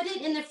you put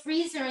it in the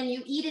freezer and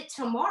you eat it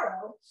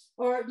tomorrow,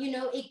 or you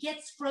know, it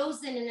gets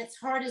frozen and it's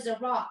hard as a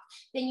rock,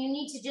 then you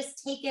need to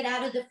just take it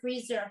out of the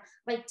freezer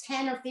like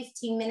 10 or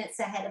 15 minutes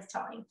ahead of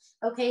time.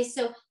 Okay,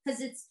 so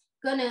because it's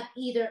gonna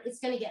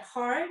get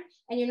hard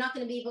and you're not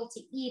gonna be able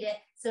to eat it.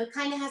 So it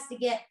kind of has to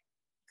get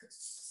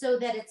so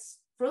that it's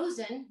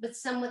frozen, but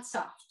somewhat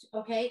soft,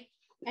 okay?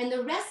 And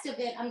the rest of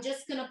it, I'm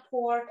just gonna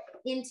pour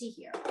into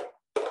here,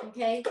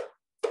 okay?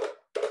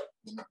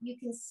 You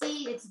can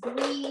see it's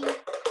green,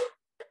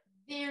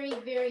 very,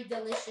 very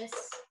delicious,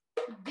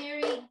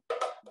 very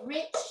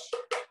rich.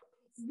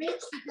 It's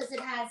rich because it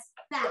has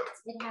fat,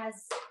 it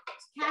has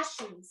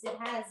cashews, it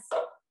has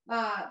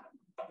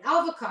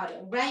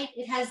avocado, right?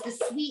 It has the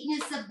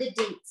sweetness of the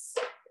dates.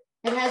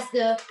 It has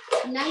the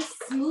nice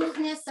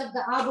smoothness of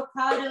the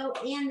avocado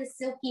and the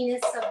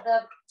silkiness of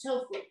the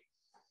tofu.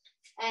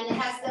 And it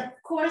has, of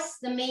course,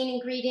 the main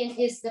ingredient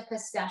is the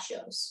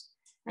pistachios.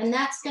 And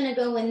that's gonna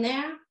go in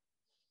there.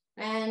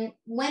 And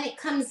when it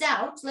comes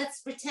out,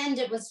 let's pretend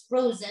it was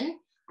frozen.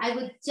 I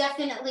would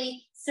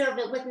definitely serve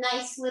it with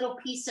nice little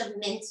piece of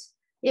mint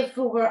if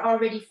it were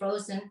already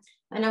frozen.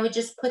 And I would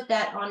just put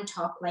that on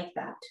top like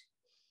that.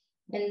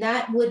 And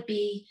that would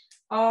be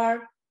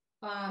our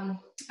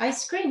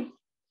ice cream,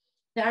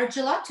 our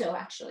gelato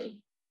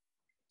actually.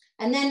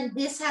 And then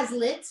this has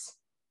lids.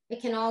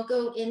 It can all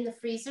go in the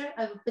freezer.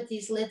 I would put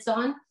these lids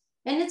on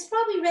and it's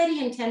probably ready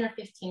in 10 or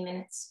 15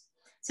 minutes.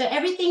 So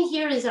everything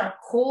here is our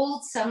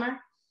cold summer.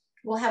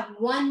 We'll have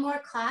one more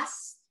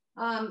class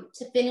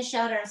to finish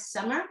out our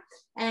summer.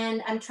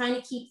 And I'm trying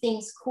to keep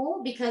things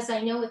cool because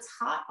I know it's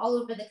hot all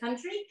over the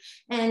country.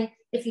 And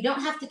if you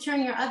don't have to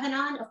turn your oven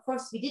on, of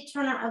course, we did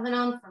turn our oven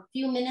on for a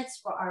few minutes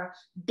for our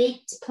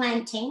baked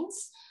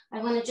plantains.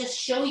 I want to just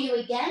show you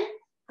again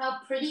how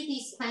pretty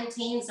these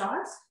plantains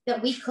are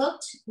that we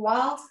cooked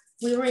while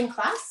we were in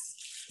class,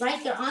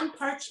 right? They're on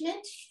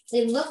parchment.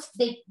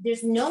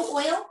 There's no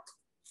oil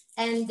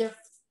and they're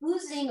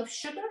oozing of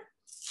sugar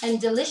and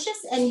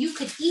delicious. And you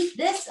could eat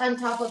this on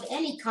top of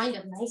any kind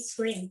of nice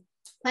cream.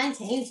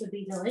 Plantains would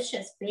be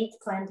delicious, baked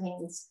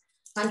plantains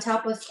on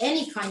top of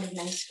any kind of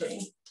nice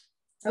cream.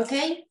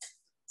 Okay,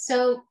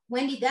 so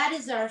Wendy, that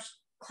is our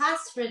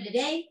class for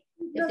today.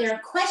 If there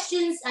are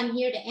questions, I'm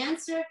here to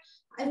answer.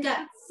 I've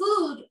got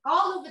food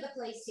all over the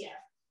place here.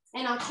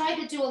 And I'll try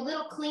to do a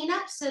little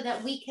cleanup so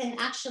that we can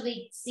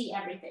actually see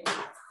everything.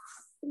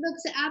 It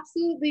looks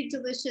absolutely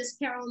delicious,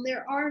 Carole.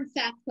 There are, in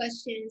fact,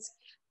 questions.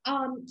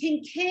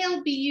 Can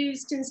kale be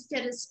used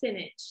instead of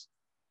spinach?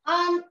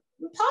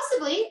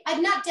 Possibly.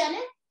 I've not done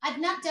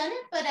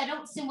it, but I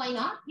don't see why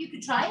not. You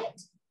could try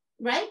it,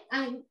 right?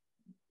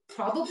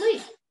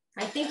 Probably.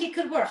 I think it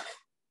could work.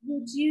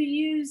 Would you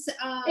use...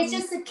 It's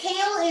just the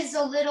kale is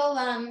a little...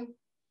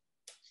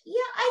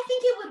 yeah, I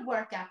think it would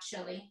work,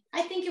 actually.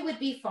 I think it would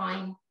be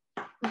fine.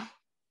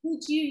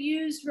 Would you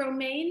use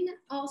romaine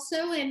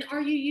also? And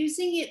are you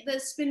using the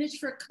spinach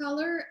for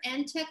color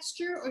and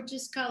texture or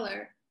just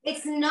color?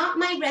 It's not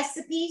my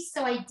recipe,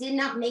 so I did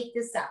not make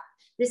this up.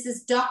 This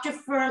is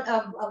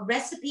a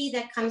recipe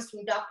that comes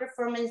from Dr.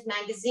 Furman's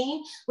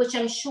magazine, which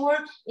I'm sure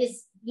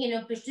is,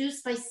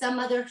 produced by some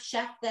other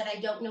chef that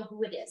I don't know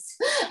who it is.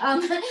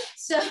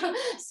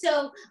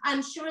 So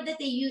I'm sure that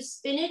they use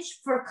spinach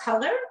for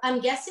color,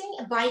 I'm guessing,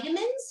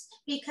 vitamins,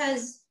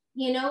 because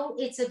you know,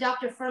 it's a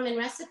Dr. Furman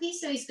recipe,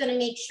 so he's going to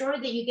make sure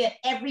that you get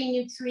every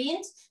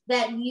nutrient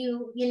that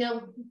you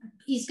know,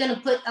 he's going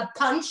to put a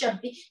punch of,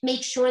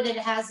 make sure that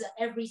it has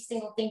every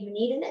single thing you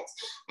need in it.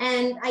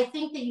 And I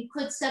think that you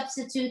could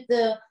substitute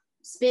the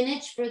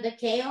spinach for the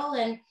kale,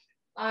 and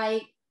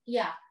I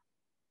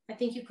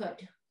think you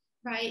could.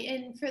 Right,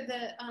 and for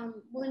the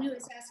one who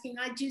is asking,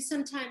 I do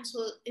sometimes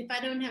will, if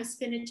I don't have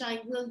spinach, I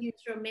will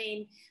use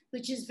romaine,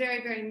 which is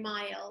very, very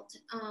mild.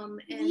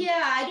 And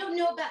yeah, I don't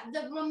know about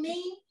the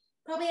romaine.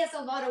 Probably has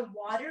a lot of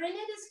water in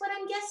it, is what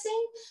I'm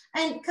guessing.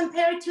 And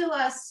compared to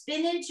a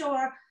spinach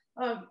or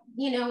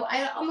you know,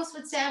 I almost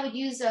would say I would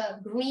use a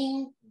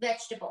green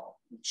vegetable,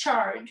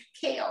 chard,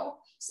 kale,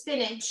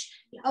 spinach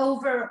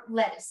over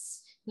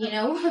lettuce. You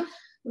know,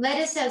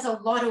 lettuce has a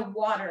lot of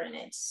water in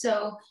it.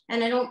 So,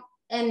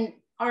 and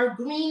our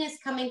green is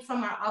coming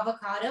from our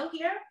avocado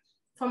here,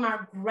 from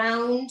our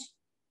ground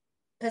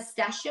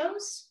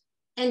pistachios,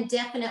 and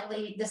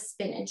definitely the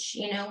spinach,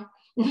 you know.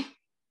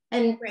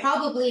 And right.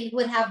 Probably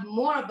would have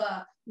more of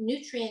a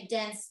nutrient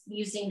dense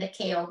using the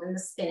kale than the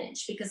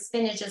spinach, because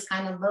spinach is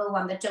kind of low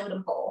on the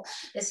totem pole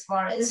as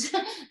far as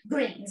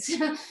greens,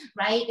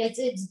 right?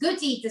 It's good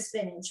to eat the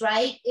spinach,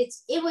 right?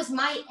 It was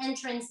my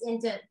entrance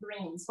into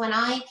greens. When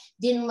I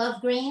didn't love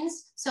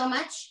greens so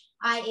much,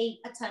 I ate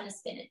a ton of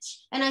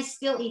spinach, and I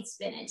still eat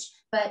spinach.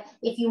 But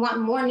if you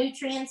want more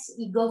nutrients,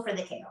 you go for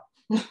the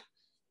kale.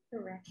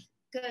 Correct.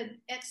 Good,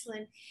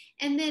 excellent.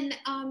 And then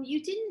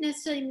you didn't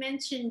necessarily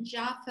mention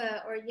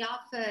Jaffa or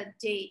Jaffa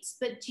dates,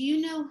 but do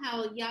you know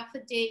how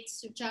Jaffa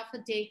dates or Jaffa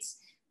dates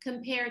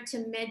compare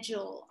to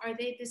medjool? Are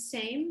they the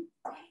same?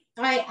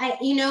 I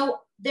you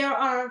know, there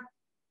are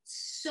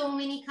so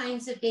many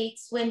kinds of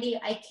dates, Wendy,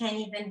 I can't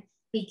even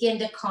begin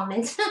to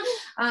comment.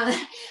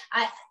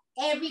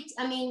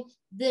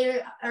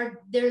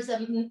 There's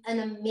an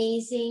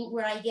amazing,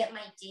 where I get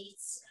my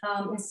dates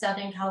in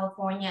Southern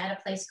California at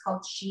a place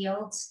called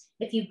Shields.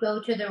 If you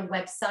go to their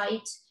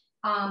website,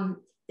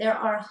 there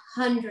are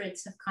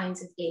hundreds of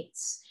kinds of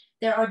dates.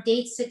 There are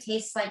dates that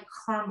taste like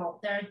caramel.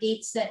 There are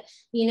dates that,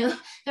 you know,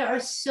 there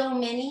are so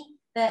many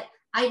that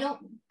I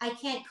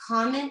can't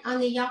comment on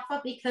the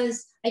Jaffa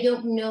because I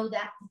don't know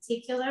that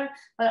particular,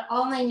 but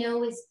all I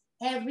know is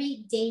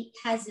every date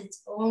has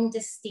its own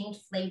distinct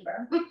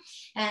flavor.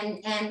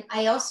 And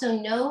I also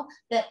know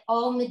that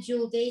all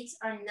medjool dates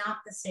are not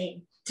the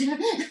same.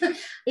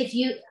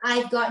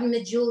 I've gotten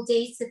medjool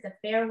dates at the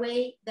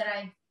Fairway that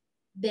I've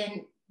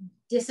been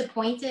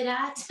disappointed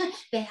at.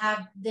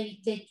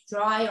 They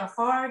dry or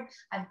hard.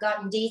 I've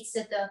gotten dates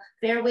at the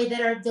Fairway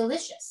that are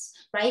delicious,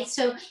 right?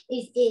 So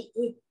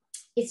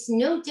it's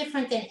no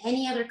different than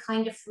any other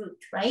kind of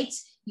fruit, right?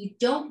 You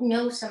don't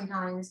know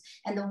sometimes.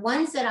 And the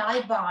ones that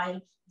I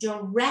buy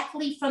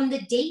directly from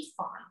the date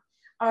farm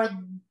are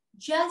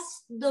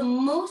just the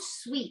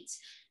most sweet,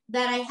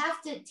 that I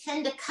have to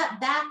tend to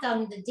cut back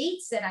on the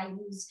dates that I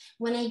use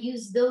when I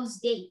use those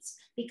dates,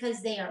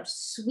 because they are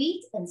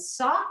sweet and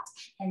soft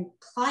and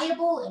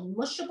pliable and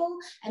mushable,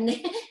 and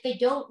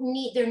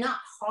they're not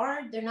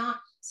hard,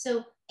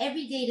 so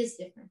every date is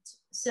different.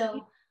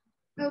 So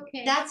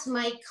okay, that's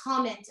my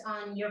comment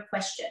on your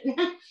question.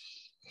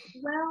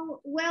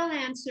 Well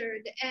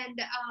answered. And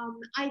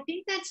I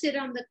think that's it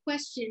on the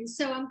questions.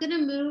 So I'm going to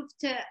move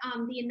to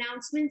the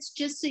announcements.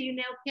 Just so you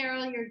know,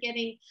 Carole, you're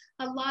getting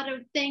a lot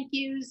of thank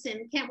yous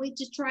and can't wait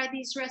to try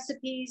these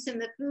recipes.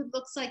 And the food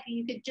looks like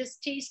you could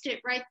just taste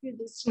it right through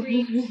the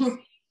screen.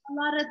 A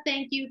lot of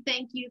thank you,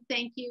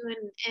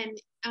 and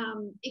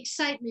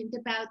excitement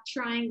about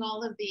trying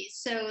all of these.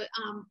 So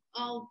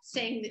all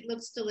saying it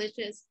looks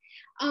delicious.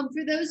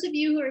 For those of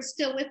you who are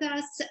still with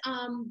us,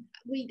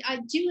 I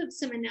do have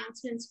some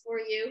announcements for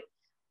you.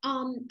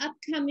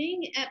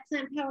 Upcoming at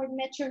Plant Powered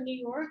Metro New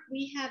York,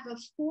 we have a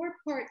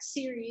 4-part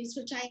series,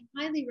 which I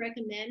highly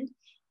recommend.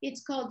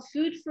 It's called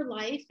Food for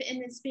Life,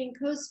 and it's being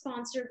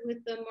co-sponsored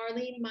with the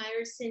Marlene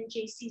Meyerson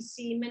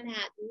JCC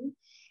Manhattan.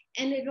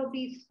 And it'll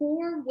be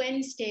 4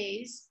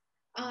 Wednesdays,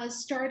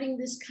 starting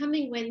this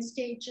coming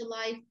Wednesday,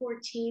 July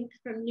 14th,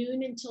 from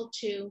noon until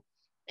 2.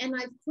 And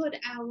I've put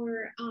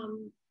our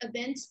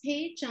events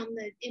page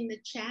in the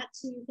chat,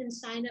 so you can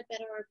sign up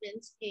at our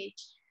events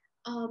page.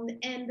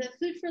 And the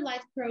Food for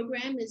Life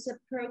program is a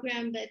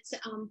program that's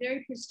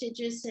very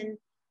prestigious and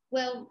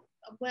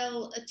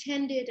well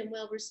attended and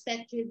well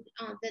respected,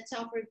 that's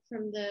offered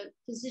from the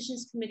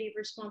Physicians Committee of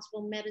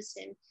Responsible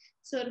Medicine.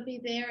 So it'll be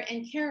there.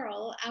 And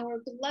Carole,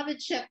 our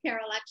beloved Chef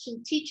Carole, actually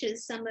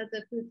teaches some of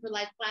the Food for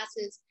Life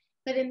classes.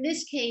 But in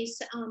this case,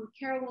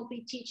 Carole won't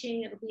be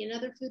teaching. It'll be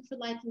another Food for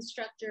Life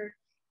instructor.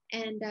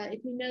 And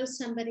if you know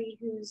somebody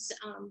who's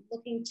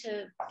looking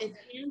to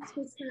advance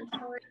with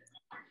plant-powered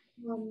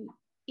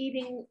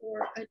eating,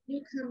 or a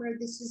newcomer,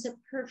 this is a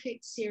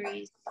perfect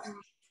series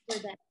for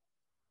that.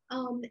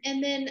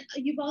 And then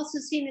you've also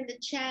seen in the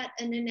chat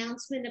an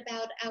announcement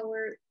about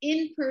our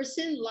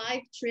in-person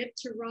live trip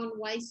to Ron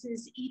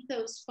Weiss's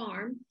Ethos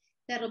Farm.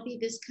 That'll be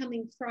this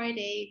coming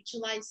Friday,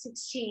 July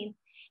 16th.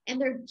 And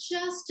there are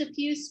just a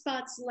few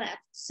spots left.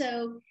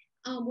 So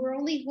we're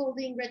only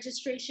holding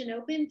registration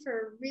open for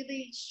a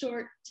really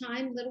short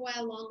time, a little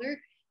while longer.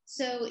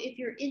 So if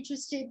you're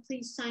interested,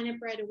 please sign up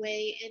right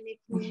away. And if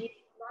you need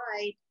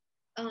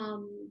a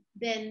ride,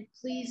 then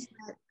please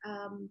let,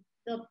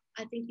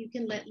 I think you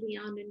can let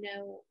Liana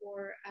know,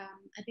 or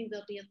I think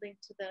there'll be a link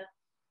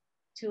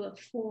to a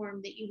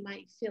form that you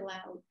might fill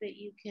out that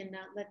you can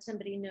let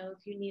somebody know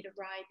if you need a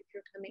ride, if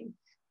you're coming,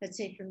 let's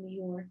say, from New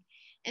York.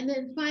 And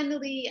then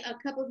finally, a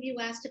couple of you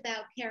asked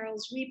about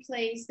Carole's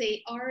replays.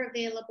 They are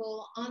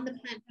available on the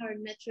Plant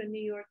Powered Metro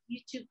New York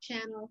YouTube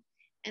channel,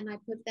 and I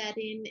put that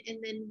in. And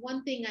then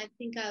one thing I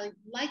think I'd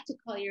like to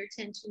call your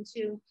attention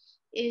to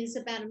is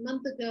about a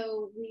month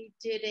ago, we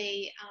did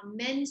a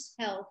men's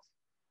health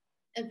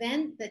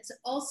event that's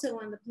also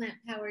on the Plant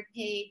Powered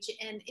page,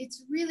 and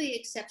it's really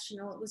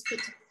exceptional. It was put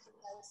together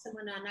by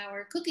someone on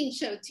our cooking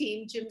show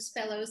team, Jim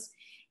Spellos,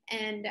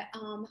 and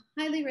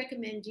highly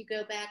recommend you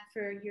go back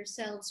for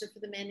yourselves or for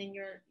the men in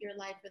your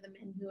life or the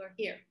men who are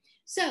here.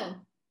 So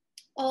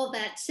all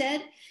that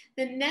said,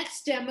 the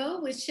next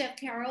demo with Chef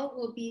Carole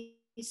will be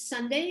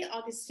Sunday,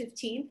 August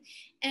 15th.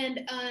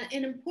 And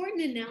an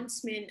important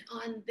announcement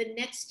on the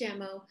next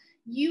demo,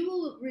 you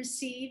will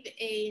receive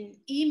an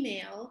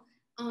email,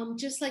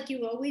 just like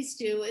you always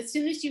do. As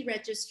soon as you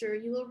register,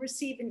 you will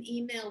receive an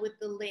email with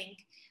the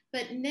link.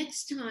 But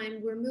next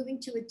time we're moving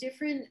to a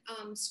different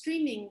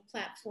streaming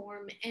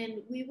platform,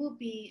 and we will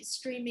be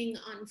streaming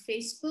on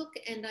Facebook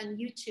and on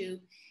YouTube,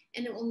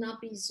 and it will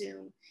not be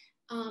Zoom.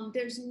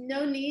 There's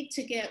no need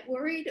to get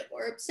worried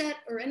or upset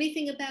or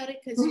anything about it,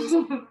 because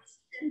you'll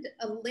send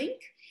a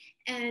link,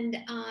 and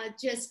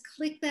just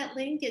click that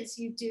link as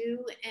you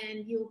do,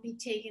 and you'll be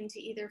taken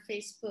to either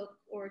Facebook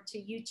or to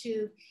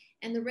YouTube.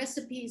 And the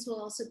recipes will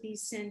also be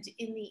sent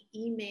in the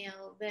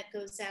email that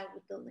goes out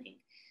with the link.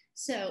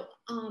 So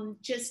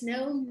just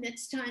know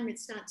next time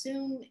it's not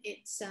Zoom,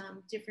 it's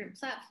different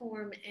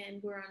platform,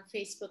 and we're on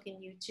Facebook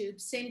and YouTube,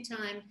 same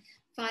time,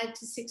 5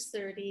 to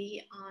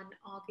 6:30 on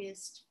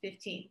August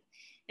 15th.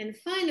 And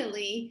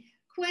finally,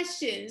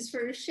 questions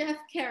for Chef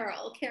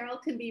Carole. Carole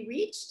can be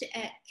reached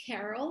at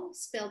Carole,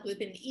 spelled with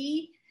an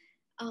E,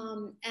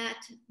 at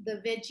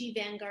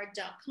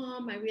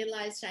thevegievanguard.com. I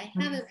realized I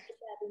haven't put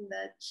that in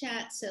the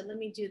chat, so let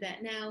me do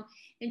that now.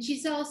 And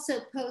she's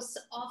also posts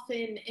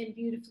often and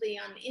beautifully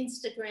on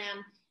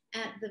Instagram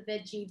at the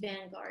Veggie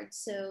Vanguard.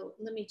 So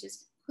let me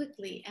just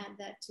quickly add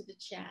that to the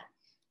chat.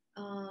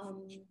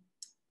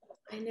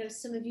 I know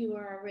some of you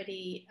are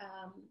already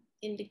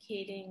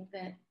indicating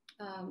that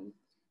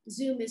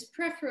Zoom is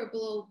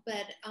preferable,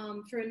 but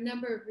for a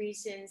number of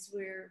reasons,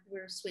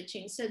 we're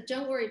switching. So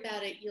don't worry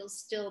about it. You'll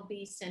still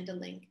be sent a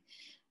link.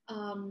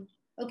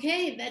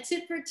 Okay, that's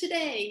it for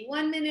today.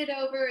 1 minute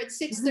over at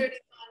 6:31.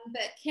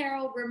 But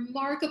Carole,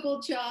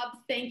 remarkable job.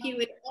 Thank you.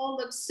 It all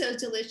looks so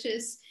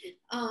delicious.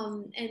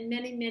 And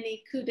many,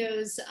 many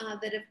kudos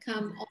that have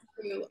come all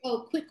through.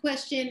 Oh, quick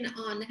question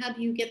on how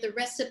do you get the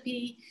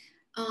recipe?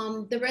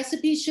 The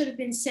recipe should have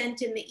been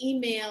sent in the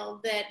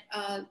email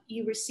that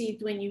you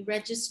received when you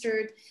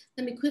registered.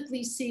 Let me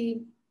quickly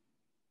see.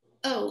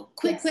 Oh,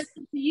 quick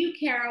question for you,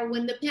 Carole.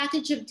 When the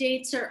package of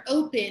dates are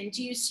open,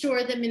 do you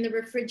store them in the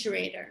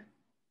refrigerator?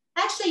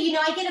 Actually, you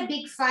know, I get a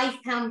big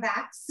 5-pound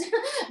box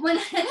when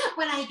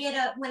I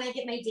get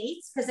my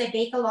dates, because I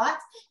bake a lot,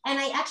 and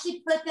I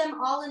actually put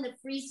them all in the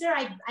freezer.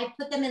 I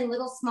put them in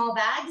little small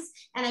bags,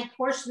 and I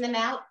portion them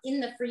out in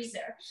the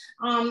freezer.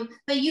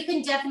 But you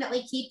can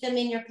definitely keep them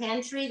in your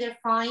pantry. They're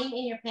fine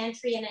in your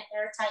pantry in an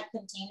airtight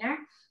container.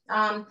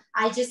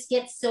 I just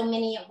get so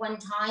many at one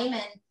time,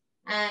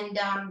 and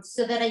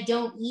so that I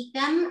don't eat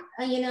them,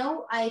 you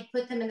know, I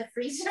put them in the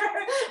freezer,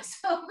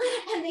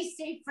 and they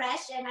stay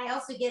fresh, and I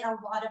also get a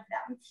lot of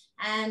them.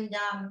 And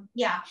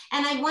yeah,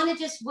 and I want to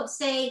just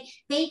say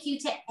thank you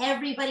to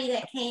everybody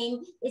that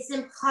came. It's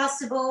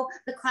impossible.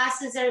 The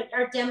classes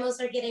our demos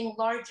are getting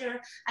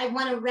larger. I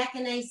want to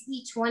recognize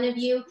each one of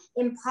you.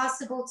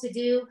 Impossible to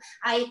do.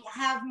 I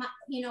have my,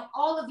 you know,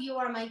 all of you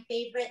are my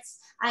favorites.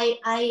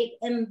 I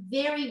am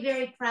very,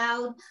 very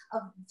proud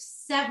of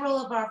several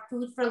of our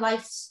Food for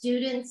Life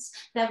students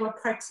that were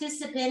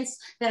participants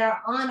that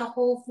are on a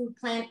whole food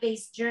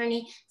plant-based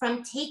journey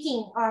from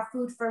taking our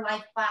Food for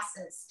Life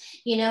classes,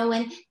 you know,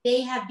 and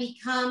they have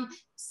become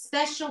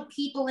special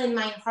people in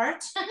my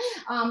heart.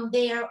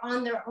 They are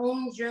on their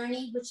own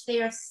journey, which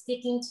they are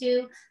sticking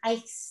to.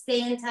 I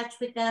stay in touch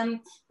with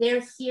them.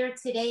 They're here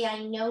today,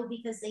 I know,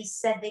 because they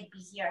said they'd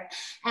be here.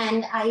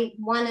 And I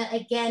want to,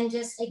 again,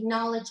 just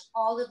acknowledge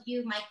all of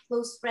you, my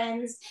close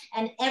friends,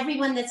 and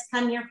everyone that's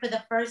come here for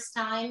the first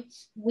time.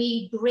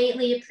 We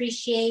greatly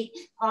appreciate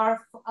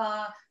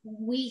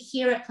we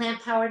here at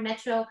Plant Powered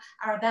Metro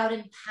are about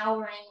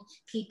empowering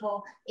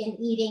people in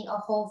eating a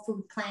whole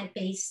food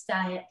plant-based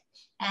diet.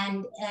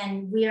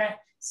 And we are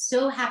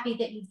so happy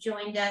that you've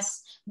joined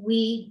us.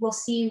 We will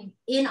see you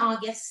in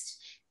August.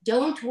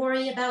 Don't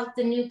worry about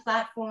the new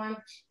platform.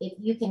 If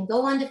you can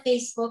go onto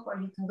Facebook or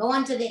you can go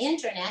onto the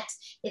internet,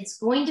 it's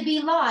going to be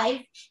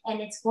live and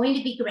it's going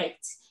to be great.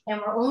 And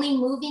we're only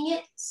moving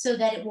it so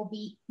that it will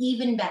be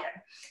even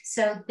better.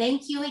 So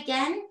thank you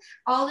again,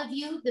 all of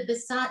you, the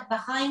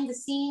behind the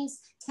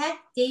scenes tech,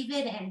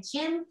 David and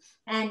Jim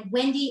and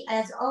Wendy,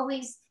 as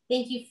always.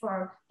 Thank you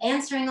for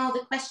answering all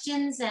the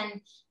questions, and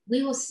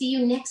we will see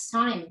you next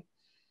time.